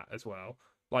format as well.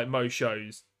 Like, most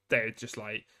shows, they're just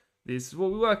like, this is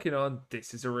what we're working on,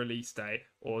 this is a release date,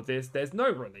 or there's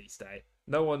no release date.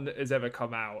 No one has ever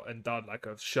come out and done like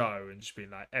a show and just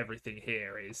been like, everything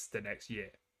here is the next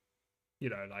year.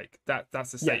 Like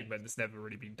that's a statement that's never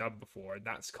really been done before, and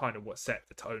that's kind of what set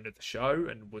the tone of the show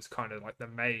and was kind of like the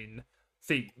main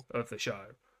theme of the show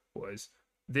was,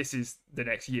 this is the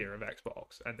next year of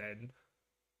Xbox, and then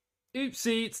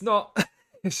oopsie, it's not.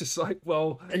 It's just like,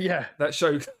 well, that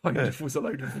show kind of was a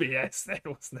load of BS then,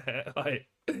 wasn't it? Like,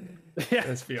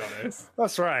 let's be honest.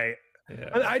 That's right.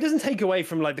 Yeah. It doesn't take away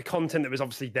from like the content that was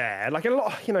obviously there. Like, a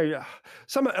lot,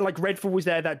 some like Redfall was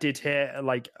there, that did hit.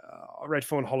 Like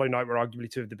Redfall and Hollow Knight were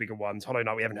arguably two of the bigger ones. Hollow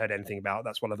Knight we haven't heard anything about.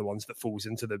 That's one of the ones that falls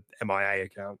into the MIA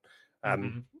account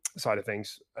side of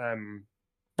things.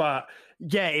 But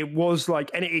yeah, it was like,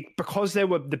 and because there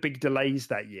were the big delays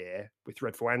that year with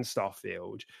Redfall and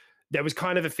Starfield, there was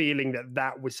kind of a feeling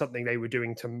that was something they were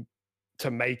doing to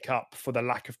make up for the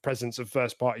lack of presence of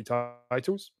first-party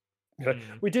titles.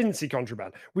 We didn't see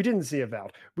Contraband. We didn't see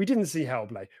Avowed. We didn't see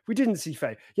Hellblade. We didn't see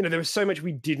Faye. There was so much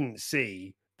we didn't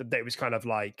see that it was kind of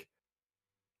like,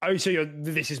 oh, so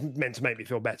this is meant to make me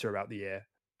feel better about the year.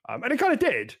 And it kind of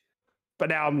did. But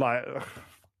now I'm like,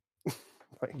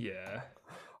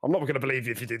 I'm not going to believe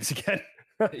you if you do this again.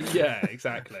 Yeah,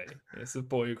 exactly. It's the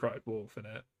boy who cried wolf, isn't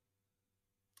it?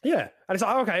 Yeah. And it's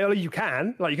like, okay, well, you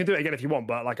can do it again if you want,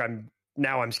 but like I'm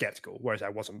skeptical, whereas I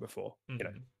wasn't before,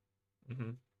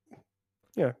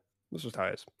 Yeah, that's just how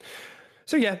it is.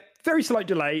 So yeah, very slight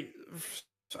delay.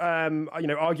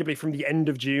 Arguably from the end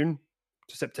of June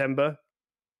to September,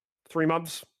 3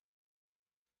 months.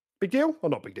 Big deal or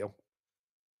not big deal?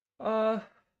 I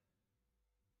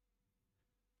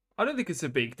don't think it's a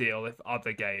big deal if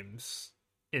other games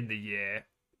in the year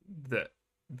that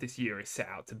this year is set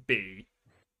out to be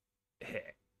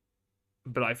hit.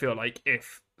 But I feel like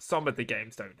if some of the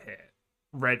games don't hit,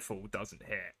 Redfall doesn't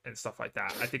hit, and stuff like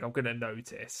that, I think I'm going to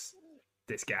notice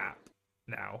this gap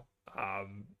now,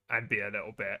 and be a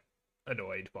little bit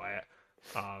annoyed by it.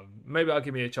 Maybe I'll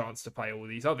give me a chance to play all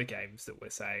these other games that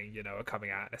we're saying, are coming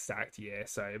out in a stacked year,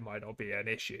 so it might not be an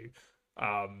issue.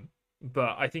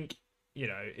 But I think,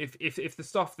 if the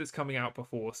stuff that's coming out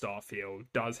before Starfield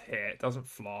does hit, doesn't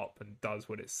flop, and does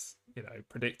what it's,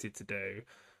 predicted to do,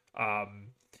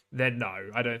 then no,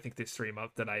 I don't think this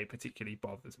 3-month delay particularly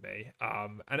bothers me.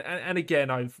 And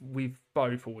again, we've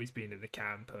both always been in the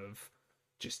camp of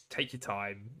just take your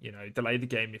time, delay the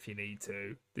game if you need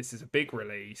to. This is a big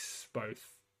release, both,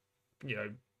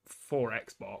 for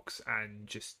Xbox and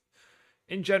just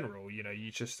in general, you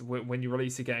just, when you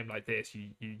release a game like this,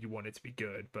 you want it to be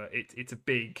good, but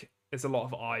there's a lot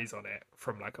of eyes on it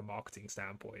from like a marketing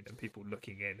standpoint and people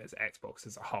looking in as Xbox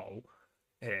as a whole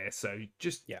here. So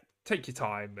just take your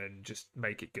time and just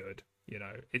make it good.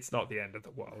 It's not the end of the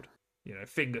world.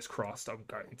 Fingers crossed I'm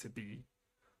going to be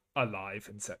alive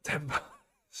in September.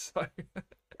 So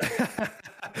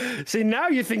see, now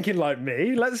you're thinking like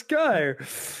me. Let's go.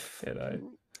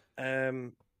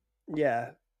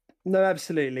 Yeah. No,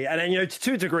 absolutely. And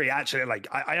to a degree, actually, like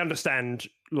I understand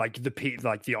like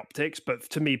the optics, but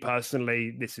to me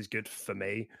personally, this is good for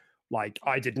me. Like,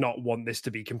 I did not want this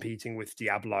to be competing with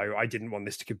Diablo. I didn't want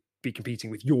this to be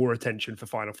competing with your attention for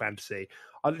Final Fantasy.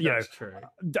 That's true.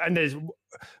 And there's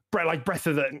Breath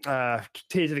of the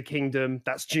Tears of the Kingdom.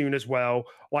 That's June as well.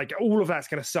 Like, all of that's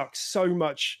going to suck so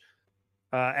much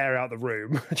air out the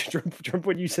room. Do you remember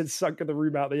when you said "suck the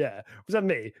room out the air"? Was that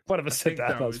me? One of us said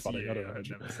that. That was funny. I never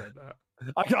said that.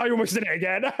 I almost did it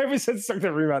again. I almost said "suck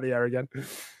the room out the air" again.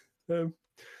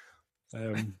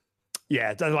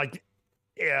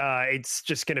 It's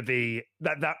just going to be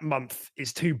that month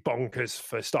is too bonkers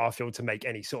for Starfield to make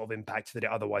any sort of impact that it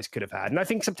otherwise could have had. And I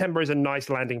think September is a nice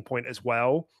landing point as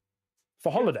well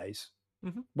for holidays,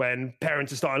 when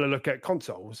parents are starting to look at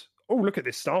consoles. Oh, look at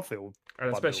this Starfield,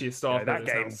 and especially if Starfield that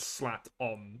game slapped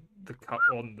on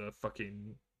the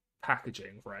fucking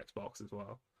packaging for Xbox as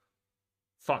well.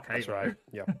 Fuck Halo. That's right.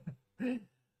 Yeah,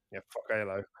 fuck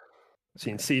Halo.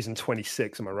 Seeing season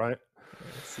 26, am I right?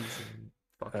 Yeah, season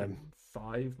fucking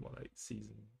 5, more like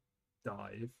season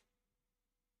dive.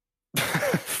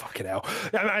 Fucking hell.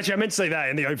 Actually, I meant to say that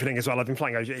in the opening as well. I've been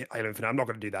playing Halo Infinite. I'm not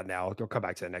going to do that now. I'll come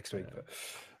back to it next week. But,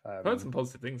 I've heard some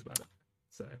positive things about it,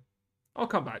 so I'll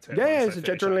come back to it. Yeah, so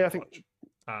generally, I think.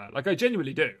 I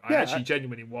genuinely do. I actually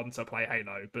genuinely want to play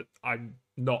Halo, but I'm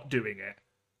not doing it.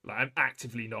 Like, I'm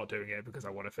actively not doing it because I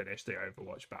want to finish the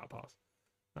Overwatch Battle Pass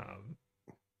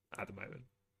at the moment.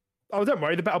 Oh, don't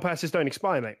worry. The Battle Passes don't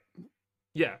expire, mate.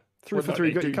 Yeah. 3 for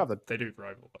 3 got you covered. They do for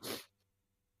Overwatch.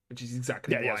 Which is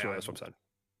exactly why that's what I'm saying.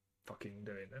 Fucking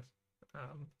doing this.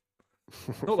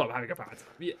 Not that I'm having a bad time.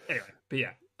 Yeah,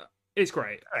 anyway, it's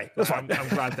great. Hey, that's fine. I'm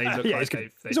glad they look like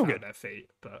they've found their feet,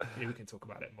 but we can talk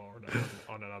about it more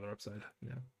on another episode.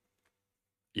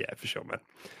 Yeah, for sure,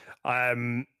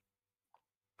 man.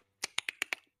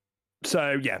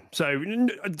 So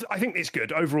I think it's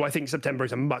good. Overall, I think September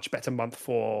is a much better month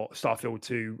for Starfield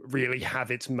to really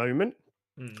have its moment.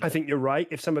 I think you're right.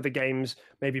 If some of the games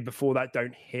maybe before that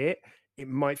don't hit, it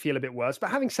might feel a bit worse. But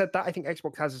having said that, I think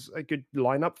Xbox has a good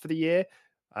lineup for the year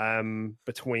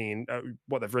between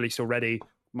what they've released already,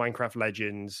 Minecraft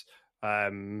Legends. I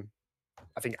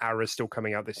think Ara's still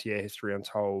coming out this year, History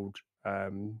Untold.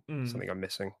 Something I'm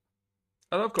missing.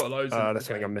 And I've got loads of that's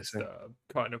something I'm missing. That are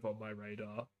kind of on my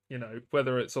radar,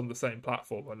 whether it's on the same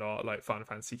platform or not, like Final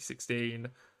Fantasy 16.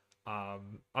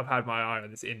 I've had my eye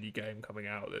on this indie game coming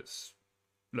out that's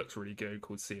looks really good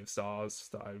called Sea of Stars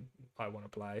that I want to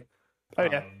play. Oh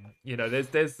yeah.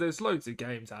 There's loads of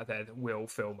games out there that will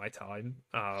fill my time.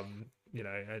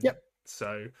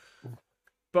 So,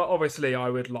 but obviously I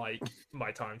would like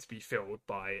my time to be filled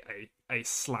by a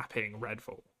slapping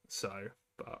Redfall. So,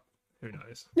 but who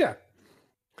knows? Yeah,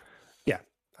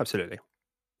 absolutely.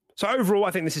 So overall,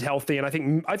 I think this is healthy, and I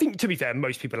think to be fair,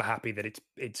 most people are happy that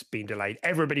it's been delayed.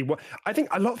 I think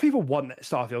a lot of people want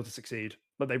Starfield to succeed,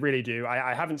 but they really do.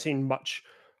 I haven't seen much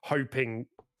hoping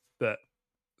that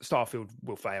Starfield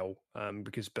will fail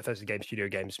because Bethesda Game Studio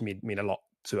games mean a lot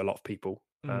to a lot of people.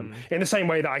 In the same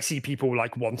way that I see people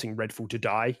like wanting Redfall to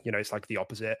die, it's like the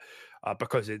opposite,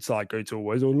 because it's like it's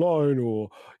always online, or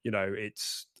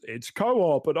it's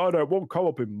co-op, and I don't want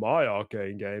co-op in my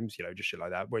arcade games, just shit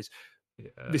like that. Whereas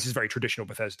this is very traditional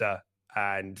Bethesda,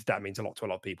 and that means a lot to a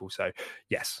lot of people. So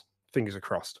yes, fingers are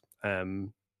crossed.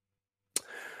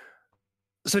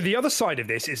 So the other side of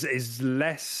this is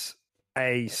less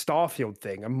a Starfield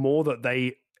thing, and more that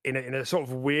they, in a sort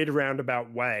of weird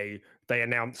roundabout way, they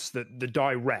announced that the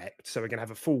direct, so we're going to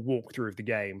have a full walkthrough of the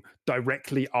game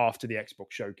directly after the Xbox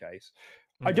showcase.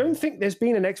 I don't think there's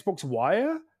been an Xbox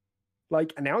Wire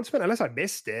announcement, unless I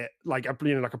missed it, like a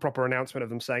proper announcement of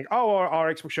them saying, "Oh,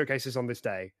 our Xbox showcase is on this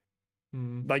day."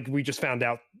 Like we just found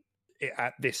out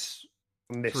at this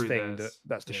thing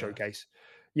that's the showcase.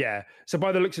 Yeah. So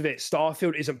by the looks of it,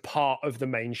 Starfield isn't part of the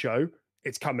main show.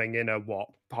 It's coming in a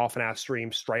half an hour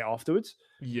stream straight afterwards.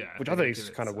 Yeah, which I think is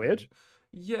kind of weird.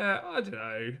 Yeah, I don't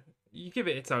know. You give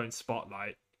it its own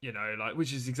spotlight,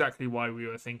 which is exactly why we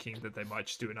were thinking that they might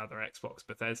just do another Xbox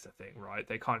Bethesda thing, right?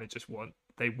 They kind of just want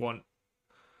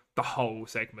the whole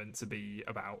segment to be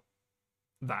about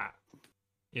that,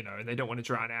 and they don't want to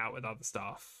drown out with other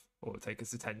stuff or take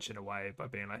its attention away by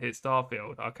being like, here's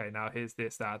Starfield, okay, now here's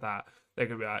this, that. They're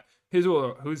gonna be like, here's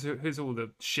all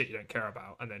the shit you don't care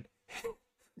about, and then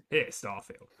here's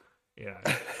Starfield.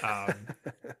 I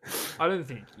don't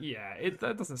think,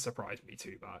 that doesn't surprise me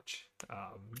too much.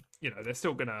 They're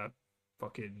still gonna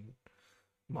fucking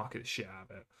market the shit out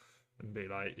of it and be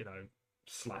like,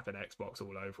 slapping Xbox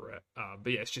all over it.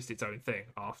 But yeah, it's just its own thing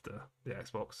after the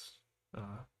Xbox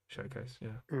showcase.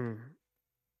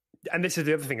 And this is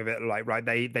the other thing of it, right?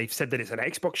 They've said that it's an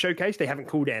Xbox showcase. They haven't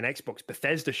called it an Xbox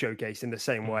Bethesda showcase in the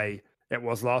same way it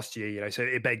was last year, so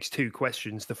it begs two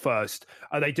questions. The first,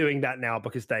 are they doing that now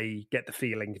because they get the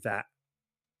feeling that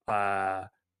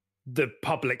the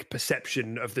public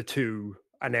perception of the two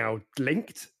are now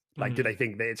linked? Do they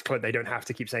think that it's they don't have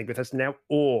to keep saying Bethesda now?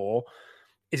 Or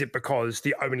is it because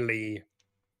the only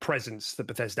presence that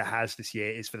Bethesda has this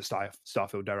year is for the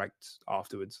Starfield Direct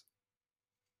afterwards?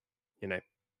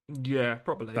 Yeah,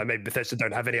 probably. Like maybe Bethesda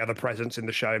don't have any other presence in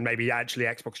the show, and maybe actually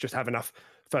Xbox just have enough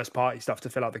first party stuff to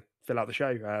fill out the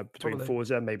show. Between probably.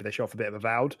 Forza, maybe they show off a bit of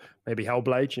Avowed, maybe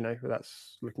Hellblade.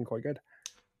 That's looking quite good.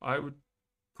 I would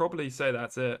probably say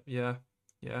that's it. Yeah.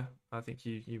 I think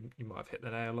you might have hit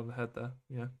the nail on the head there.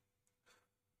 Yeah.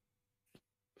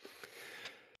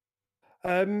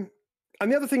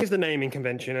 And the other thing is the naming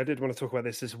convention. I did want to talk about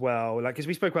this as well, because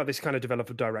we spoke about this kind of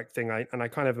developer direct thing, and I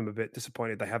kind of am a bit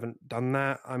disappointed they haven't done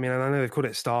that. I mean, I know they've called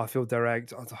it Starfield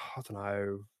Direct. I don't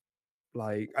know.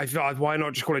 I feel like, why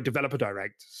not just call it Developer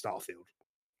Direct Starfield,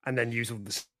 and then use all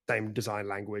the same design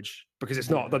language? Because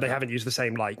it's not that they haven't used the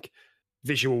same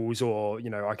visuals or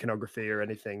iconography or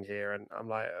anything here. And I'm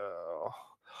like,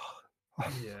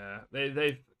 yeah,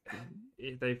 they've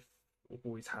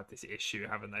always had this issue,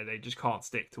 haven't they? They just can't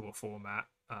stick to a format,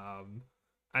 and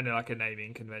like a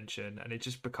naming convention, and it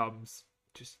just becomes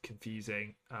just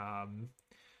confusing.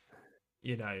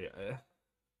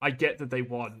 I get that they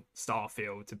want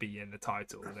Starfield to be in the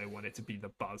title. They want it to be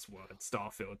the buzzword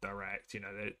Starfield Direct.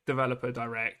 The Developer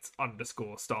Direct _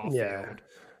 Starfield.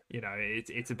 Yeah.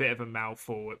 It's a bit of a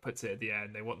mouthful. It puts it at the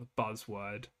end. They want the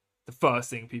buzzword, the first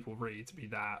thing people read, to be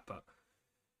that, but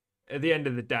at the end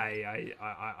of the day,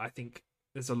 I think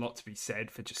there's a lot to be said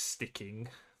for just sticking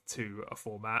to a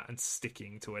format and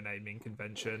sticking to a naming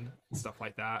convention and stuff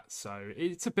like that. So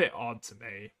it's a bit odd to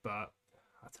me, but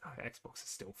I don't know. Xbox is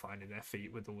still finding their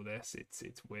feet with all this. It's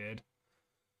weird.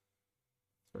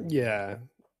 Yeah,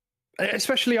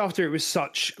 especially after it was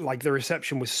such the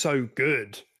reception was so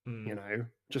good.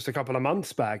 Just a couple of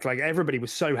months back, everybody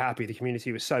was so happy. The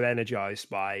community was so energized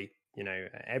by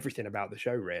everything about the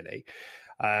show, really.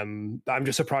 I'm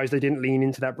just surprised they didn't lean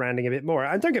into that branding a bit more.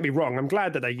 And don't get me wrong, I'm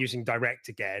glad that they're using Direct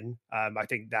again. I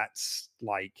think that's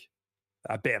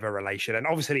a bit of a relation. And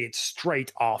obviously it's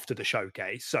straight after the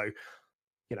showcase. So,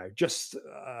 just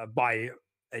by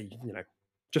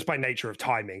nature of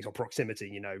timings or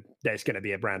proximity, there's going to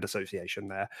be a brand association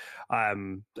there.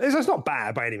 It's not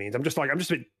bad by any means. I'm just a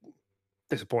bit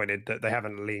disappointed that they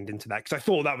haven't leaned into that, because I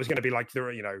thought that was going to be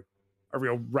a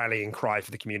real rallying cry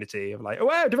for the community of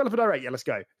Developer Direct, yeah, let's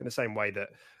go. In the same way that,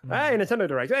 hey, Nintendo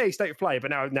Direct, hey, State of Play.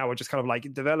 But now we're just kind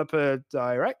of Developer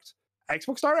Direct,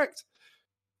 Xbox Direct,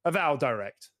 Avowed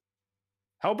Direct,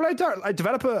 Hellblade Direct,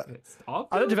 Developer. Are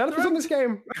there developers Direct? On this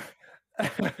game?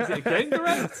 Is it a game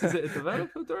Direct? Is it a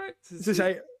Developer Direct? Is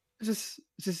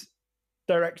this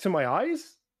direct to my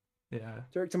eyes? Yeah.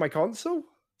 Direct to my console?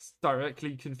 It's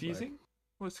directly confusing?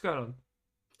 What's going on?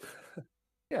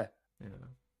 Yeah.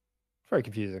 Very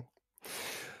confusing.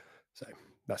 So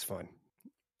That's fine.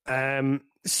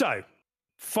 So,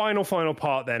 final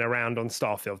part then around on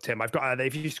Starfield, Tim. I've got,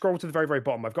 if you scroll to the very, very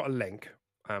bottom, I've got a link,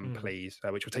 please,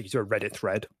 which will take you to a Reddit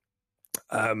thread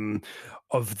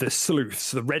of the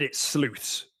sleuths, the Reddit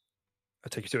sleuths. I'll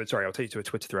take you to a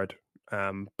Twitter thread,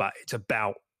 but it's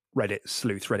about Reddit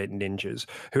sleuths, Reddit ninjas,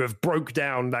 who have broke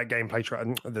down that gameplay,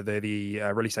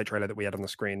 the release date trailer that we had on the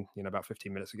screen, about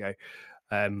 15 minutes ago,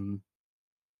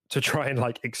 to try and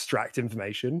like extract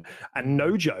information. And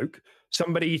no joke,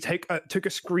 somebody took a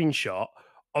screenshot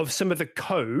of some of the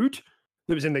code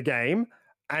that was in the game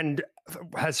and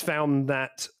has found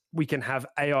that we can have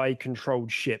AI controlled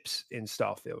ships in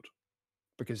Starfield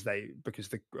because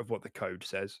of what the code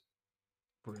says.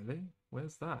 Really?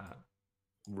 Where's that?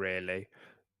 Really?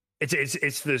 It's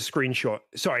the screenshot.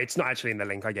 Sorry, it's not actually in the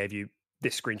link I gave you.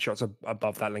 This screenshot's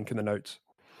above that link in the notes.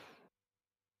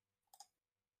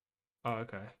 Oh,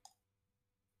 okay.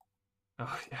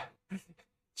 Oh, yeah.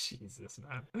 Jesus,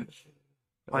 man.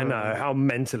 I know. How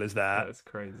mental is that? That's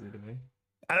crazy to me.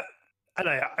 And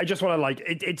I just want to like,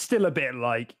 it's still a bit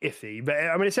like iffy, but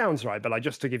I mean, it sounds right, but like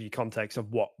just to give you context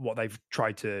of what they've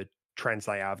tried to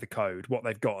translate out of the code, what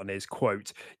they've gotten is,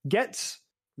 quote, gets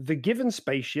the given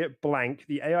spaceship blank,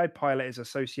 the AI pilot is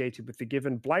associated with the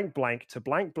given blank blank to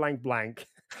blank blank blank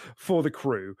for the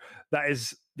crew. That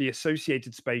is the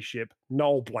associated spaceship,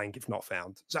 null blank if not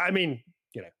found. So, I mean,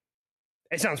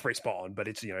 it sounds pretty spot on, but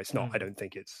it's, it's not, I don't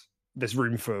think there's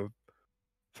room for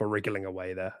wriggling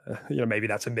away there. Maybe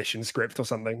that's a mission script or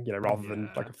something, rather than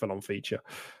like a full-on feature.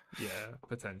 Yeah,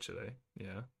 potentially.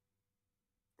 Yeah.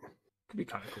 Could be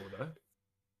kind of cool though.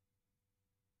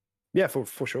 Yeah, for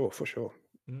sure.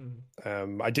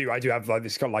 I do have like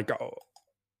this kind of like,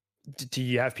 do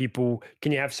you have people,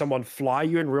 can you have someone fly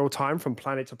you in real time from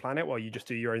planet to planet while you just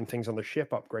do your own things on the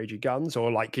ship, upgrade your guns?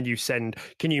 Or like, can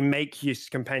you make your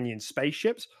companion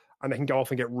spaceships and they can go off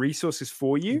and get resources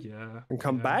for you and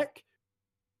come back?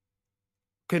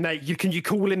 Can you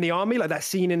call in the army like that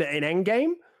scene in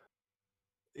Endgame?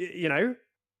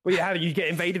 Where you get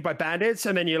invaded by bandits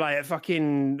and then you're like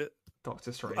fucking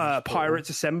Doctor Strange pirates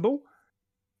assemble.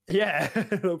 Yeah.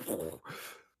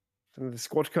 And the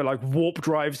squad could like warp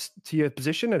drives to your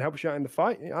position and helps you out in the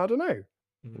fight. I don't know.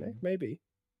 Maybe.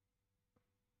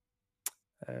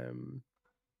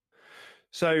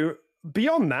 So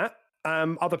beyond that,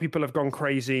 other people have gone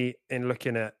crazy in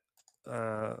looking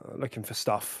for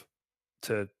stuff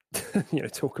to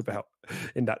talk about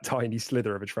in that tiny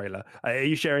slither of a trailer. Are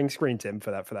you sharing screen, Tim,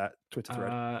 for that Twitter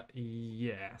thread?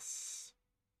 Yes.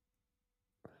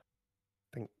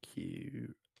 Thank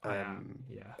you. Yeah.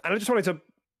 And I just wanted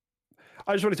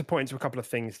to point to a couple of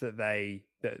things that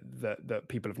that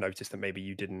people have noticed that maybe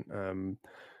you didn't.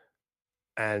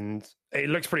 And it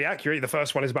looks pretty accurate. The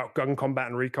first one is about gun combat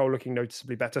and recoil looking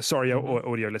noticeably better. Sorry,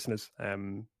 audio listeners.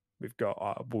 We've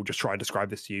got. We'll just try and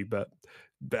describe this to you, but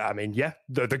I mean, yeah,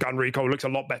 the gun recoil looks a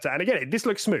lot better. And again, this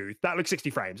looks smooth. That looks 60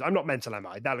 frames. I'm not mental, am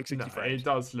I? That looks 60 frames. It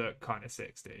does look kind of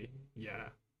 60. Yeah.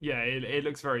 It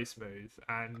looks very smooth.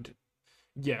 And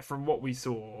yeah, from what we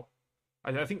saw,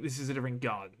 I think this is a different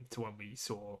gun to when we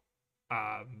saw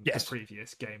the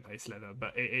previous gameplay slither,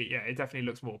 but it definitely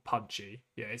looks more punchy.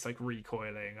 Yeah, it's like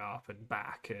recoiling up and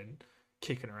back and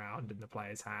kicking around in the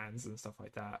player's hands and stuff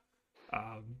like that.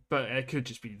 But it could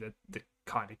just be the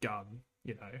kind of gun,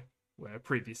 where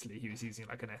previously he was using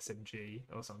like an SMG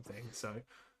or something. So,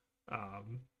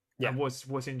 and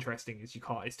what's interesting is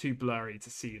it's too blurry to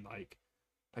see like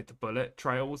the bullet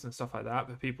trails and stuff like that.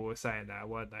 But people were saying that,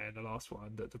 weren't they, in the last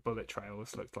one, that the bullet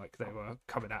trails looked like they were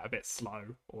coming out a bit slow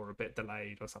or a bit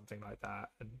delayed or something like that,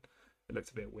 and it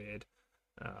looked a bit weird.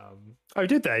 Oh,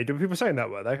 did they? Did people saying that,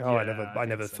 were they? Oh, yeah, I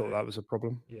never thought that was a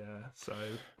problem. Yeah, so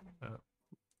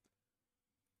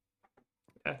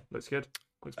looks good.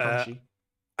 Looks punchy.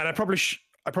 And I probably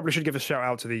should give a shout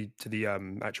out to the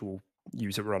actual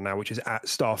user we're on now, which is at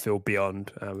Starfield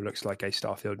Beyond. Looks like a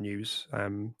Starfield News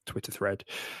Twitter thread.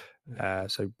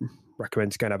 So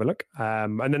recommend to go and have a look.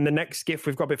 And then the next GIF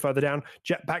we've got a bit further down.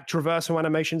 Jetpack traversal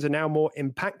animations are now more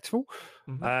impactful.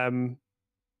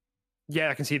 Yeah,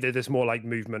 I can see that there's more like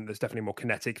movement. There's definitely more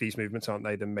kinetic, these movements, aren't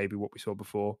they, than maybe what we saw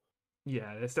before.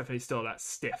 Yeah, there's definitely still that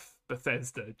stiff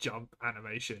Bethesda jump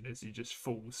animation as you just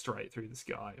fall straight through the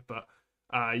sky. But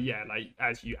like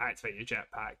as you activate your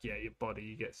jetpack, your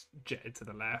body gets jetted to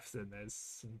the left, and there's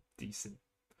some decent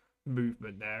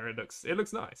movement there. It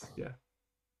looks nice. Yeah.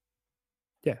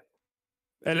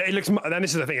 It looks, and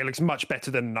this is the thing, it looks much better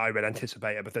than I would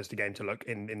anticipate a Bethesda game to look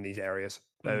in these areas.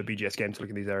 A BGS game to look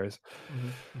in these areas.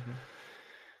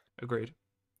 Agreed.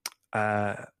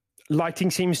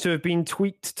 Lighting seems to have been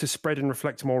tweaked to spread and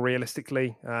reflect more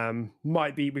realistically.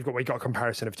 Might be we got a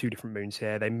comparison of two different moons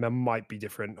here. They might be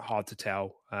different, hard to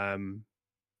tell.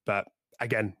 But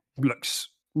again, looks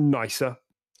nicer.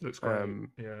 Looks great.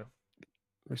 Yeah,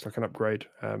 looks like an upgrade.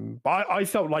 But I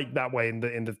felt like that way in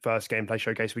the first gameplay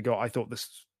showcase we got. I thought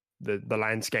the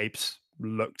landscapes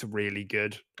looked really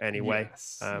good anyway.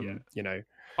 Yes, You know,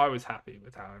 I was happy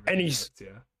with how everything looked,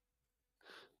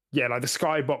 yeah, like the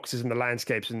skyboxes and the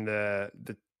landscapes and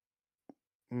and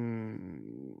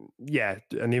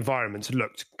the environments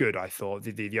looked good. I thought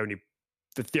the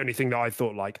only thing that I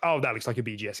thought like, oh, that looks like a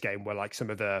BGS game, were like some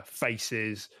of the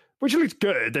faces, which looks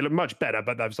good. They look much better,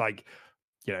 but that was like,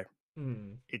 you know,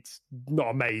 it's not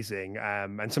amazing.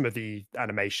 And some of the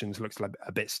animations looks like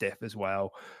a bit stiff as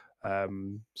well.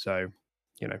 So,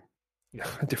 you know,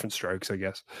 different strokes, I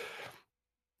guess.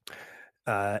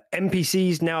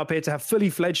 NPCs now appear to have fully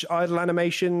fledged idle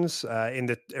animations. In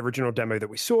the original demo that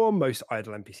we saw, most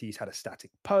idle NPCs had a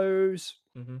static pose.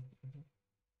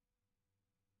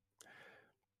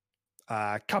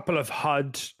 A couple of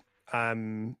HUD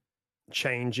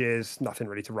changes, nothing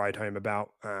really to write home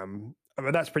about.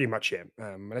 But that's pretty much it.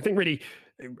 And I think really,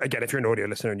 again, if you're an audio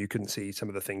listener and you couldn't see some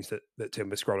of the things that Tim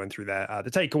was scrolling through there,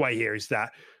 the takeaway here is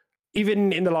that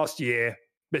even in the last year,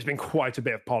 there's been quite a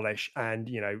bit of polish, and,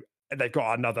 you know, they've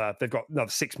got another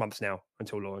 6 months now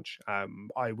until launch.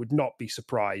 I would not be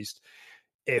surprised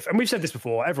if, and we've said this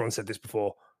before, everyone said this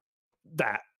before,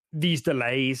 that these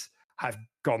delays have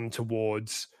gone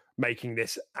towards making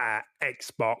this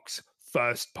Xbox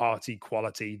first party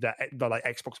quality that like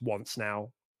Xbox wants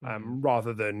now,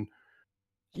 rather than,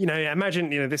 you know,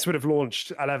 imagine, you know, this would have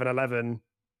launched 11/11,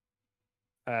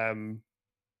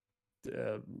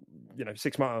 you know,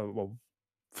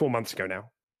 4 months ago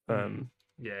now.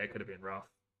 Yeah, it could have been rough.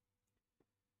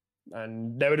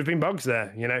 And there would have been bugs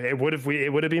there. You know, it would have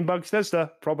been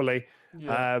Bugstesta, probably.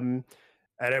 Yeah. And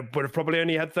it would have probably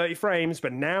only had 30 frames,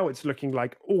 but now it's looking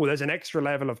like, oh, there's an extra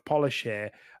level of polish here,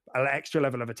 an extra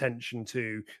level of attention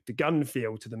to the gun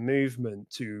feel, to the movement,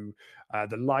 to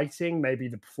the lighting, maybe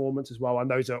the performance as well.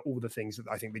 And those are all the things that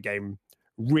I think the game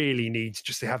really needs,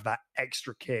 just to have that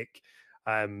extra kick,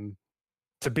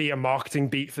 to be a marketing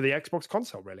beat for the Xbox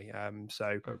console, really.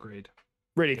 So agreed.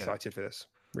 Really excited for this.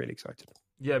 Really excited.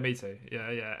 Yeah, me too.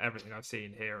 Yeah. Everything I've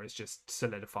seen here has just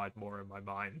solidified more in my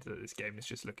mind that this game is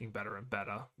just looking better and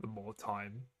better the more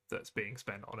time that's being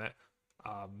spent on it.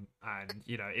 And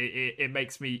you know, it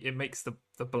makes the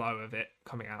blow of it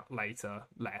coming out later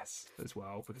less as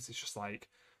well, because it's just like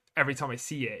every time I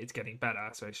see it, it's getting better.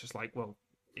 So it's just like, well,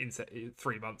 in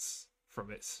 3 months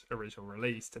from its original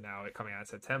release to now it coming out in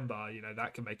September, you know,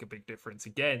 that can make a big difference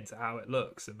again to how it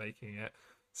looks and making it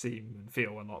seem and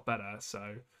feel a lot better.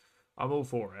 So I'm all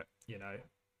for it, you know,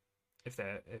 if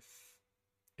it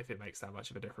makes that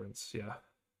much of a difference. Yeah,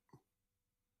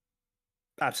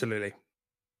 absolutely.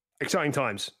 Exciting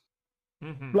times.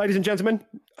 Ladies and gentlemen,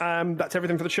 that's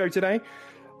everything for the show today.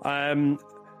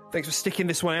 Thanks for sticking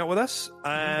this one out with us.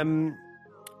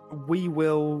 We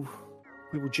will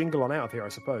jingle on out of here, I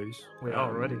suppose. We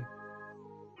are already.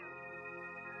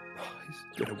 He's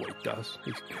good at what he does.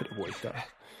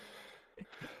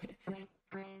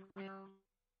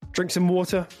 Drink some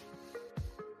water.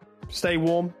 Stay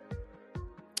warm.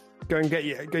 Go and get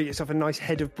yourself a nice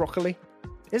head of broccoli.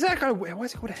 Is that kind of weird? Why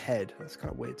is it called a head? That's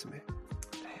kind of weird to me.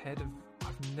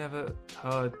 I've never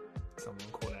heard someone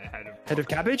call it a head of broccoli. Head of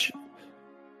cabbage?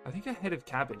 I think a head of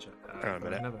cabbage I've heard,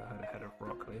 but I've never heard a head of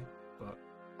broccoli. But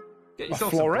get a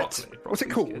yourself floret? some broccoli. What's it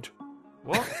called? Good.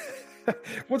 What?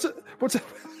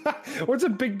 what's a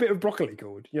big bit of broccoli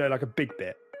called? You know, like a big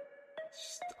bit.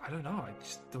 I don't know. I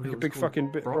just thought like it was a big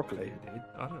fucking bit of broccoli.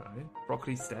 I don't know.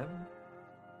 Broccoli stem?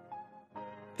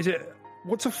 Is it?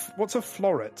 What's a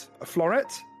floret? A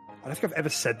floret? I don't think I've ever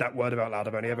said that word out loud.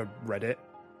 I've only ever read it.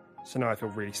 So now I feel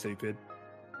really stupid.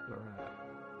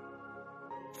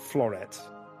 Floret.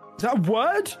 Is that a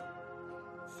word?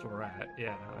 Floret.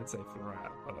 Yeah, I'd say floret.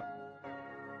 But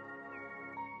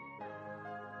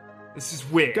this is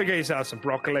weird. Go get yourself some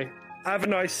broccoli. Have a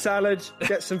nice salad.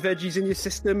 Get some veggies in your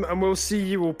system, and we'll see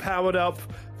you all powered up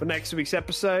for next week's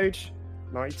episode.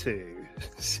 Night 2.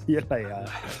 See you later.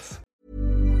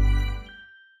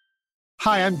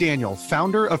 Hi, I'm Daniel,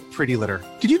 founder of Pretty Litter.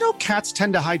 Did you know cats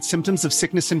tend to hide symptoms of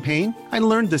sickness and pain? I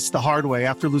learned this the hard way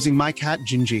after losing my cat,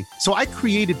 Gingy. So I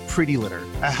created Pretty Litter,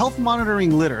 a health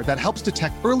monitoring litter that helps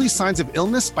detect early signs of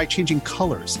illness by changing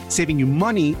colors, saving you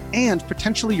money and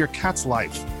potentially your cat's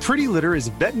life. Pretty Litter is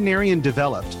veterinarian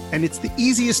developed, and it's the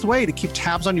easiest way to keep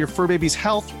tabs on your fur baby's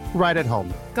health right at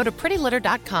home. Go to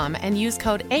prettylitter.com and use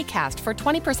code ACAST for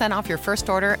 20% off your first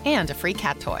order and a free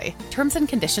cat toy. Terms and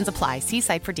conditions apply. See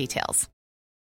site for details.